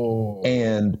 Oh.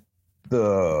 And I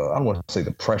don't want to say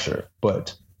the pressure,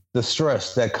 but the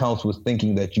stress that comes with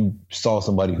thinking that you saw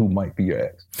somebody who might be your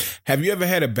ex. Have you ever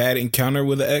had a bad encounter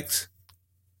with an ex?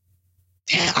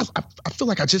 Yeah, I feel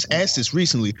like I just asked this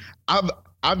recently.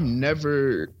 I've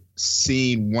never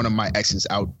seen one of my exes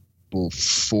out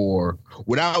before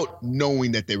without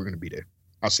knowing that they were going to be there.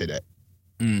 I'll say that.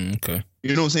 Okay.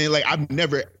 You know what I'm saying? Like I've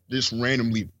never just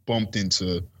randomly bumped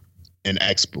into an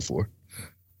ex before.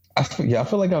 I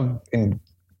feel like I've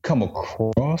come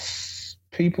across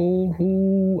people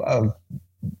who I've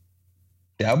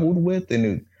dabbled with,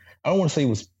 and I don't want to say it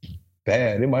was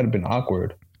bad. It might have been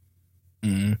awkward.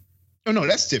 Oh no,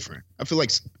 that's different. I feel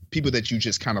like people that you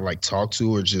just kind of like talk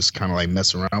to or just kind of like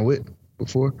mess around with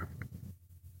before.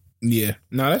 Yeah,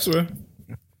 no, that's real.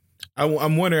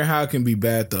 I'm wondering how it can be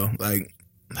bad though, like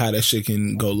how that shit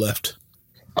can go left.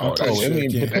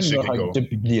 Depending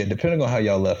on how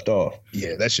y'all left off.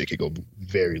 Yeah, that shit could go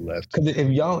very left. Because if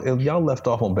y'all left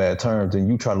off on bad terms, and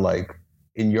you try to like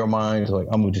in your mind like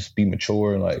I'm gonna just be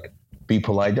mature and like be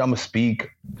polite, I'm gonna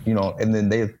speak, and then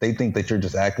they think that you're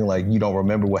just acting like you don't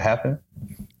remember what happened.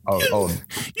 Oh,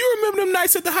 you remember them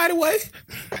nights at the Hideaway?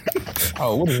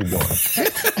 Oh, what are you doing?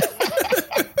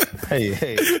 Hey,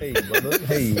 brother.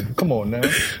 Hey, come on now.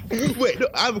 Wait, no,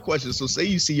 I have a question. So, say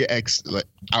you see your ex like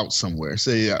out somewhere.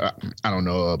 Say, I don't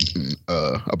know, a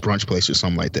brunch place or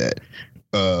something like that.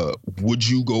 Would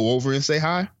you go over and say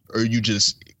hi, or you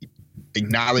just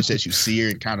acknowledge that you see her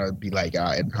and kind of be like, all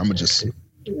right, I'm gonna just.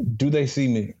 Do they see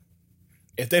me?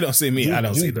 If they don't see me, I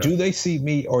don't see them. Do they see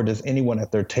me, or does anyone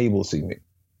at their table see me?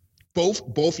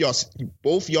 Both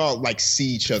y'all like see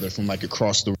each other from like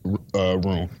across the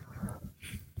room.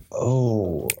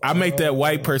 Oh, I make that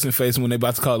white person face when they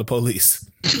about to call the police.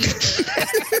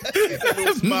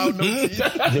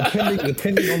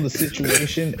 Depending on the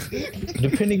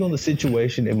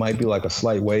situation, it might be like a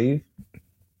slight wave.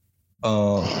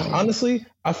 Honestly,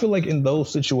 I feel like in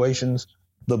those situations,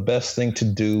 the best thing to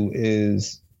do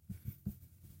is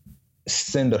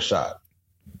send a shot.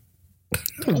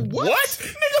 What?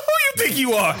 Nigga, who you think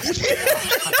you are?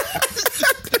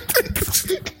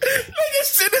 Nigga,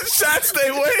 sending shots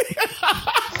they way.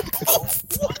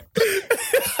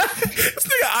 This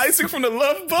nigga Isaac from the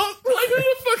Love Boat. Like, who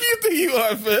the fuck you think you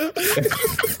are, fam?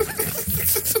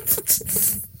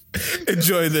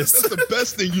 Enjoy this. That's the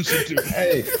best thing you should do.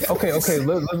 Hey, okay.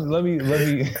 Let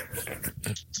me.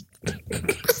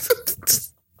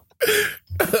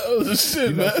 Oh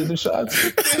shit, man! Send the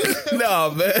shots? No,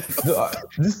 man.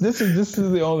 This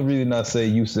is the only reason I say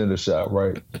you send a shot,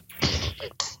 right?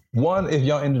 One, if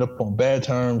y'all ended up on bad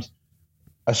terms,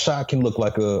 a shot can look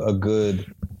like a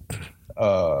good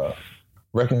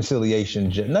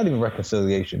reconciliation, not even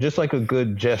reconciliation, just like a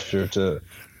good gesture to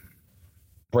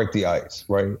break the ice,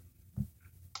 right?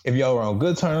 If y'all are on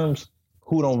good terms,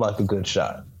 who don't like a good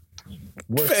shot?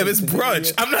 Fam, it's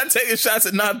brunch. I'm not taking shots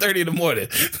at 9:30 in the morning.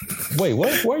 Wait,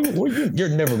 what? You're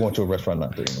never going to a restaurant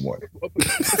at 9:30 in the morning.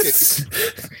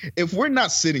 Okay. If we're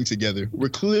not sitting together, we're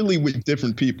clearly with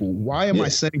different people. Why am I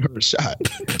sending her a shot?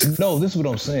 No, this is what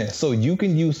I'm saying. So you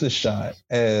can use this shot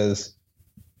as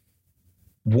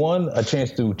one, a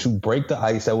chance to break the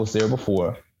ice that was there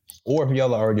before, or if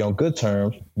y'all are already on good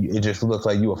terms, it just looks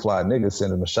like you a fly nigga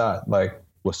sending a shot. Like,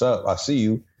 what's up? I see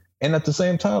you. And at the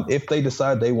same time, if they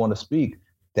decide they want to speak,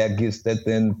 that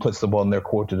then puts the ball in their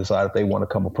court to decide if they want to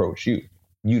come approach you.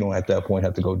 You don't at that point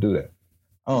have to go do that.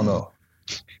 I don't know.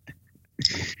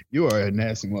 You are a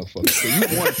nasty motherfucker. So you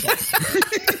want to talk.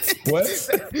 What?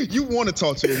 You want to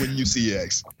talk to her when you see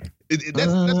X. That's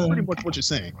pretty much what you're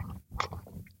saying.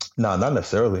 Nah, not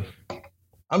necessarily.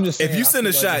 I'm just saying, if you send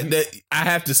a shot, that I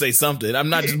have to say something. I'm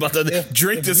not just about to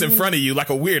drink this in front of you like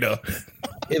a weirdo.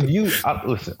 If you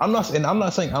listen, I'm not saying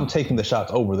I'm taking the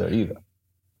shots over there either.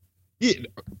 Yeah,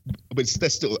 but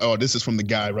that's still. Oh, this is from the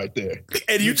guy right there.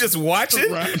 And you just watch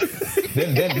it.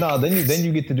 Then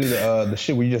you get to do the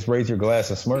shit where you just raise your glass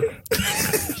and smirk.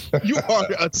 You are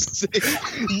a sick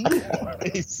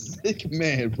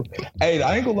man, bro. Hey,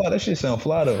 I ain't gonna lie, that shit sound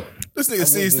fly though. This nigga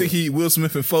seems to he Will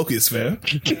Smith in Focus, man.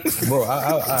 Bro,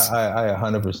 I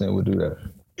 100% would do that.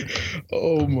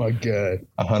 Oh my god,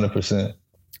 100%.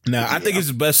 Nah, I think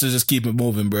it's best to just keep it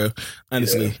moving, bro.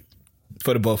 Honestly,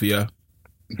 for the both of y'all.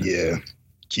 Yeah,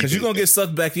 because you're gonna get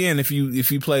sucked back in if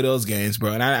you play those games,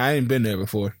 bro. And I ain't been there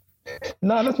before.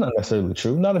 Nah, that's not necessarily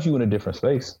true. Not if you in a different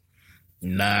space.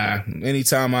 Nah,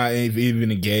 anytime I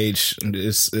even engage,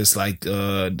 it's like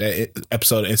that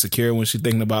episode of Insecure when she's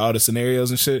thinking about all the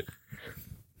scenarios and shit.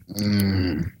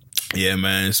 Yeah,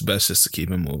 man, it's best just to keep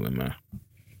it moving, man.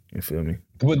 You feel me?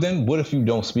 But then, what if you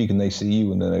don't speak and they see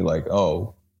you and then they like,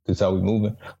 oh, this is how we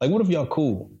moving? Like, what if y'all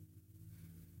cool?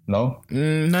 No?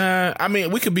 Nah, I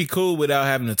mean, we could be cool without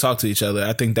having to talk to each other.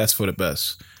 I think that's for the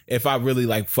best. If I really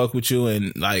like fuck with you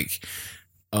and like,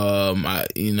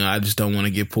 I just don't want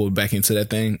to get pulled back into that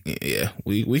thing. Yeah,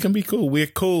 we can be cool. We're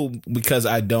cool because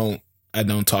I don't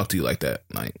talk to you like that.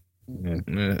 Like,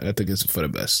 I think it's for the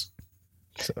best.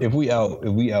 So. If we out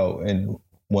and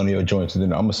one of your joints,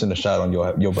 then I'm gonna send a shot on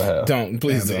your behalf.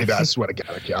 Please don't. I swear to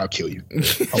God, I'll kill you.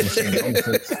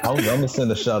 I'm gonna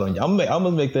send a shot on you. I'm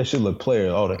gonna make that shit look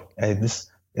player. Hey, this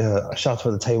shots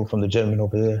for the table from the gentleman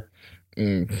over there.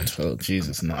 Oh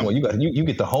Jesus, no! Well, you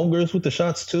get the homegirls with the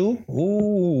shots too.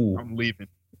 Ooh, I'm leaving.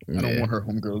 I don't want her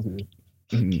homegirls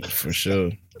here. For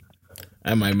sure.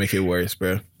 I might make it worse,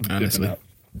 bro. Honestly.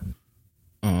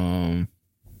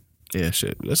 Yeah,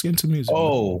 shit. Let's get into music.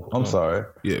 Oh, I'm sorry.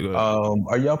 Yeah, go ahead.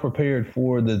 Are y'all prepared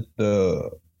for the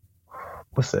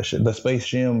what's that shit? The Space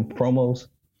Jam promos?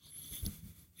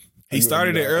 He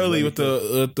started it early with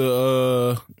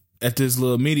the at this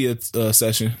little media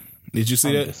session. Did you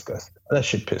see that? Disgusted. That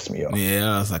shit pissed me off.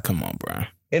 Yeah, I was like, come on, bro.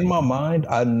 In my mind,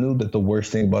 I knew that the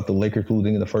worst thing about the Lakers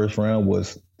losing in the first round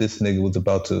was this nigga was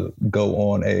about to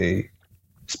go on a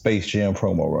Space Jam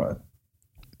promo run.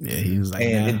 Yeah, he was like,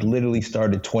 and it literally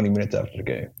started 20 minutes after the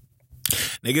game.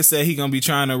 Nigga said he gonna be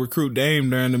trying to recruit Dame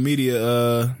during the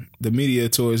media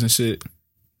tours and shit.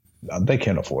 They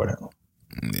can't afford him.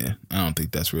 Yeah, I don't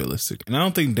think that's realistic, and I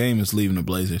don't think Dame is leaving the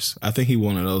Blazers. I think he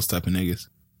one of those type of niggas.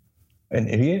 An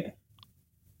idiot?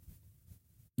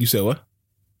 You said what?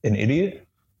 An idiot?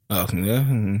 Oh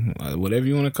yeah, whatever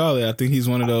you want to call it. I think he's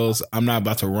one of those. I'm not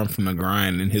about to run from the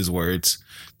grind, in his words,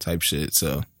 type shit.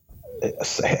 So.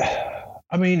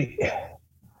 I mean,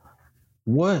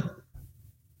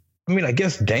 I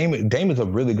guess Dame is a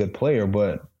really good player,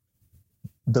 but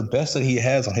the best that he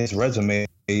has on his resume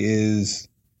is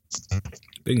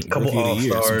a couple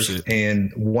All-Stars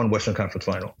and one Western Conference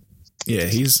Final. Yeah,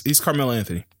 he's Carmelo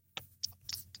Anthony.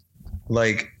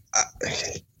 Like,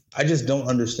 I just don't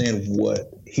understand what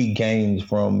he gains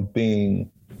from being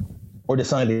or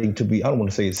deciding to be, I don't want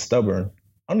to say it's stubborn.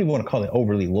 I don't even want to call it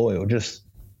overly loyal. Just,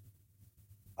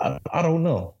 I don't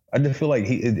know. I just feel like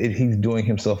he's doing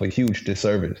himself a huge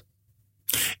disservice.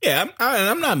 Yeah,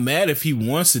 I'm not mad if he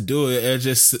wants to do it. It's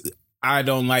just I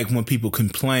don't like when people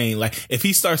complain. Like if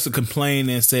he starts to complain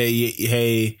and say,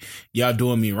 "Hey, y'all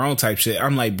doing me wrong," type shit.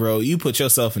 I'm like, bro, you put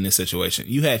yourself in this situation.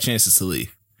 You had chances to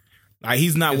leave. Like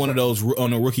he's not one of those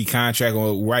on a rookie contract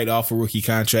or right off a rookie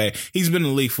contract. He's been in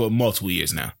the league for multiple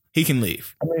years now. He can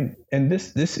leave. I mean, and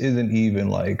this isn't even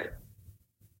like.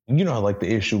 You know, like the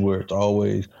issue where it's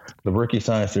always the rookie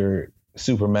signs their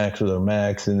super max or their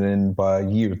max, and then by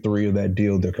year 3 of that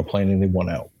deal, they're complaining they want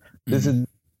out. This isn't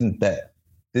that.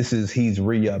 he's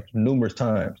re-upped numerous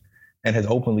times and has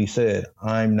openly said,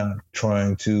 I'm not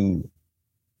trying to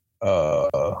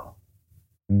I'm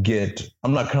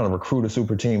not trying to recruit a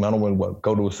super team. I don't want to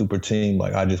go to a super team.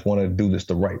 Like, I just want to do this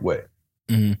the right way.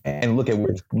 Mm-hmm. And look at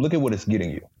what it's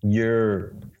getting you.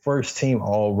 Your first team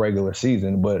all regular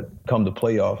season, but come to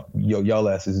playoff, y'all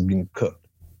asses is getting cooked.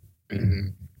 Mm-hmm.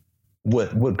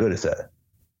 What good is that?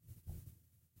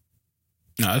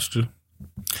 No, that's true.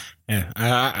 Yeah,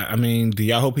 I mean, do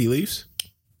y'all hope he leaves?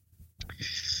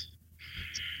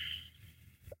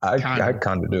 I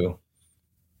kind of do.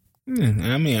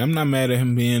 I mean, I'm not mad at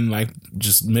him being like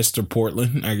just Mr.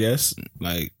 Portland, I guess.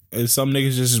 Like, some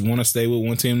niggas just want to stay with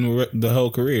one team the whole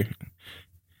career.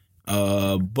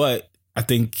 But I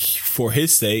think for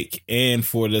his sake and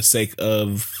for the sake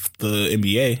of the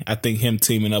NBA, I think him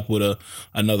teaming up with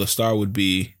another star would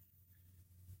be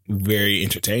very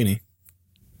entertaining.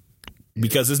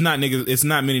 Because it's not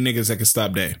many niggas that can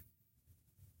stop Dame.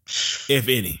 If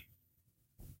any.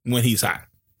 When he's hot.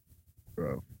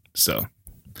 Bro. So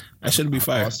that shouldn't be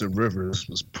fire. Austin Rivers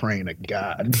was praying to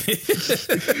God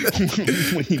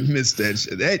when he missed that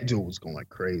shit. That dude was going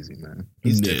crazy, man.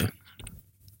 He's different.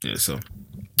 Yeah, so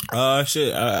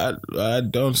shit, I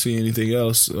don't see anything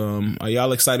else. Are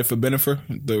y'all excited for Bennifer?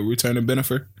 The return of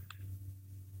Bennifer?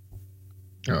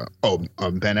 Ben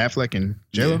Affleck and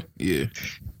J-Lo? Yeah.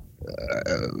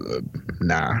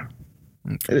 Nah.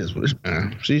 Okay. It is.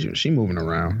 She moving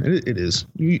around. It is.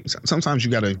 Sometimes you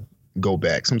gotta go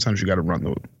back. Sometimes you gotta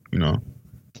run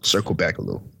circle back a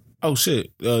little. Oh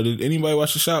shit! Did anybody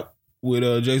watch The Shop with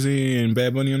Jay-Z and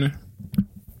Bad Bunny on there?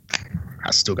 I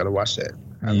still gotta watch that.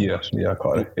 I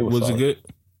caught it. It was it good?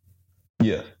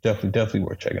 Yeah, definitely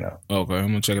worth checking out. Okay, I'm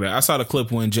gonna check it out. I saw the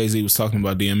clip when Jay-Z was talking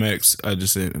about DMX. I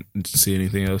just didn't see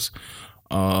anything else.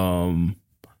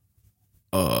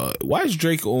 Why is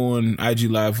Drake on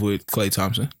IG Live with Klay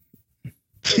Thompson?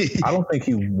 I don't think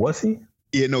he was.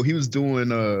 Yeah, no, he was doing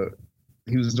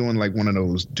like one of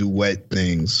those duet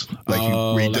things, like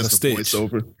you read like just a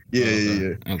voiceover.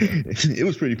 Yeah. Okay. It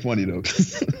was pretty funny though.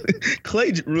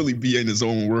 Klay really be in his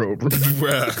own world,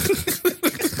 bro.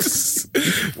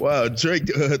 Wow, Drake,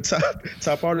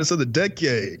 top artist of the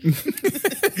decade.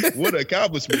 What an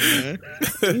accomplishment, man.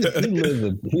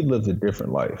 He lives a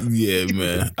different life. Yeah,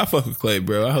 man. I fuck with Klay,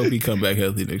 bro. I hope he come back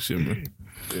healthy next year, man.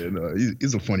 Yeah, no,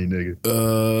 he's a funny nigga.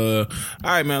 All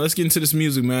right, man. Let's get into this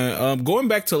music, man. Going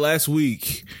back to last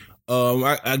week,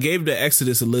 I gave the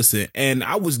Exodus a listen, and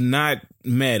I was not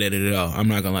mad at it at all. I'm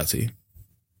not gonna lie to you.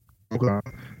 Okay.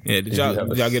 Yeah, did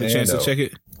y'all get a chance to check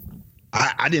it?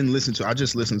 I didn't listen to. I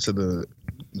just listened to the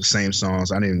same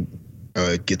songs. I didn't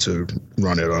get to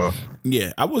run it off.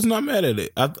 Yeah, I was not mad at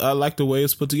it. I like the way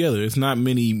it's put together. It's not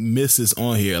many misses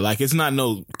on here. Like, it's not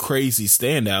no crazy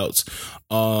standouts.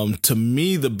 To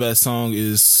me, the best song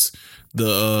is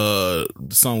the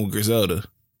song with Griselda.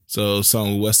 So,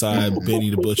 song with Westside, Benny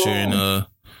the Butcher, and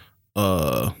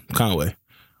Conway.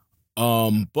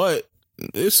 But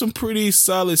there's some pretty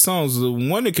solid songs. The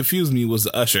one that confused me was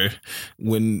the Usher,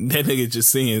 when that nigga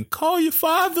just singing "Call Your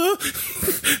Father."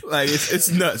 Like, it's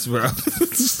nuts, bro.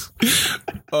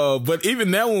 But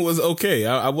even that one was okay.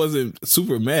 I wasn't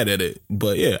super mad at it,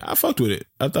 but yeah, I fucked with it.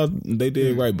 I thought they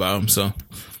did right by him. So,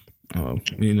 Yeah,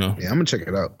 I'm gonna check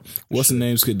it out. What's the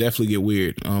names could definitely get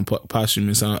weird.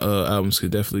 Posthumous albums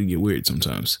could definitely get weird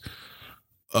sometimes.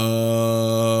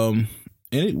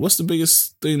 And what's the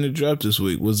biggest thing that dropped this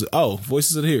week? Was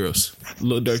Voices of the Heroes,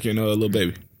 Lil Durk and Lil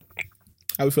Baby.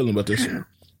 How we feeling about this?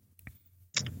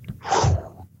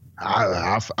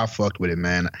 I fucked with it,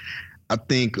 man. I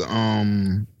think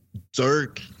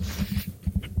Durk,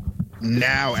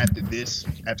 now after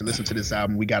listening to this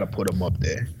album, we got to put him up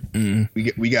there.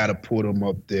 Mm-hmm. We got to put him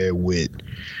up there with,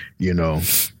 the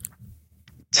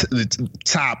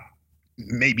top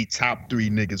 3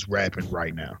 niggas rapping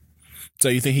right now. So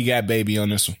you think he got Baby on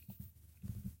this one?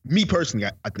 Me personally,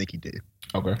 I think he did.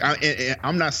 Okay. And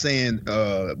I'm not saying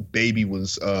Baby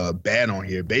was bad on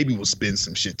here. Baby was spitting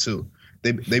some shit too.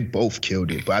 They both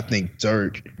killed it, but I think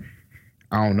Durk,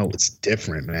 I don't know, it's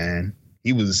different, man.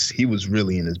 He was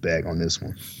really in his bag on this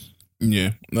one.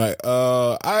 Yeah, like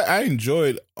I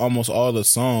enjoyed almost all the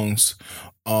songs,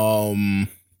 but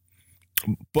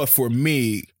for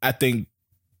me, I think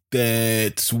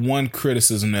that's one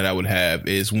criticism that I would have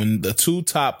is when the two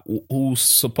top, who's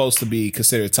supposed to be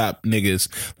considered top niggas,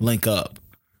 link up.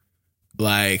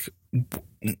 Like,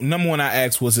 number one, I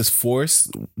asked, was this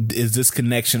forced? Is this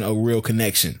connection a real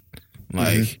connection?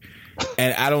 Like,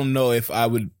 and I don't know if I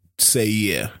would say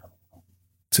yeah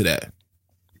to that.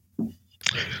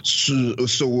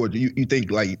 So what, you think,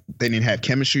 like, they didn't have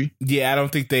chemistry? Yeah, I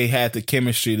don't think they had the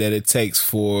chemistry that it takes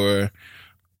for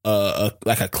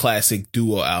like a classic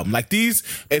duo album. Like these,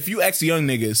 if you ask the young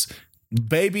niggas,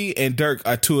 Baby and Dirk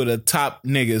are two of the top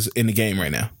niggas in the game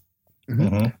right now.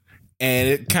 Mm-hmm. And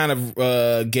it kind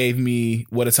of gave me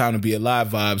What a Time to Be Alive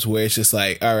vibes, where it's just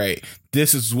like, all right,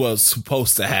 this is what's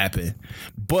supposed to happen,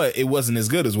 but it wasn't as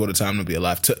good as What a Time to Be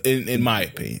Alive, in my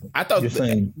opinion. I thought you're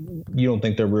saying you don't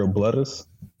think they're real blooders.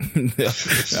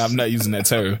 I'm not using that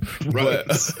term,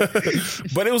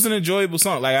 but it was an enjoyable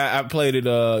song. Like I played it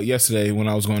yesterday when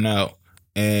I was going out,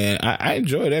 and I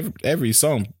enjoyed every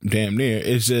song damn near.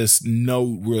 It's just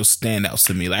no real standouts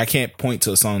to me. Like I can't point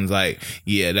to a song like,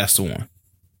 yeah, that's the one.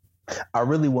 I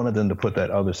really wanted them to put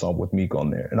that other song with Meek on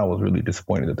there, and I was really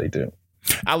disappointed that they did.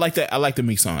 I like that. I like the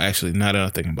Meek song, actually. Now that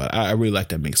I'm thinking about it, I really like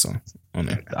that Meek song on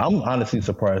there. I'm honestly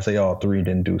surprised they all three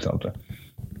didn't do something.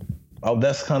 Oh,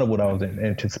 that's kind of what I was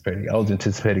anticipating. I was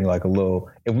anticipating like a little.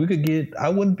 If we could get, I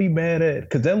wouldn't be mad at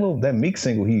because that Meek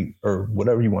single or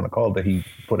whatever you want to call it that he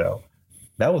put out,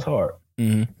 that was hard.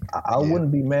 Mm-hmm. I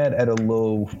wouldn't be mad at a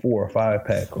little 4 or 5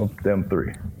 pack of them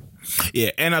three. Yeah,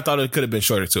 and I thought it could have been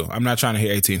shorter too. I'm not trying to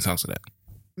hear 18 songs of that.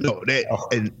 No,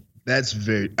 and that's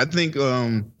very. I think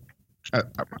I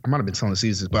might have been telling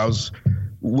Caesar, but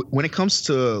when it comes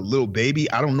to Lil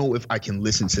Baby, I don't know if I can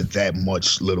listen to that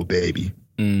much Lil Baby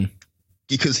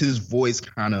because his voice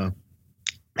kind of,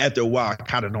 after a while, I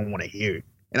kind of don't want to hear it.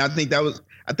 And I think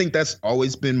that's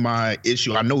always been my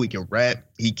issue. I know he can rap,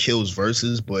 he kills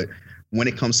verses, but when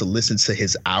it comes to listen to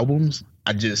his albums,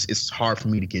 it's hard for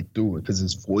me to get through it because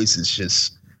his voice is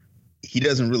just, he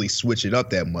doesn't really switch it up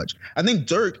that much. I think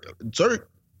Dirk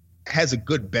has a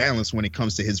good balance when it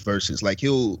comes to his verses. Like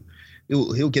he'll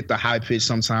get the high pitch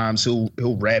sometimes. He'll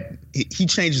rap. He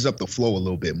changes up the flow a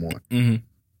little bit more. Mm-hmm.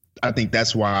 I think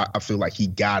that's why I feel like he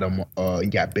got him. He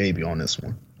got Baby on this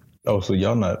one. Oh, so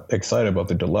y'all not excited about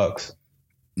the deluxe?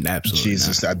 Absolutely.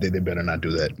 Jesus, I think they better not do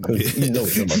that. Because you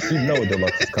know a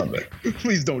deluxe is coming.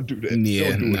 Please don't do that.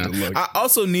 Yeah, don't do a deluxe. I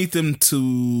also need them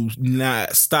to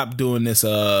not stop doing this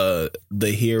the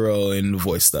hero and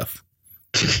voice stuff.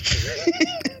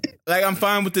 Like I'm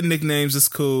fine with the nicknames, it's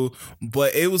cool,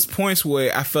 but it was points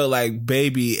where I felt like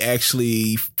Baby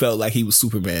actually felt like he was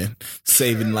Superman,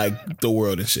 saving like the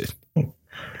world and shit.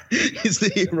 He's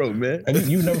the hero, man.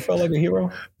 You never felt like a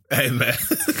hero? Hey man,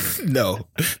 no,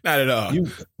 not at all.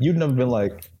 You've never been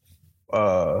like,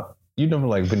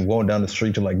 been going down the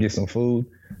street to like get some food,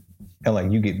 and like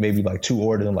you get maybe like 2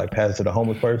 orders and like pass it to the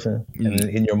homeless person, and then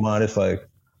in your mind it's like,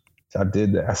 I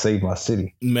did that. I saved my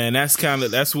city. Man, that's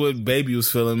what Baby was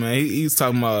feeling, man. He's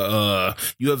talking about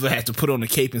you ever had to put on a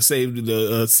cape and save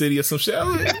the city or some shit. I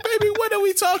was like, baby, what are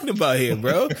we talking about here,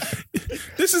 bro?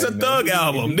 This is a thug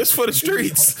album. This for the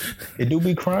streets. It do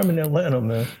be crime in Atlanta,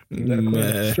 man. You gotta clean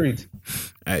up the streets.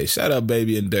 Hey, shout out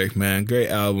Baby and Dirk, man. Great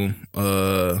album.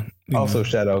 Also,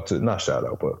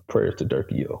 but prayers to Dirk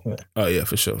Yo, man. Oh yeah,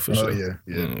 for sure. Oh yeah.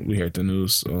 We heard the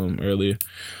news earlier.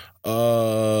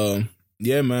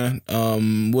 Yeah, man.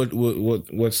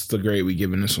 What's the grade we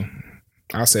giving this one?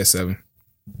 I'll say 7.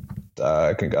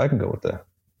 I can go with that.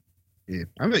 Yeah.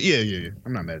 I'm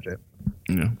not mad at that.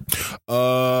 Yeah.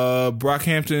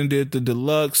 Brockhampton did the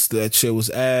deluxe. That shit was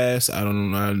ass. I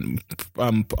don't know.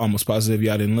 I'm almost positive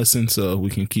y'all didn't listen, so we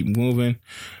can keep moving.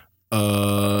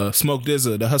 Smoke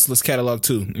DZA, the Hustlers catalog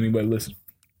too. Anybody listen?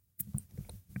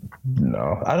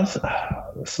 No, I don't.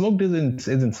 Smoke DZA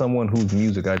isn't someone whose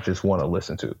music I just want to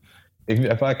listen to.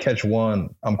 If I catch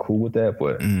one, I'm cool with that,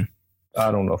 but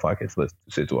I don't know if I can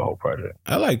sit through a whole project.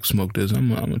 I like Smoke DZA. I'm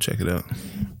gonna check it out.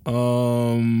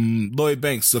 Lloyd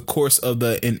Banks, The Course of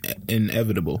the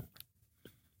Inevitable.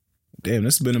 Damn,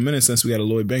 this has been a minute since we got a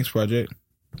Lloyd Banks project.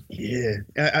 Yeah,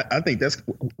 I think that's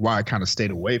why I kind of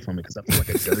stayed away from it because I feel like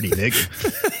a dirty nigga.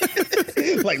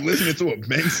 Like listening to a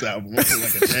Banks album, I feel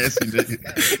like a nasty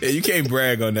nigga. Yeah, you can't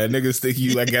brag on that. Niggas think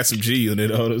you like got some G on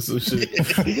it, all this shit.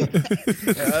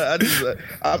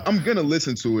 I'm gonna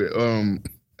listen to it.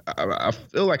 I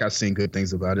feel like I've seen good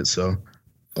things about it, so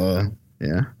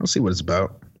yeah, I'll see what it's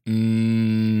about. All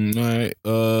right.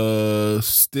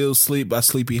 Still Sleep by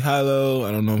Sleepy Hollow.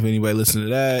 I don't know if anybody listened to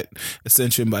that.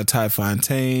 Ascension by Ty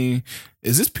Fontaine.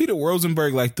 Is this Peter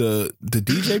Rosenberg, like the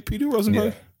DJ Peter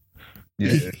Rosenberg?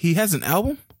 Yeah. He has an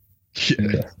album?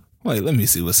 Yeah. Wait, let me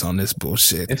see what's on this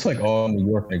bullshit. It's like all New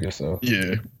York niggas, so.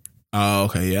 Yeah. Oh,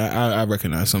 okay. Yeah, I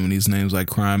recognize some of these names like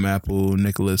Crime Apple,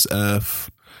 Nicholas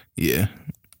F. Yeah.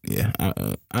 Yeah,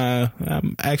 I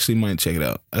actually might check it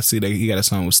out. I see that he got a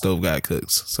song with Stove Guy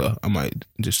Cooks, so I might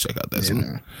just check out that song.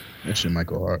 Nah, that shit might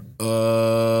go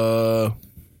hard.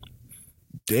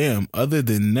 Damn. Other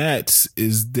than that,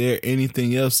 is there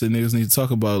anything else that niggas need to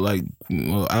talk about, like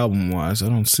album wise? I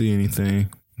don't see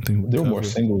anything There were more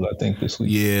singles, I think, this week.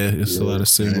 Yeah, it's a lot of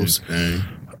singles.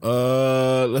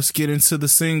 Let's get into the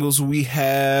singles. We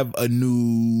have a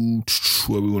new.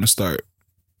 Where we want to start?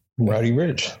 Roddy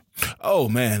Ricch. Oh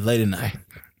man, Late at Night.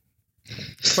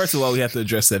 First of all, we have to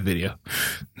address that video.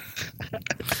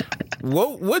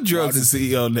 What drugs is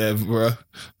he on that, bro?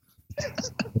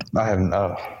 I haven't.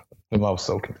 I was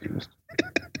so confused.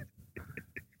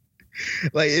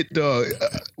 Like it, dog.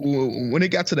 When it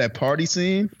got to that party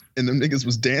scene and them niggas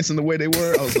was dancing the way they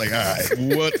were, I was like, all right,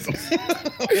 what?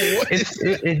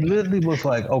 It literally was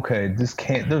like, okay, this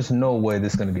can't. There's no way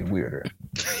this is gonna get weirder.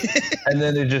 And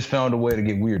then they just found a way to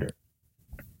get weirder.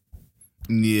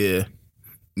 Yeah.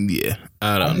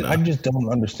 I don't know. I just don't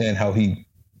understand how he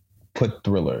put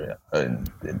Thriller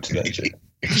into that shit.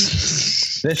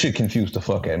 That shit confused the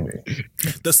fuck out of me.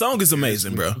 The song is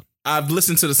amazing, bro. I've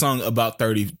listened to the song about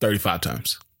 35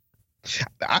 times.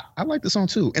 I like the song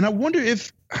too. And I wonder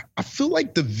if, I feel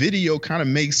like the video kind of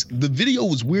makes, the video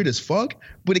was weird as fuck,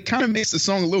 but it kind of makes the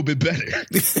song a little bit better.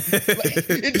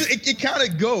 it kind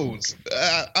of goes.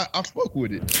 I fuck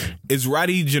with it. Is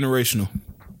Roddy generational?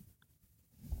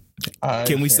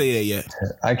 Can we say that yet?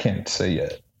 I can't say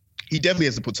yet. He definitely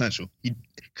has the potential.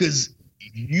 Because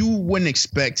you wouldn't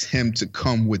expect him to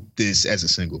come with this as a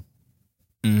single.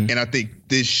 Mm-hmm. And I think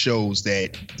this shows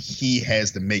that he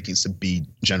has the makings to be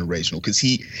generational, because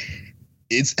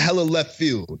it's hella left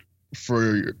field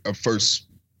for a first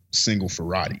single for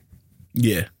Roddy.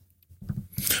 Yeah.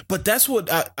 But that's what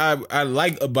I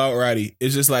like about Roddy.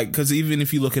 It's just like, because even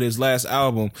if you look at his last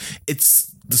album,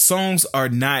 the songs are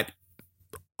not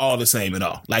all the same at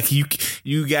all. Like you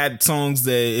got songs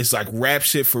that it's like rap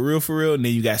shit for real, and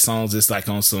then you got songs that's like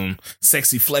on some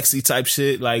sexy flexy type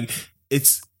shit. Like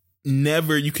it's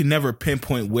never, you can never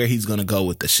pinpoint where he's gonna go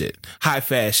with the shit. High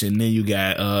fashion. Then you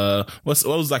got what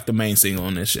was like the main single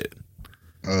on this shit?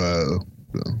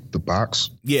 The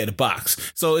Box. Yeah, The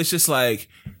Box. So it's just like,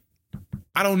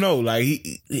 I don't know. Like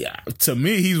to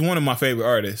me, he's one of my favorite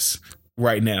artists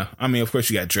right now. I mean, of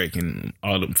course you got Drake and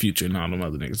all them Future and all them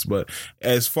other niggas, but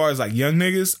as far as like young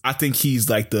niggas, I think he's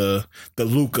like the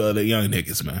Luca of the young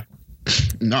niggas, man.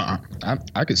 Nah,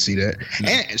 I could see that.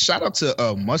 Yeah. And shout out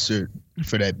to Mustard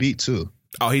for that beat too.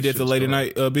 Oh, he did the Late at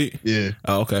Night beat? Yeah.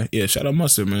 Oh, okay. Yeah, shout out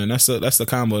Mustard, man. That's the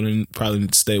combo that probably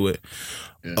need to stay with.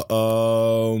 Yeah.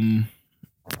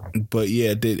 But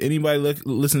yeah, did anybody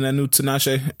listen to that new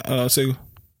Tinashe single?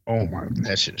 Oh my,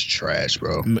 that shit is trash,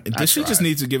 bro. Does she just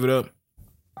need to give it up?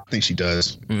 I think she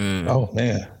does. Oh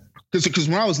man. Because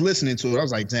when I was listening to it, I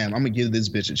was like, damn, I'm gonna give this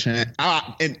bitch a chance.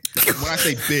 And when I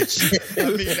say bitch,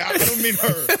 I don't mean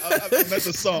her. I meant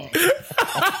the song.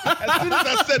 As soon as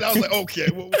I said it, I was like, okay,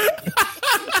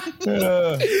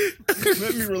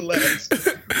 let me relax.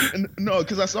 And, no,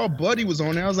 because I saw Buddy was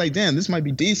on there. I was like, damn, this might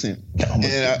be decent. But I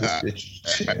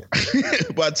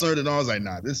turned it on. I was like,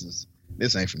 nah, this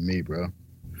ain't for me, bro.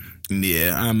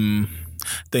 Yeah, I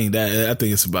think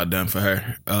it's about done for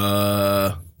her.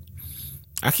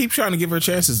 I keep trying to give her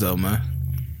chances though, man,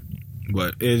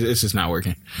 but it's just not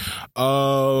working.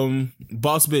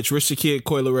 Boss Bitch, Rich the Kid,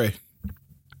 Coi Leray.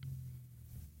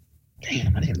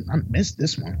 Damn, I missed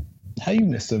this one. How you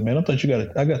missed it, man? I thought you got it.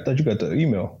 I thought you got the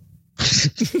email.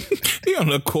 You on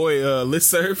the Coi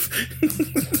listserv?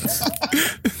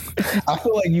 I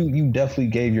feel like you definitely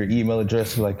gave your email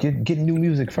address to like get new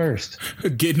music first.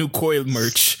 Get new Coi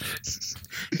merch.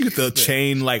 You get the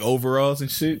chain like overalls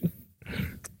and shit.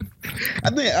 I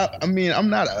mean, I'm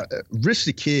not a Rich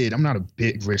the Kid. I'm not a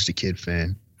big Rich the Kid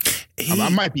fan. I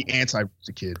might be anti Rich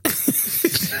the Kid.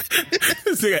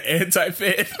 This nigga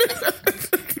anti-fan.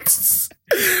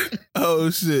 Oh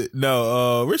shit.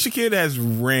 No, Rich the Kid has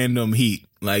random heat.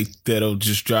 Like that'll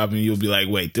just drop and you'll be like,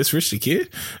 wait, this Rich the Kid?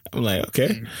 I'm like,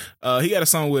 okay. He got a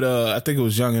song with I think it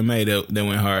was Young and May that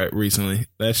went hard recently.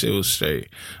 That shit was straight.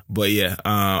 But yeah,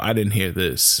 I didn't hear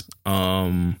this.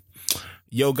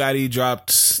 Yo Gotti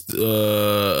dropped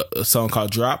a song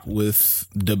called Drop with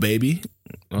DaBaby.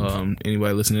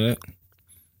 Anybody listen to that?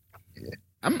 Yeah.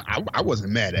 I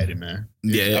wasn't mad at it, man.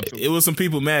 Yeah, it was some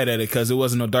people mad at it because it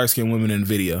wasn't no dark skinned women in the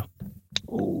video.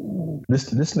 Ooh,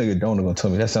 this nigga Donut gonna tell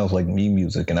me that sounds like me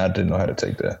music, and I didn't know how to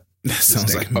take that. That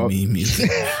sounds like me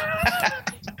music.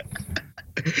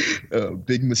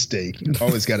 Big mistake.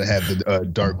 Always got to have the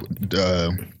dark.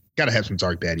 Got to have some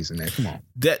dark baddies in there. Come on.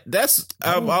 That's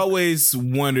I've always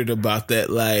wondered about that.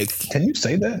 Like, can you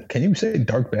say that? Can you say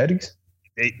dark baddies?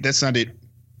 That sounded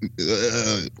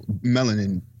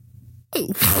melanin.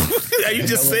 Are you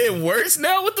just saying worse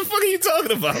now? What the fuck are you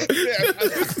talking about?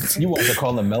 You want to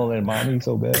call them melanin mommies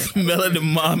so bad?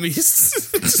 Melanin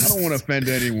mommies. I don't want to offend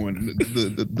anyone.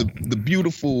 The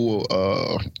beautiful.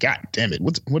 God damn it!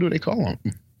 What do they call them?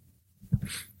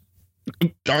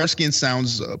 Dark skin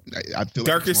sounds. I feel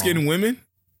darker like skinned women.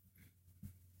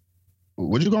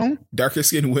 What'd you call them? Darker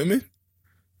skinned women.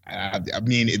 I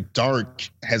mean, dark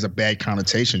has a bad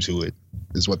connotation to it.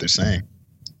 Is what they're saying.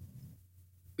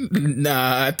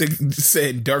 Nah, I think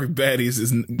saying dark baddies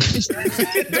is Dark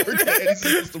baddies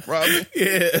is the problem.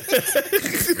 Yeah.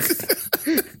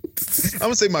 I'm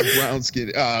gonna say my brown skin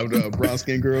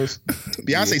girls.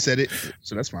 Beyonce said it,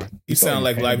 so that's fine. You sound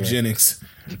like Life Jennings.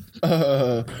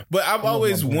 But I've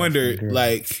always wondered,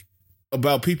 like,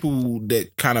 about people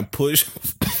that kind of push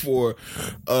for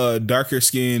darker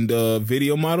skinned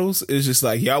video models. It's just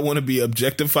like, y'all want to be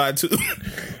objectified too.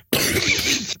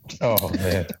 Oh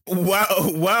man! While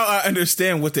I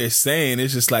understand what they're saying,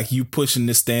 it's just like you pushing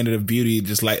the standard of beauty,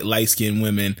 just like light skinned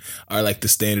women are like the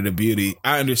standard of beauty.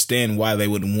 I understand why they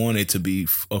would want it to be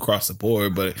across the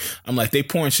board, but I'm like, they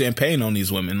pouring champagne on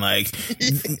these women. Like,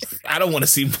 I don't want to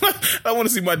see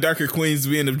my darker queens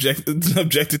being objected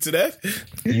to that.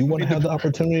 You want to have the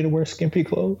opportunity to wear skimpy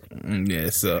clothes? Yeah,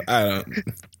 so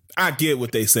I get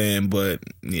what they saying, but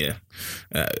yeah,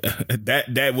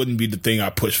 that wouldn't be the thing I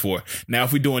push for. Now,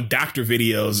 if we're doing doctor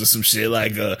videos or some shit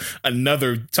like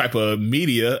another type of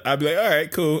media, I'd be like, all right,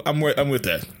 cool, I'm with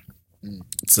that.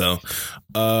 So,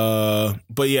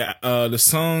 but yeah, the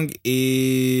song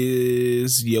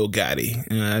is Yo Gotti.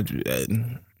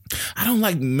 I don't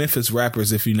like Memphis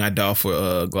rappers if you're not down for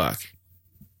Glock.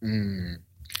 I'm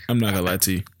not gonna lie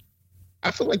to you. I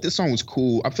feel like this song was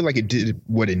cool. I feel like it did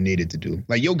what it needed to do.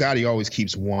 Like Yo Gotti always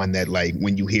keeps one that like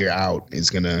when you hear out, it's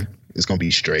gonna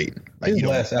be straight. Like his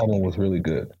last album was really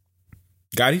good.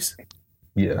 Gotti's?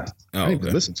 Yeah. Oh, I didn't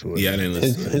even listen to it. Yeah, I didn't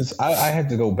listen. I had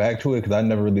to go back to it because I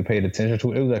never really paid attention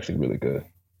to it. It was actually really good.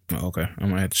 Oh, okay, I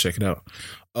might have to check it out.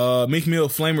 Meek Mill,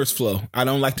 Flamers Flow. I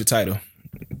don't like the title.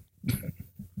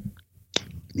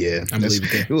 Yeah, I'm leaving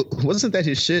it there. Wasn't that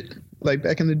his shit like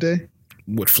back in the day?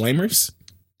 What, Flamers?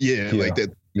 Yeah, like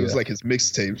that. It was like his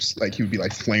mixtapes. Like he would be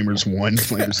like Flamers 1,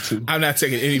 Flamers 2. I'm not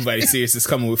taking anybody serious that's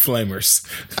coming with Flamers.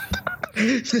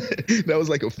 That was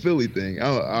like a Philly thing.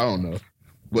 I don't know.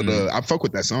 But I fuck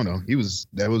with that song though.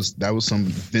 That was some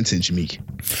vintage Meek.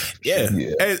 Yeah.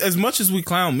 As much as we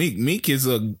clown Meek is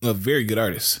a very good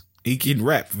artist. He can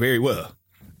rap very well.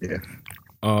 Yeah.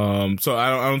 So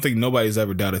I don't think nobody's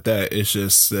ever doubted that. It's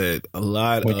just that a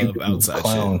lot of outside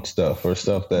clown shit. stuff or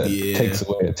stuff that takes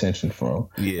away attention from.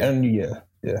 Yeah. And yeah.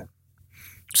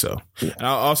 So and I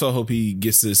also hope he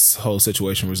gets this whole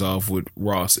situation resolved with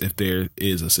Ross if there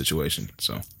is a situation.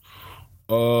 So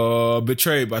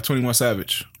Betrayed by 21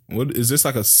 Savage. What is this,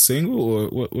 like a single or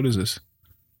what is this?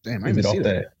 Damn, I didn't see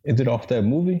that. Is it off that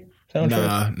movie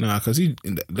soundtrack? Nah, because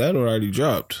that already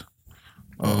dropped.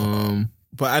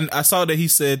 But I saw that he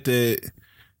said that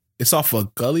it's off a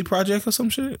Gully project or some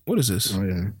shit. What is this? Oh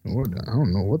yeah, I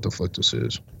don't know what the fuck this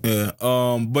is. Yeah.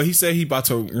 But he said he about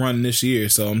to run this year,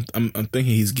 so I'm thinking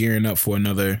he's gearing up for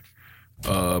another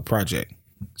project.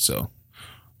 So,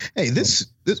 hey, this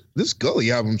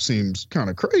Gully album seems kind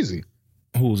of crazy.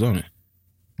 Who's on it?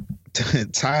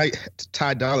 Ty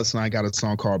Dolla $ign got a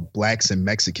song called "Blacks and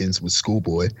Mexicans" with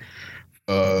Schoolboy.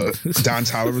 Don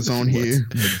Tyler was on here.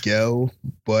 Miguel,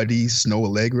 Buddy, Snow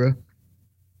Allegra.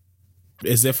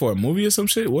 Is that for a movie or some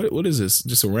shit? What is this?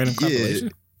 Just a random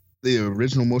compilation? The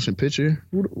original motion picture.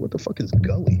 What the fuck is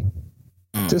Gully?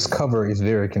 This cover is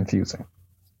very confusing.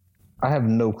 I have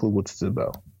no clue what it's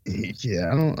about. Yeah,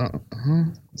 I don't.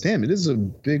 Damn, it is a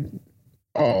big.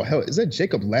 Oh hell, is that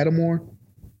Jacob Lattimore?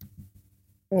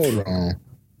 Hold on.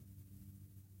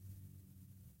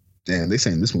 Damn, they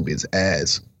saying this movie is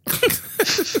ass.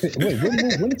 Wait,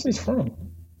 when is this from?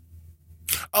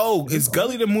 Oh, is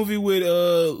Gully the movie with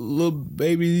Lil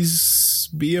Baby's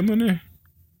BM in there?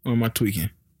 Or am I tweaking?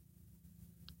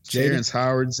 Terrence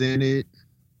Howard's in it.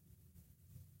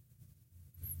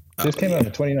 This came out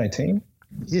in 2019?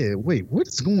 Yeah, wait,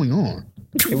 what's going on?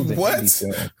 It was what?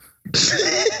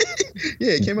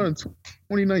 Yeah, it came out in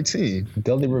 2019.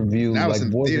 Gully reviewed Now like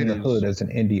Boys in the Hood as an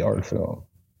indie art film.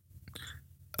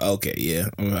 Okay, yeah.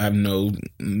 I have no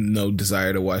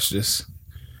desire to watch this.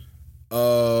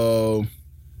 Ty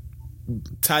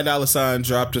Dolla $ign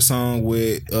dropped a song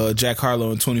with Jack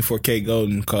Harlow and 24K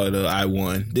Golden called I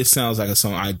Won. This sounds like a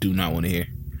song I do not want to hear.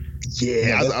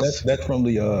 Yeah, that's from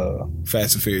the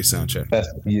Fast and Furious soundtrack.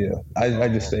 I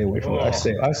just stay away from it.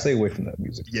 I stay away from that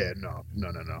music. Yeah, no.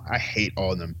 I hate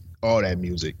all that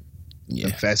music. Yeah,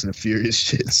 the Fast and the Furious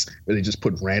shits where they just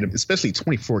put random, especially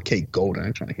 24K Golden.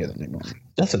 I'm trying to hear that name on it.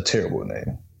 That's a terrible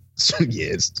name. So yeah,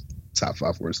 it's top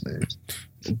 5 worst names.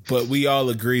 But we all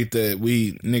agreed that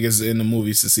we niggas in the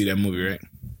movies to see that movie, right?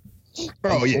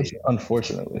 Oh yeah.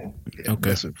 Unfortunately. Yeah,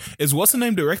 okay. Is what's the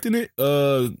name directing it?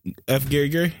 F. Gary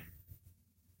Gary?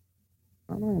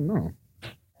 I don't know.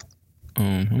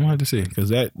 I'm gonna have to see because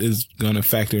that is gonna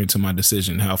factor into my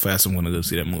decision how fast I'm gonna go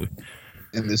see that movie.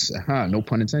 And this, no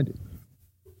pun intended.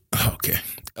 Okay.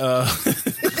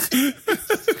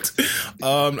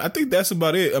 I think that's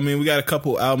about it. I mean, we got a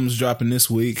couple albums dropping this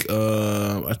week.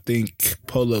 I think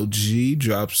Polo G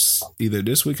drops either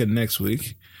this week or next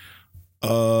week.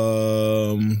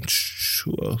 Who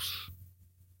else?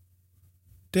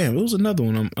 Damn, it was another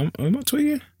one. Am I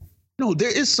tweaking? No,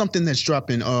 there is something that's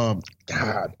dropping.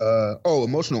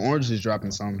 Emotional Orange is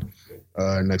dropping something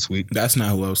next week. That's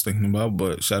not who I was thinking about,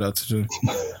 but shout out to them.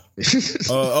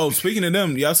 Speaking of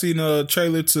them, y'all seen a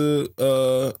trailer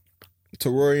to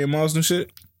Rory and Mars and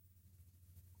shit?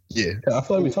 Yeah, I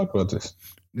feel like we talked about this.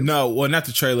 No, well, not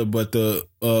the trailer, but the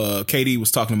KD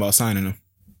was talking about signing them.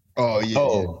 Oh yeah.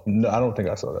 Oh no, I don't think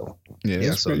I saw that one. Yeah,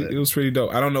 it was pretty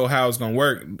dope. I don't know how it's gonna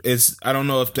work. I don't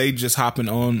know if they just hopping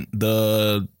on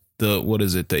the what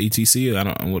is it, the ETC? I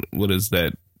don't know what is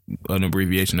that an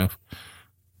abbreviation of?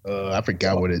 I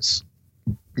forgot what it's,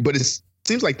 but it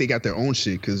seems like they got their own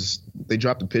shit because they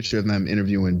dropped a picture of them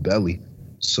interviewing Belly.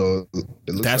 So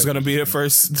that's gonna be the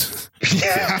first.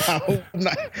 Yeah, I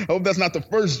hope that's not the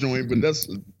first joint, but that's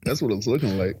what it's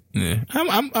looking like. Yeah,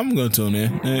 I'm gonna tune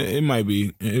in. It might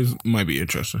be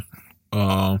interesting.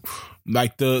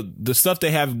 Like the stuff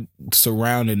they have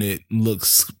surrounding it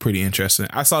looks pretty interesting.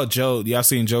 I saw Joe. Y'all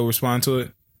seen Joe respond to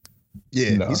it?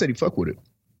 Yeah, no. He said he fuck with it.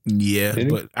 Yeah,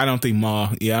 but I don't think Maul.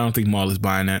 Yeah, I don't think Maul is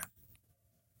buying that.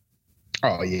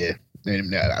 Oh yeah.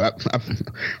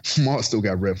 Maul still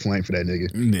got red flame for that nigga.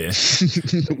 Yeah.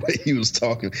 The way he was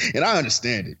talking. And I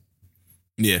understand it.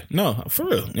 Yeah. No, for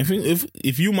real.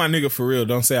 If you my nigga for real,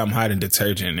 don't say I'm hiding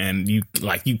detergent and you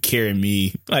carry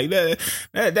me like that.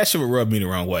 That shit would rub me the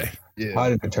wrong way. Yeah.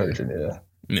 Hiding detergent,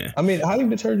 yeah. I mean, hiding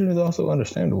detergent is also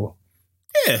understandable.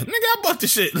 Yeah, nigga, I bought the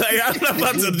shit. Like, I'm not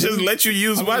about to just let you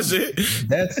use my shit.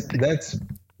 That's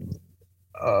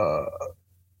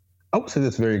I would say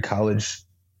that's very college-esque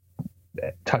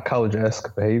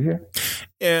behavior.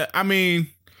 Yeah, I mean,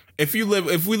 if we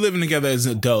living together as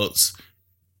adults,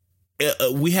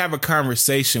 we have a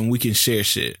conversation, we can share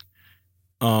shit.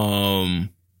 I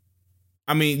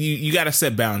mean, you got to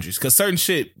set boundaries because certain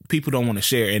shit people don't want to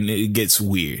share and it gets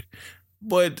weird.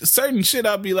 But certain shit,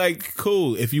 I'll be like,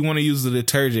 cool. If you want to use the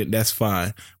detergent, that's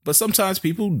fine. But sometimes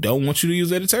people don't want you to use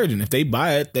their detergent. If they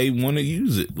buy it, they want to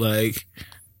use it. Like,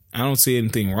 I don't see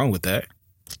anything wrong with that.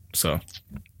 So,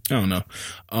 I don't know.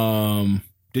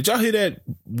 Did y'all hear that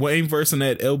Wayne verse on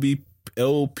that LPB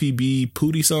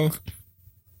Pootie song?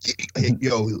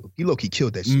 Yo, he low-key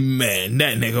killed that shit. Man,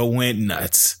 that nigga went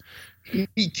nuts.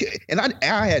 And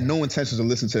I had no intentions to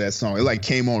listen to that song. It like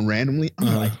came on randomly.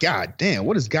 I'm like, God damn,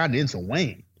 what has gotten into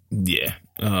Wayne? Yeah.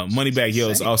 Moneybagg Yo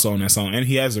is also on that song, and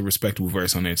he has a respectable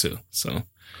verse on there too. So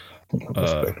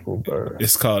respectable verse.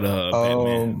 It's called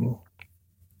Batman.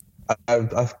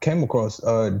 I came across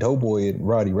Doughboy and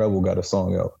Roddy Rebel got a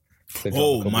song out.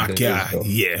 Oh my God.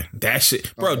 Yeah. That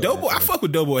shit. Bro, Doughboy, I fuck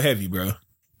with Doughboy heavy, bro.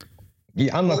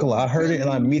 Yeah, I'm not gonna lie. I heard it and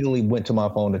I immediately went to my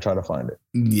phone to try to find it.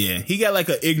 Yeah, he got like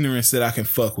an ignorance that I can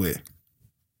fuck with.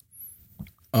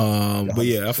 But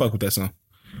yeah, I fuck with that song.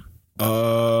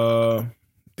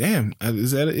 Damn,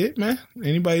 is that it, man?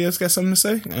 Anybody else got something to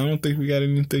say? I don't think we got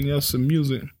anything else in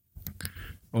music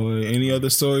or any other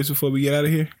stories before we get out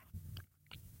of here.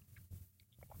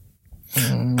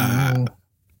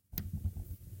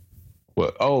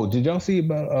 What? Oh, did y'all see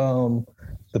about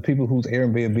the people whose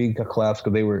Airbnb got collapsed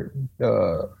because they were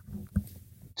to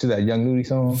that Young Nudie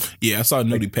song? Yeah, I saw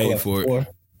Nudie paid for it.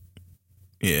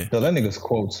 Yeah. So that nigga's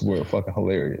quotes were fucking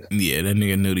hilarious. Yeah, that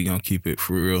nigga Nudie gonna keep it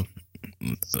for real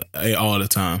all the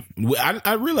time.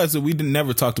 I realized that we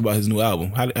never talked about his new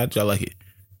album. How'd y'all like it?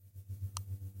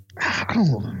 I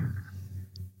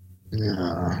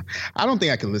don't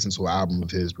think I can listen to an album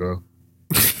of his, bro.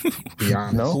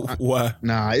 No, why?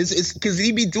 Nah, it's because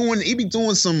he be doing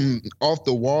some off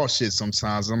the wall shit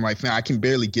sometimes. I'm like, man, I can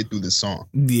barely get through the song.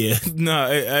 Yeah, no,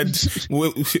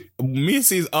 me and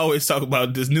C's always talk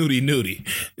about this nudie.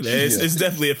 It's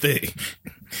definitely a thing.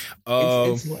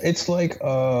 It's like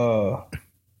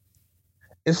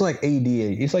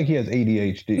ADHD. It's like he has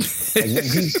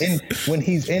ADHD. Like when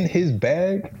he's in his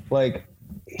bag, like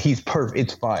he's perfect.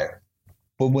 It's fire.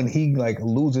 But when he like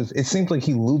loses, it seems like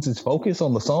he loses focus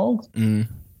on the songs, and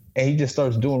he just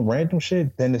starts doing random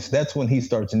shit. Then that's when he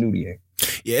starts nudieing.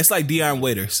 Yeah, it's like Dion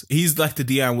Waiters. He's like the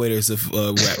Dion Waiters of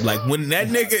rap. Like when that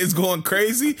nigga is going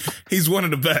crazy, he's one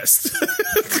of the best.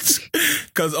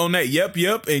 Cause on that yep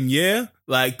and yeah,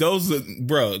 like those,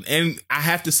 bro. And I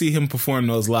have to see him perform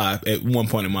those live at one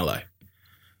point in my life.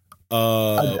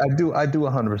 I do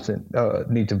 100%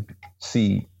 need to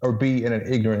see or be in an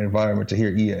ignorant environment to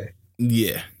hear EA.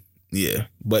 Yeah,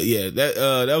 but yeah,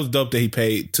 that was dope that he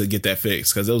paid to get that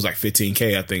fixed because it was like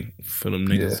 $15,000 I think for them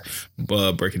niggas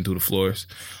breaking through the floors.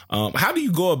 How do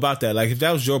you go about that? Like, if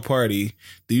that was your party,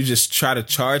 do you just try to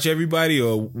charge everybody,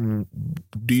 or do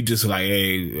you just like,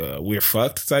 hey, we're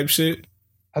fucked type shit?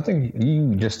 I think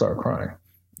you just start crying.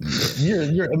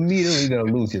 You're immediately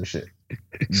gonna lose your shit.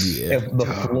 Yeah. If the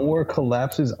floor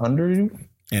collapses under you,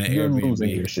 and you're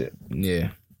losing your shit.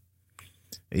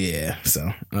 Yeah,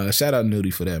 so shout out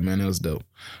Nudie for that, man. That was dope.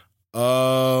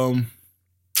 I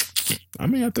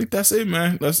mean, I think that's it,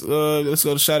 man. Let's go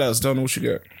to shout outs. Don't know what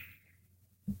you got.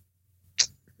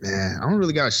 Man, I don't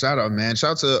really got a shout out, man.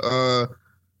 Shout out to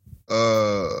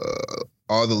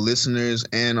all the listeners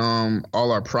and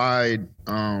all our Pride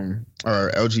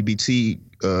our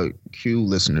LGBTQ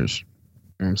listeners. You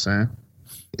know what I'm saying?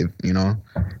 If you know,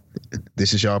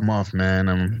 this is y'all month, man.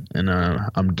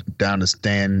 I'm down to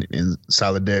stand in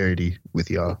solidarity with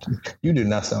y'all. You did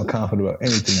not sound confident about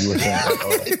anything you were saying.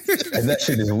 And that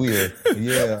shit is weird.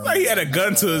 Yeah, like he had a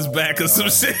gun to his back or some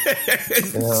shit.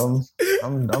 Yeah,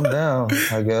 I'm down,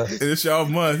 I guess. It's y'all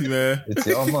month, man. It's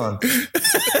y'all month.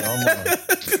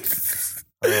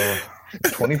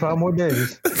 25 more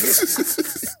days.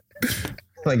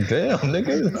 Like, damn,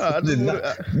 nigga.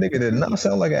 Nigga did not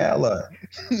sound like an ally.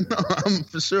 No, I'm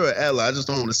for sure an ally. I just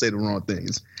don't want to say the wrong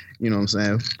things. You know what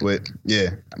I'm saying? But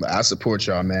yeah, I support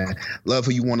y'all, man. Love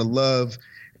who you want to love.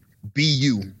 Be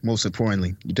you, most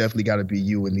importantly. You definitely got to be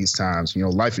you in these times. You know,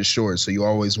 life is short, so you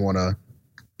always want to,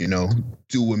 you know,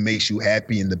 do what makes you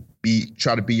happy and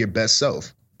try to be your best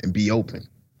self and be open.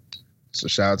 So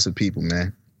shout out to people,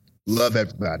 man. Love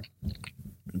everybody.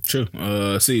 True.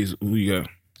 See, who you got?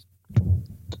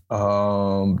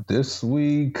 This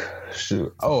week,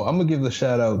 shoot. Oh, I'm gonna give the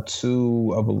shout out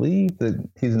to, I believe that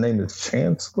his name is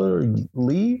Chancellor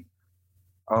Lee.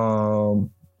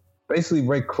 Basically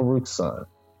Ray Karut's son.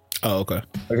 Oh, okay.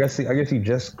 I guess he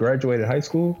just graduated high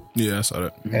school. Yeah, I saw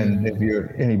that. And if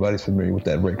anybody's familiar with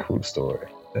that Ray Karut story,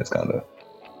 that's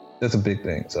a big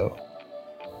thing. So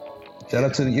shout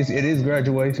out to it is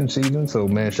graduation season. So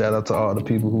man, shout out to all the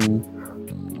people who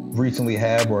recently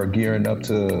have or are gearing up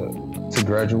to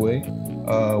graduate,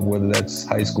 whether that's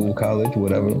high school, college,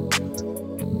 whatever.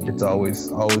 It's always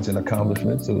an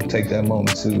accomplishment. So take that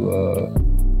moment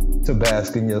to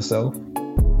bask in yourself.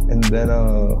 And then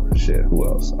who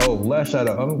else? Oh, last shout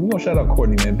out. We're gonna shout out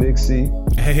Courtney, man. Big C.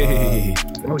 Hey.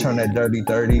 Turn that dirty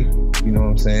 30. You know what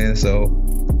I'm saying? So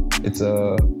it's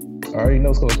I already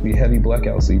know it's supposed to be heavy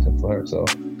blackout season for her. So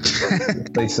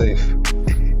stay safe.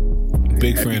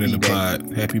 Big friend in the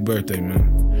pod. Happy birthday,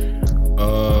 man.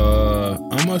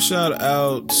 I'm gonna shout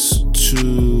out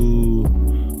to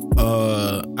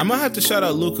I'm gonna have to shout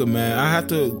out Luca, man. I have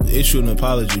to issue an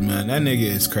apology, man. That nigga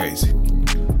is crazy.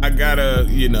 I gotta,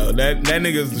 that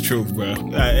nigga is the truth, bro.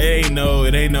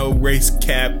 It ain't no race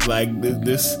cap. Like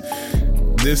this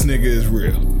nigga is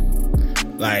real.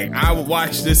 Like, I would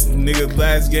watch this nigga's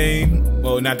last game.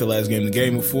 Well, not the last game, the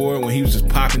game before, when he was just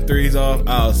popping threes off.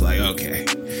 I was like, okay.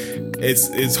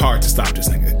 It's hard to stop this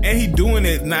nigga. And he doing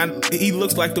it he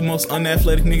looks like the most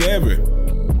unathletic nigga ever.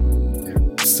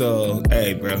 So,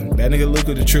 hey, bro, that nigga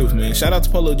Luka the truth, man. Shout out to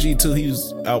Polo G too. He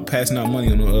was out passing out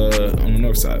money on the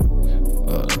north side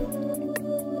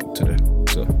today.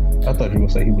 So I thought you were gonna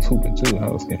say he was hooping too. I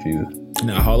was confused.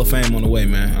 Nah, Hall of Fame on the way,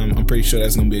 man. I'm pretty sure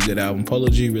that's gonna be a good album. Polo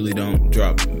G really don't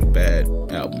drop bad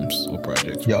albums or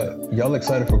projects. Y'all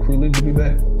excited for Crew League to be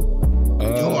back?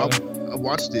 I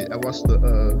watched it. I watched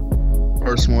the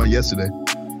first one yesterday.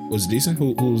 Was it decent?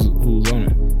 Who's on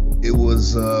it? It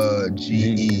was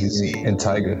G-Eazy and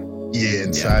Tiger. Yeah,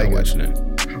 and Tiger. I'm watching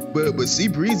that. But C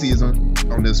Breezy is on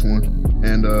this one,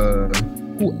 and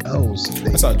who else?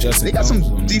 I saw Justin. They got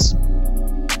some decent.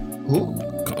 Who?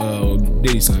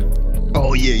 Diddy's son.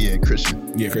 Oh yeah,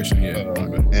 Christian. Yeah, Christian. Yeah.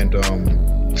 And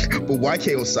but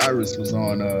YK Osiris was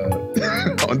on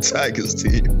on Tiger's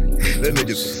team. That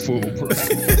nigga's a fool, bro.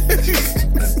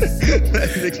 That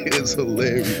nigga is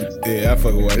hilarious. Yeah, I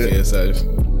fuck with YK Osiris.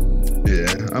 Yeah,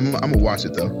 I'm gonna watch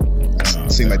it though.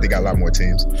 Seems like they got a lot more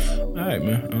teams. All right,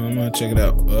 man. I'm gonna check it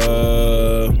out.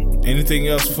 Anything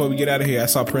else before we get out of here? I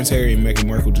saw Prince Harry and Meghan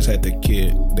Markle just had the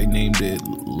kid. They named it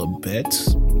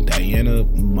Labette Diana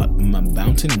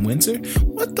Mountain Windsor.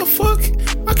 What the fuck?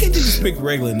 Why can't you just pick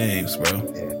regular names, bro?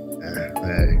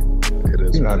 Hey, it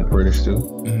is. You're not British too.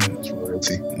 Mm-hmm. It's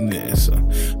royalty. Yeah. So,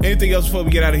 anything else before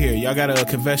we get out of here? Y'all gotta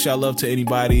confess y'all love to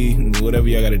anybody. Whatever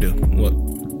y'all gotta do. What?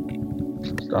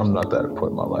 I'm not that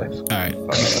point in my life. All right.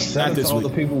 Shout out to all the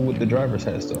people with the driver's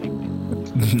hats though.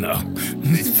 No.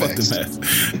 Fuck the math.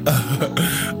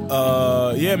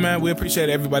 Yeah, man, we appreciate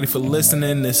everybody for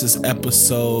listening. This is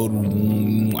episode,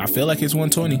 I feel like it's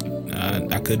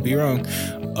 120. I could be wrong.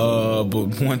 But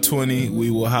 120, we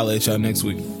will holler at y'all next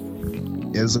week.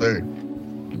 Yes, sir.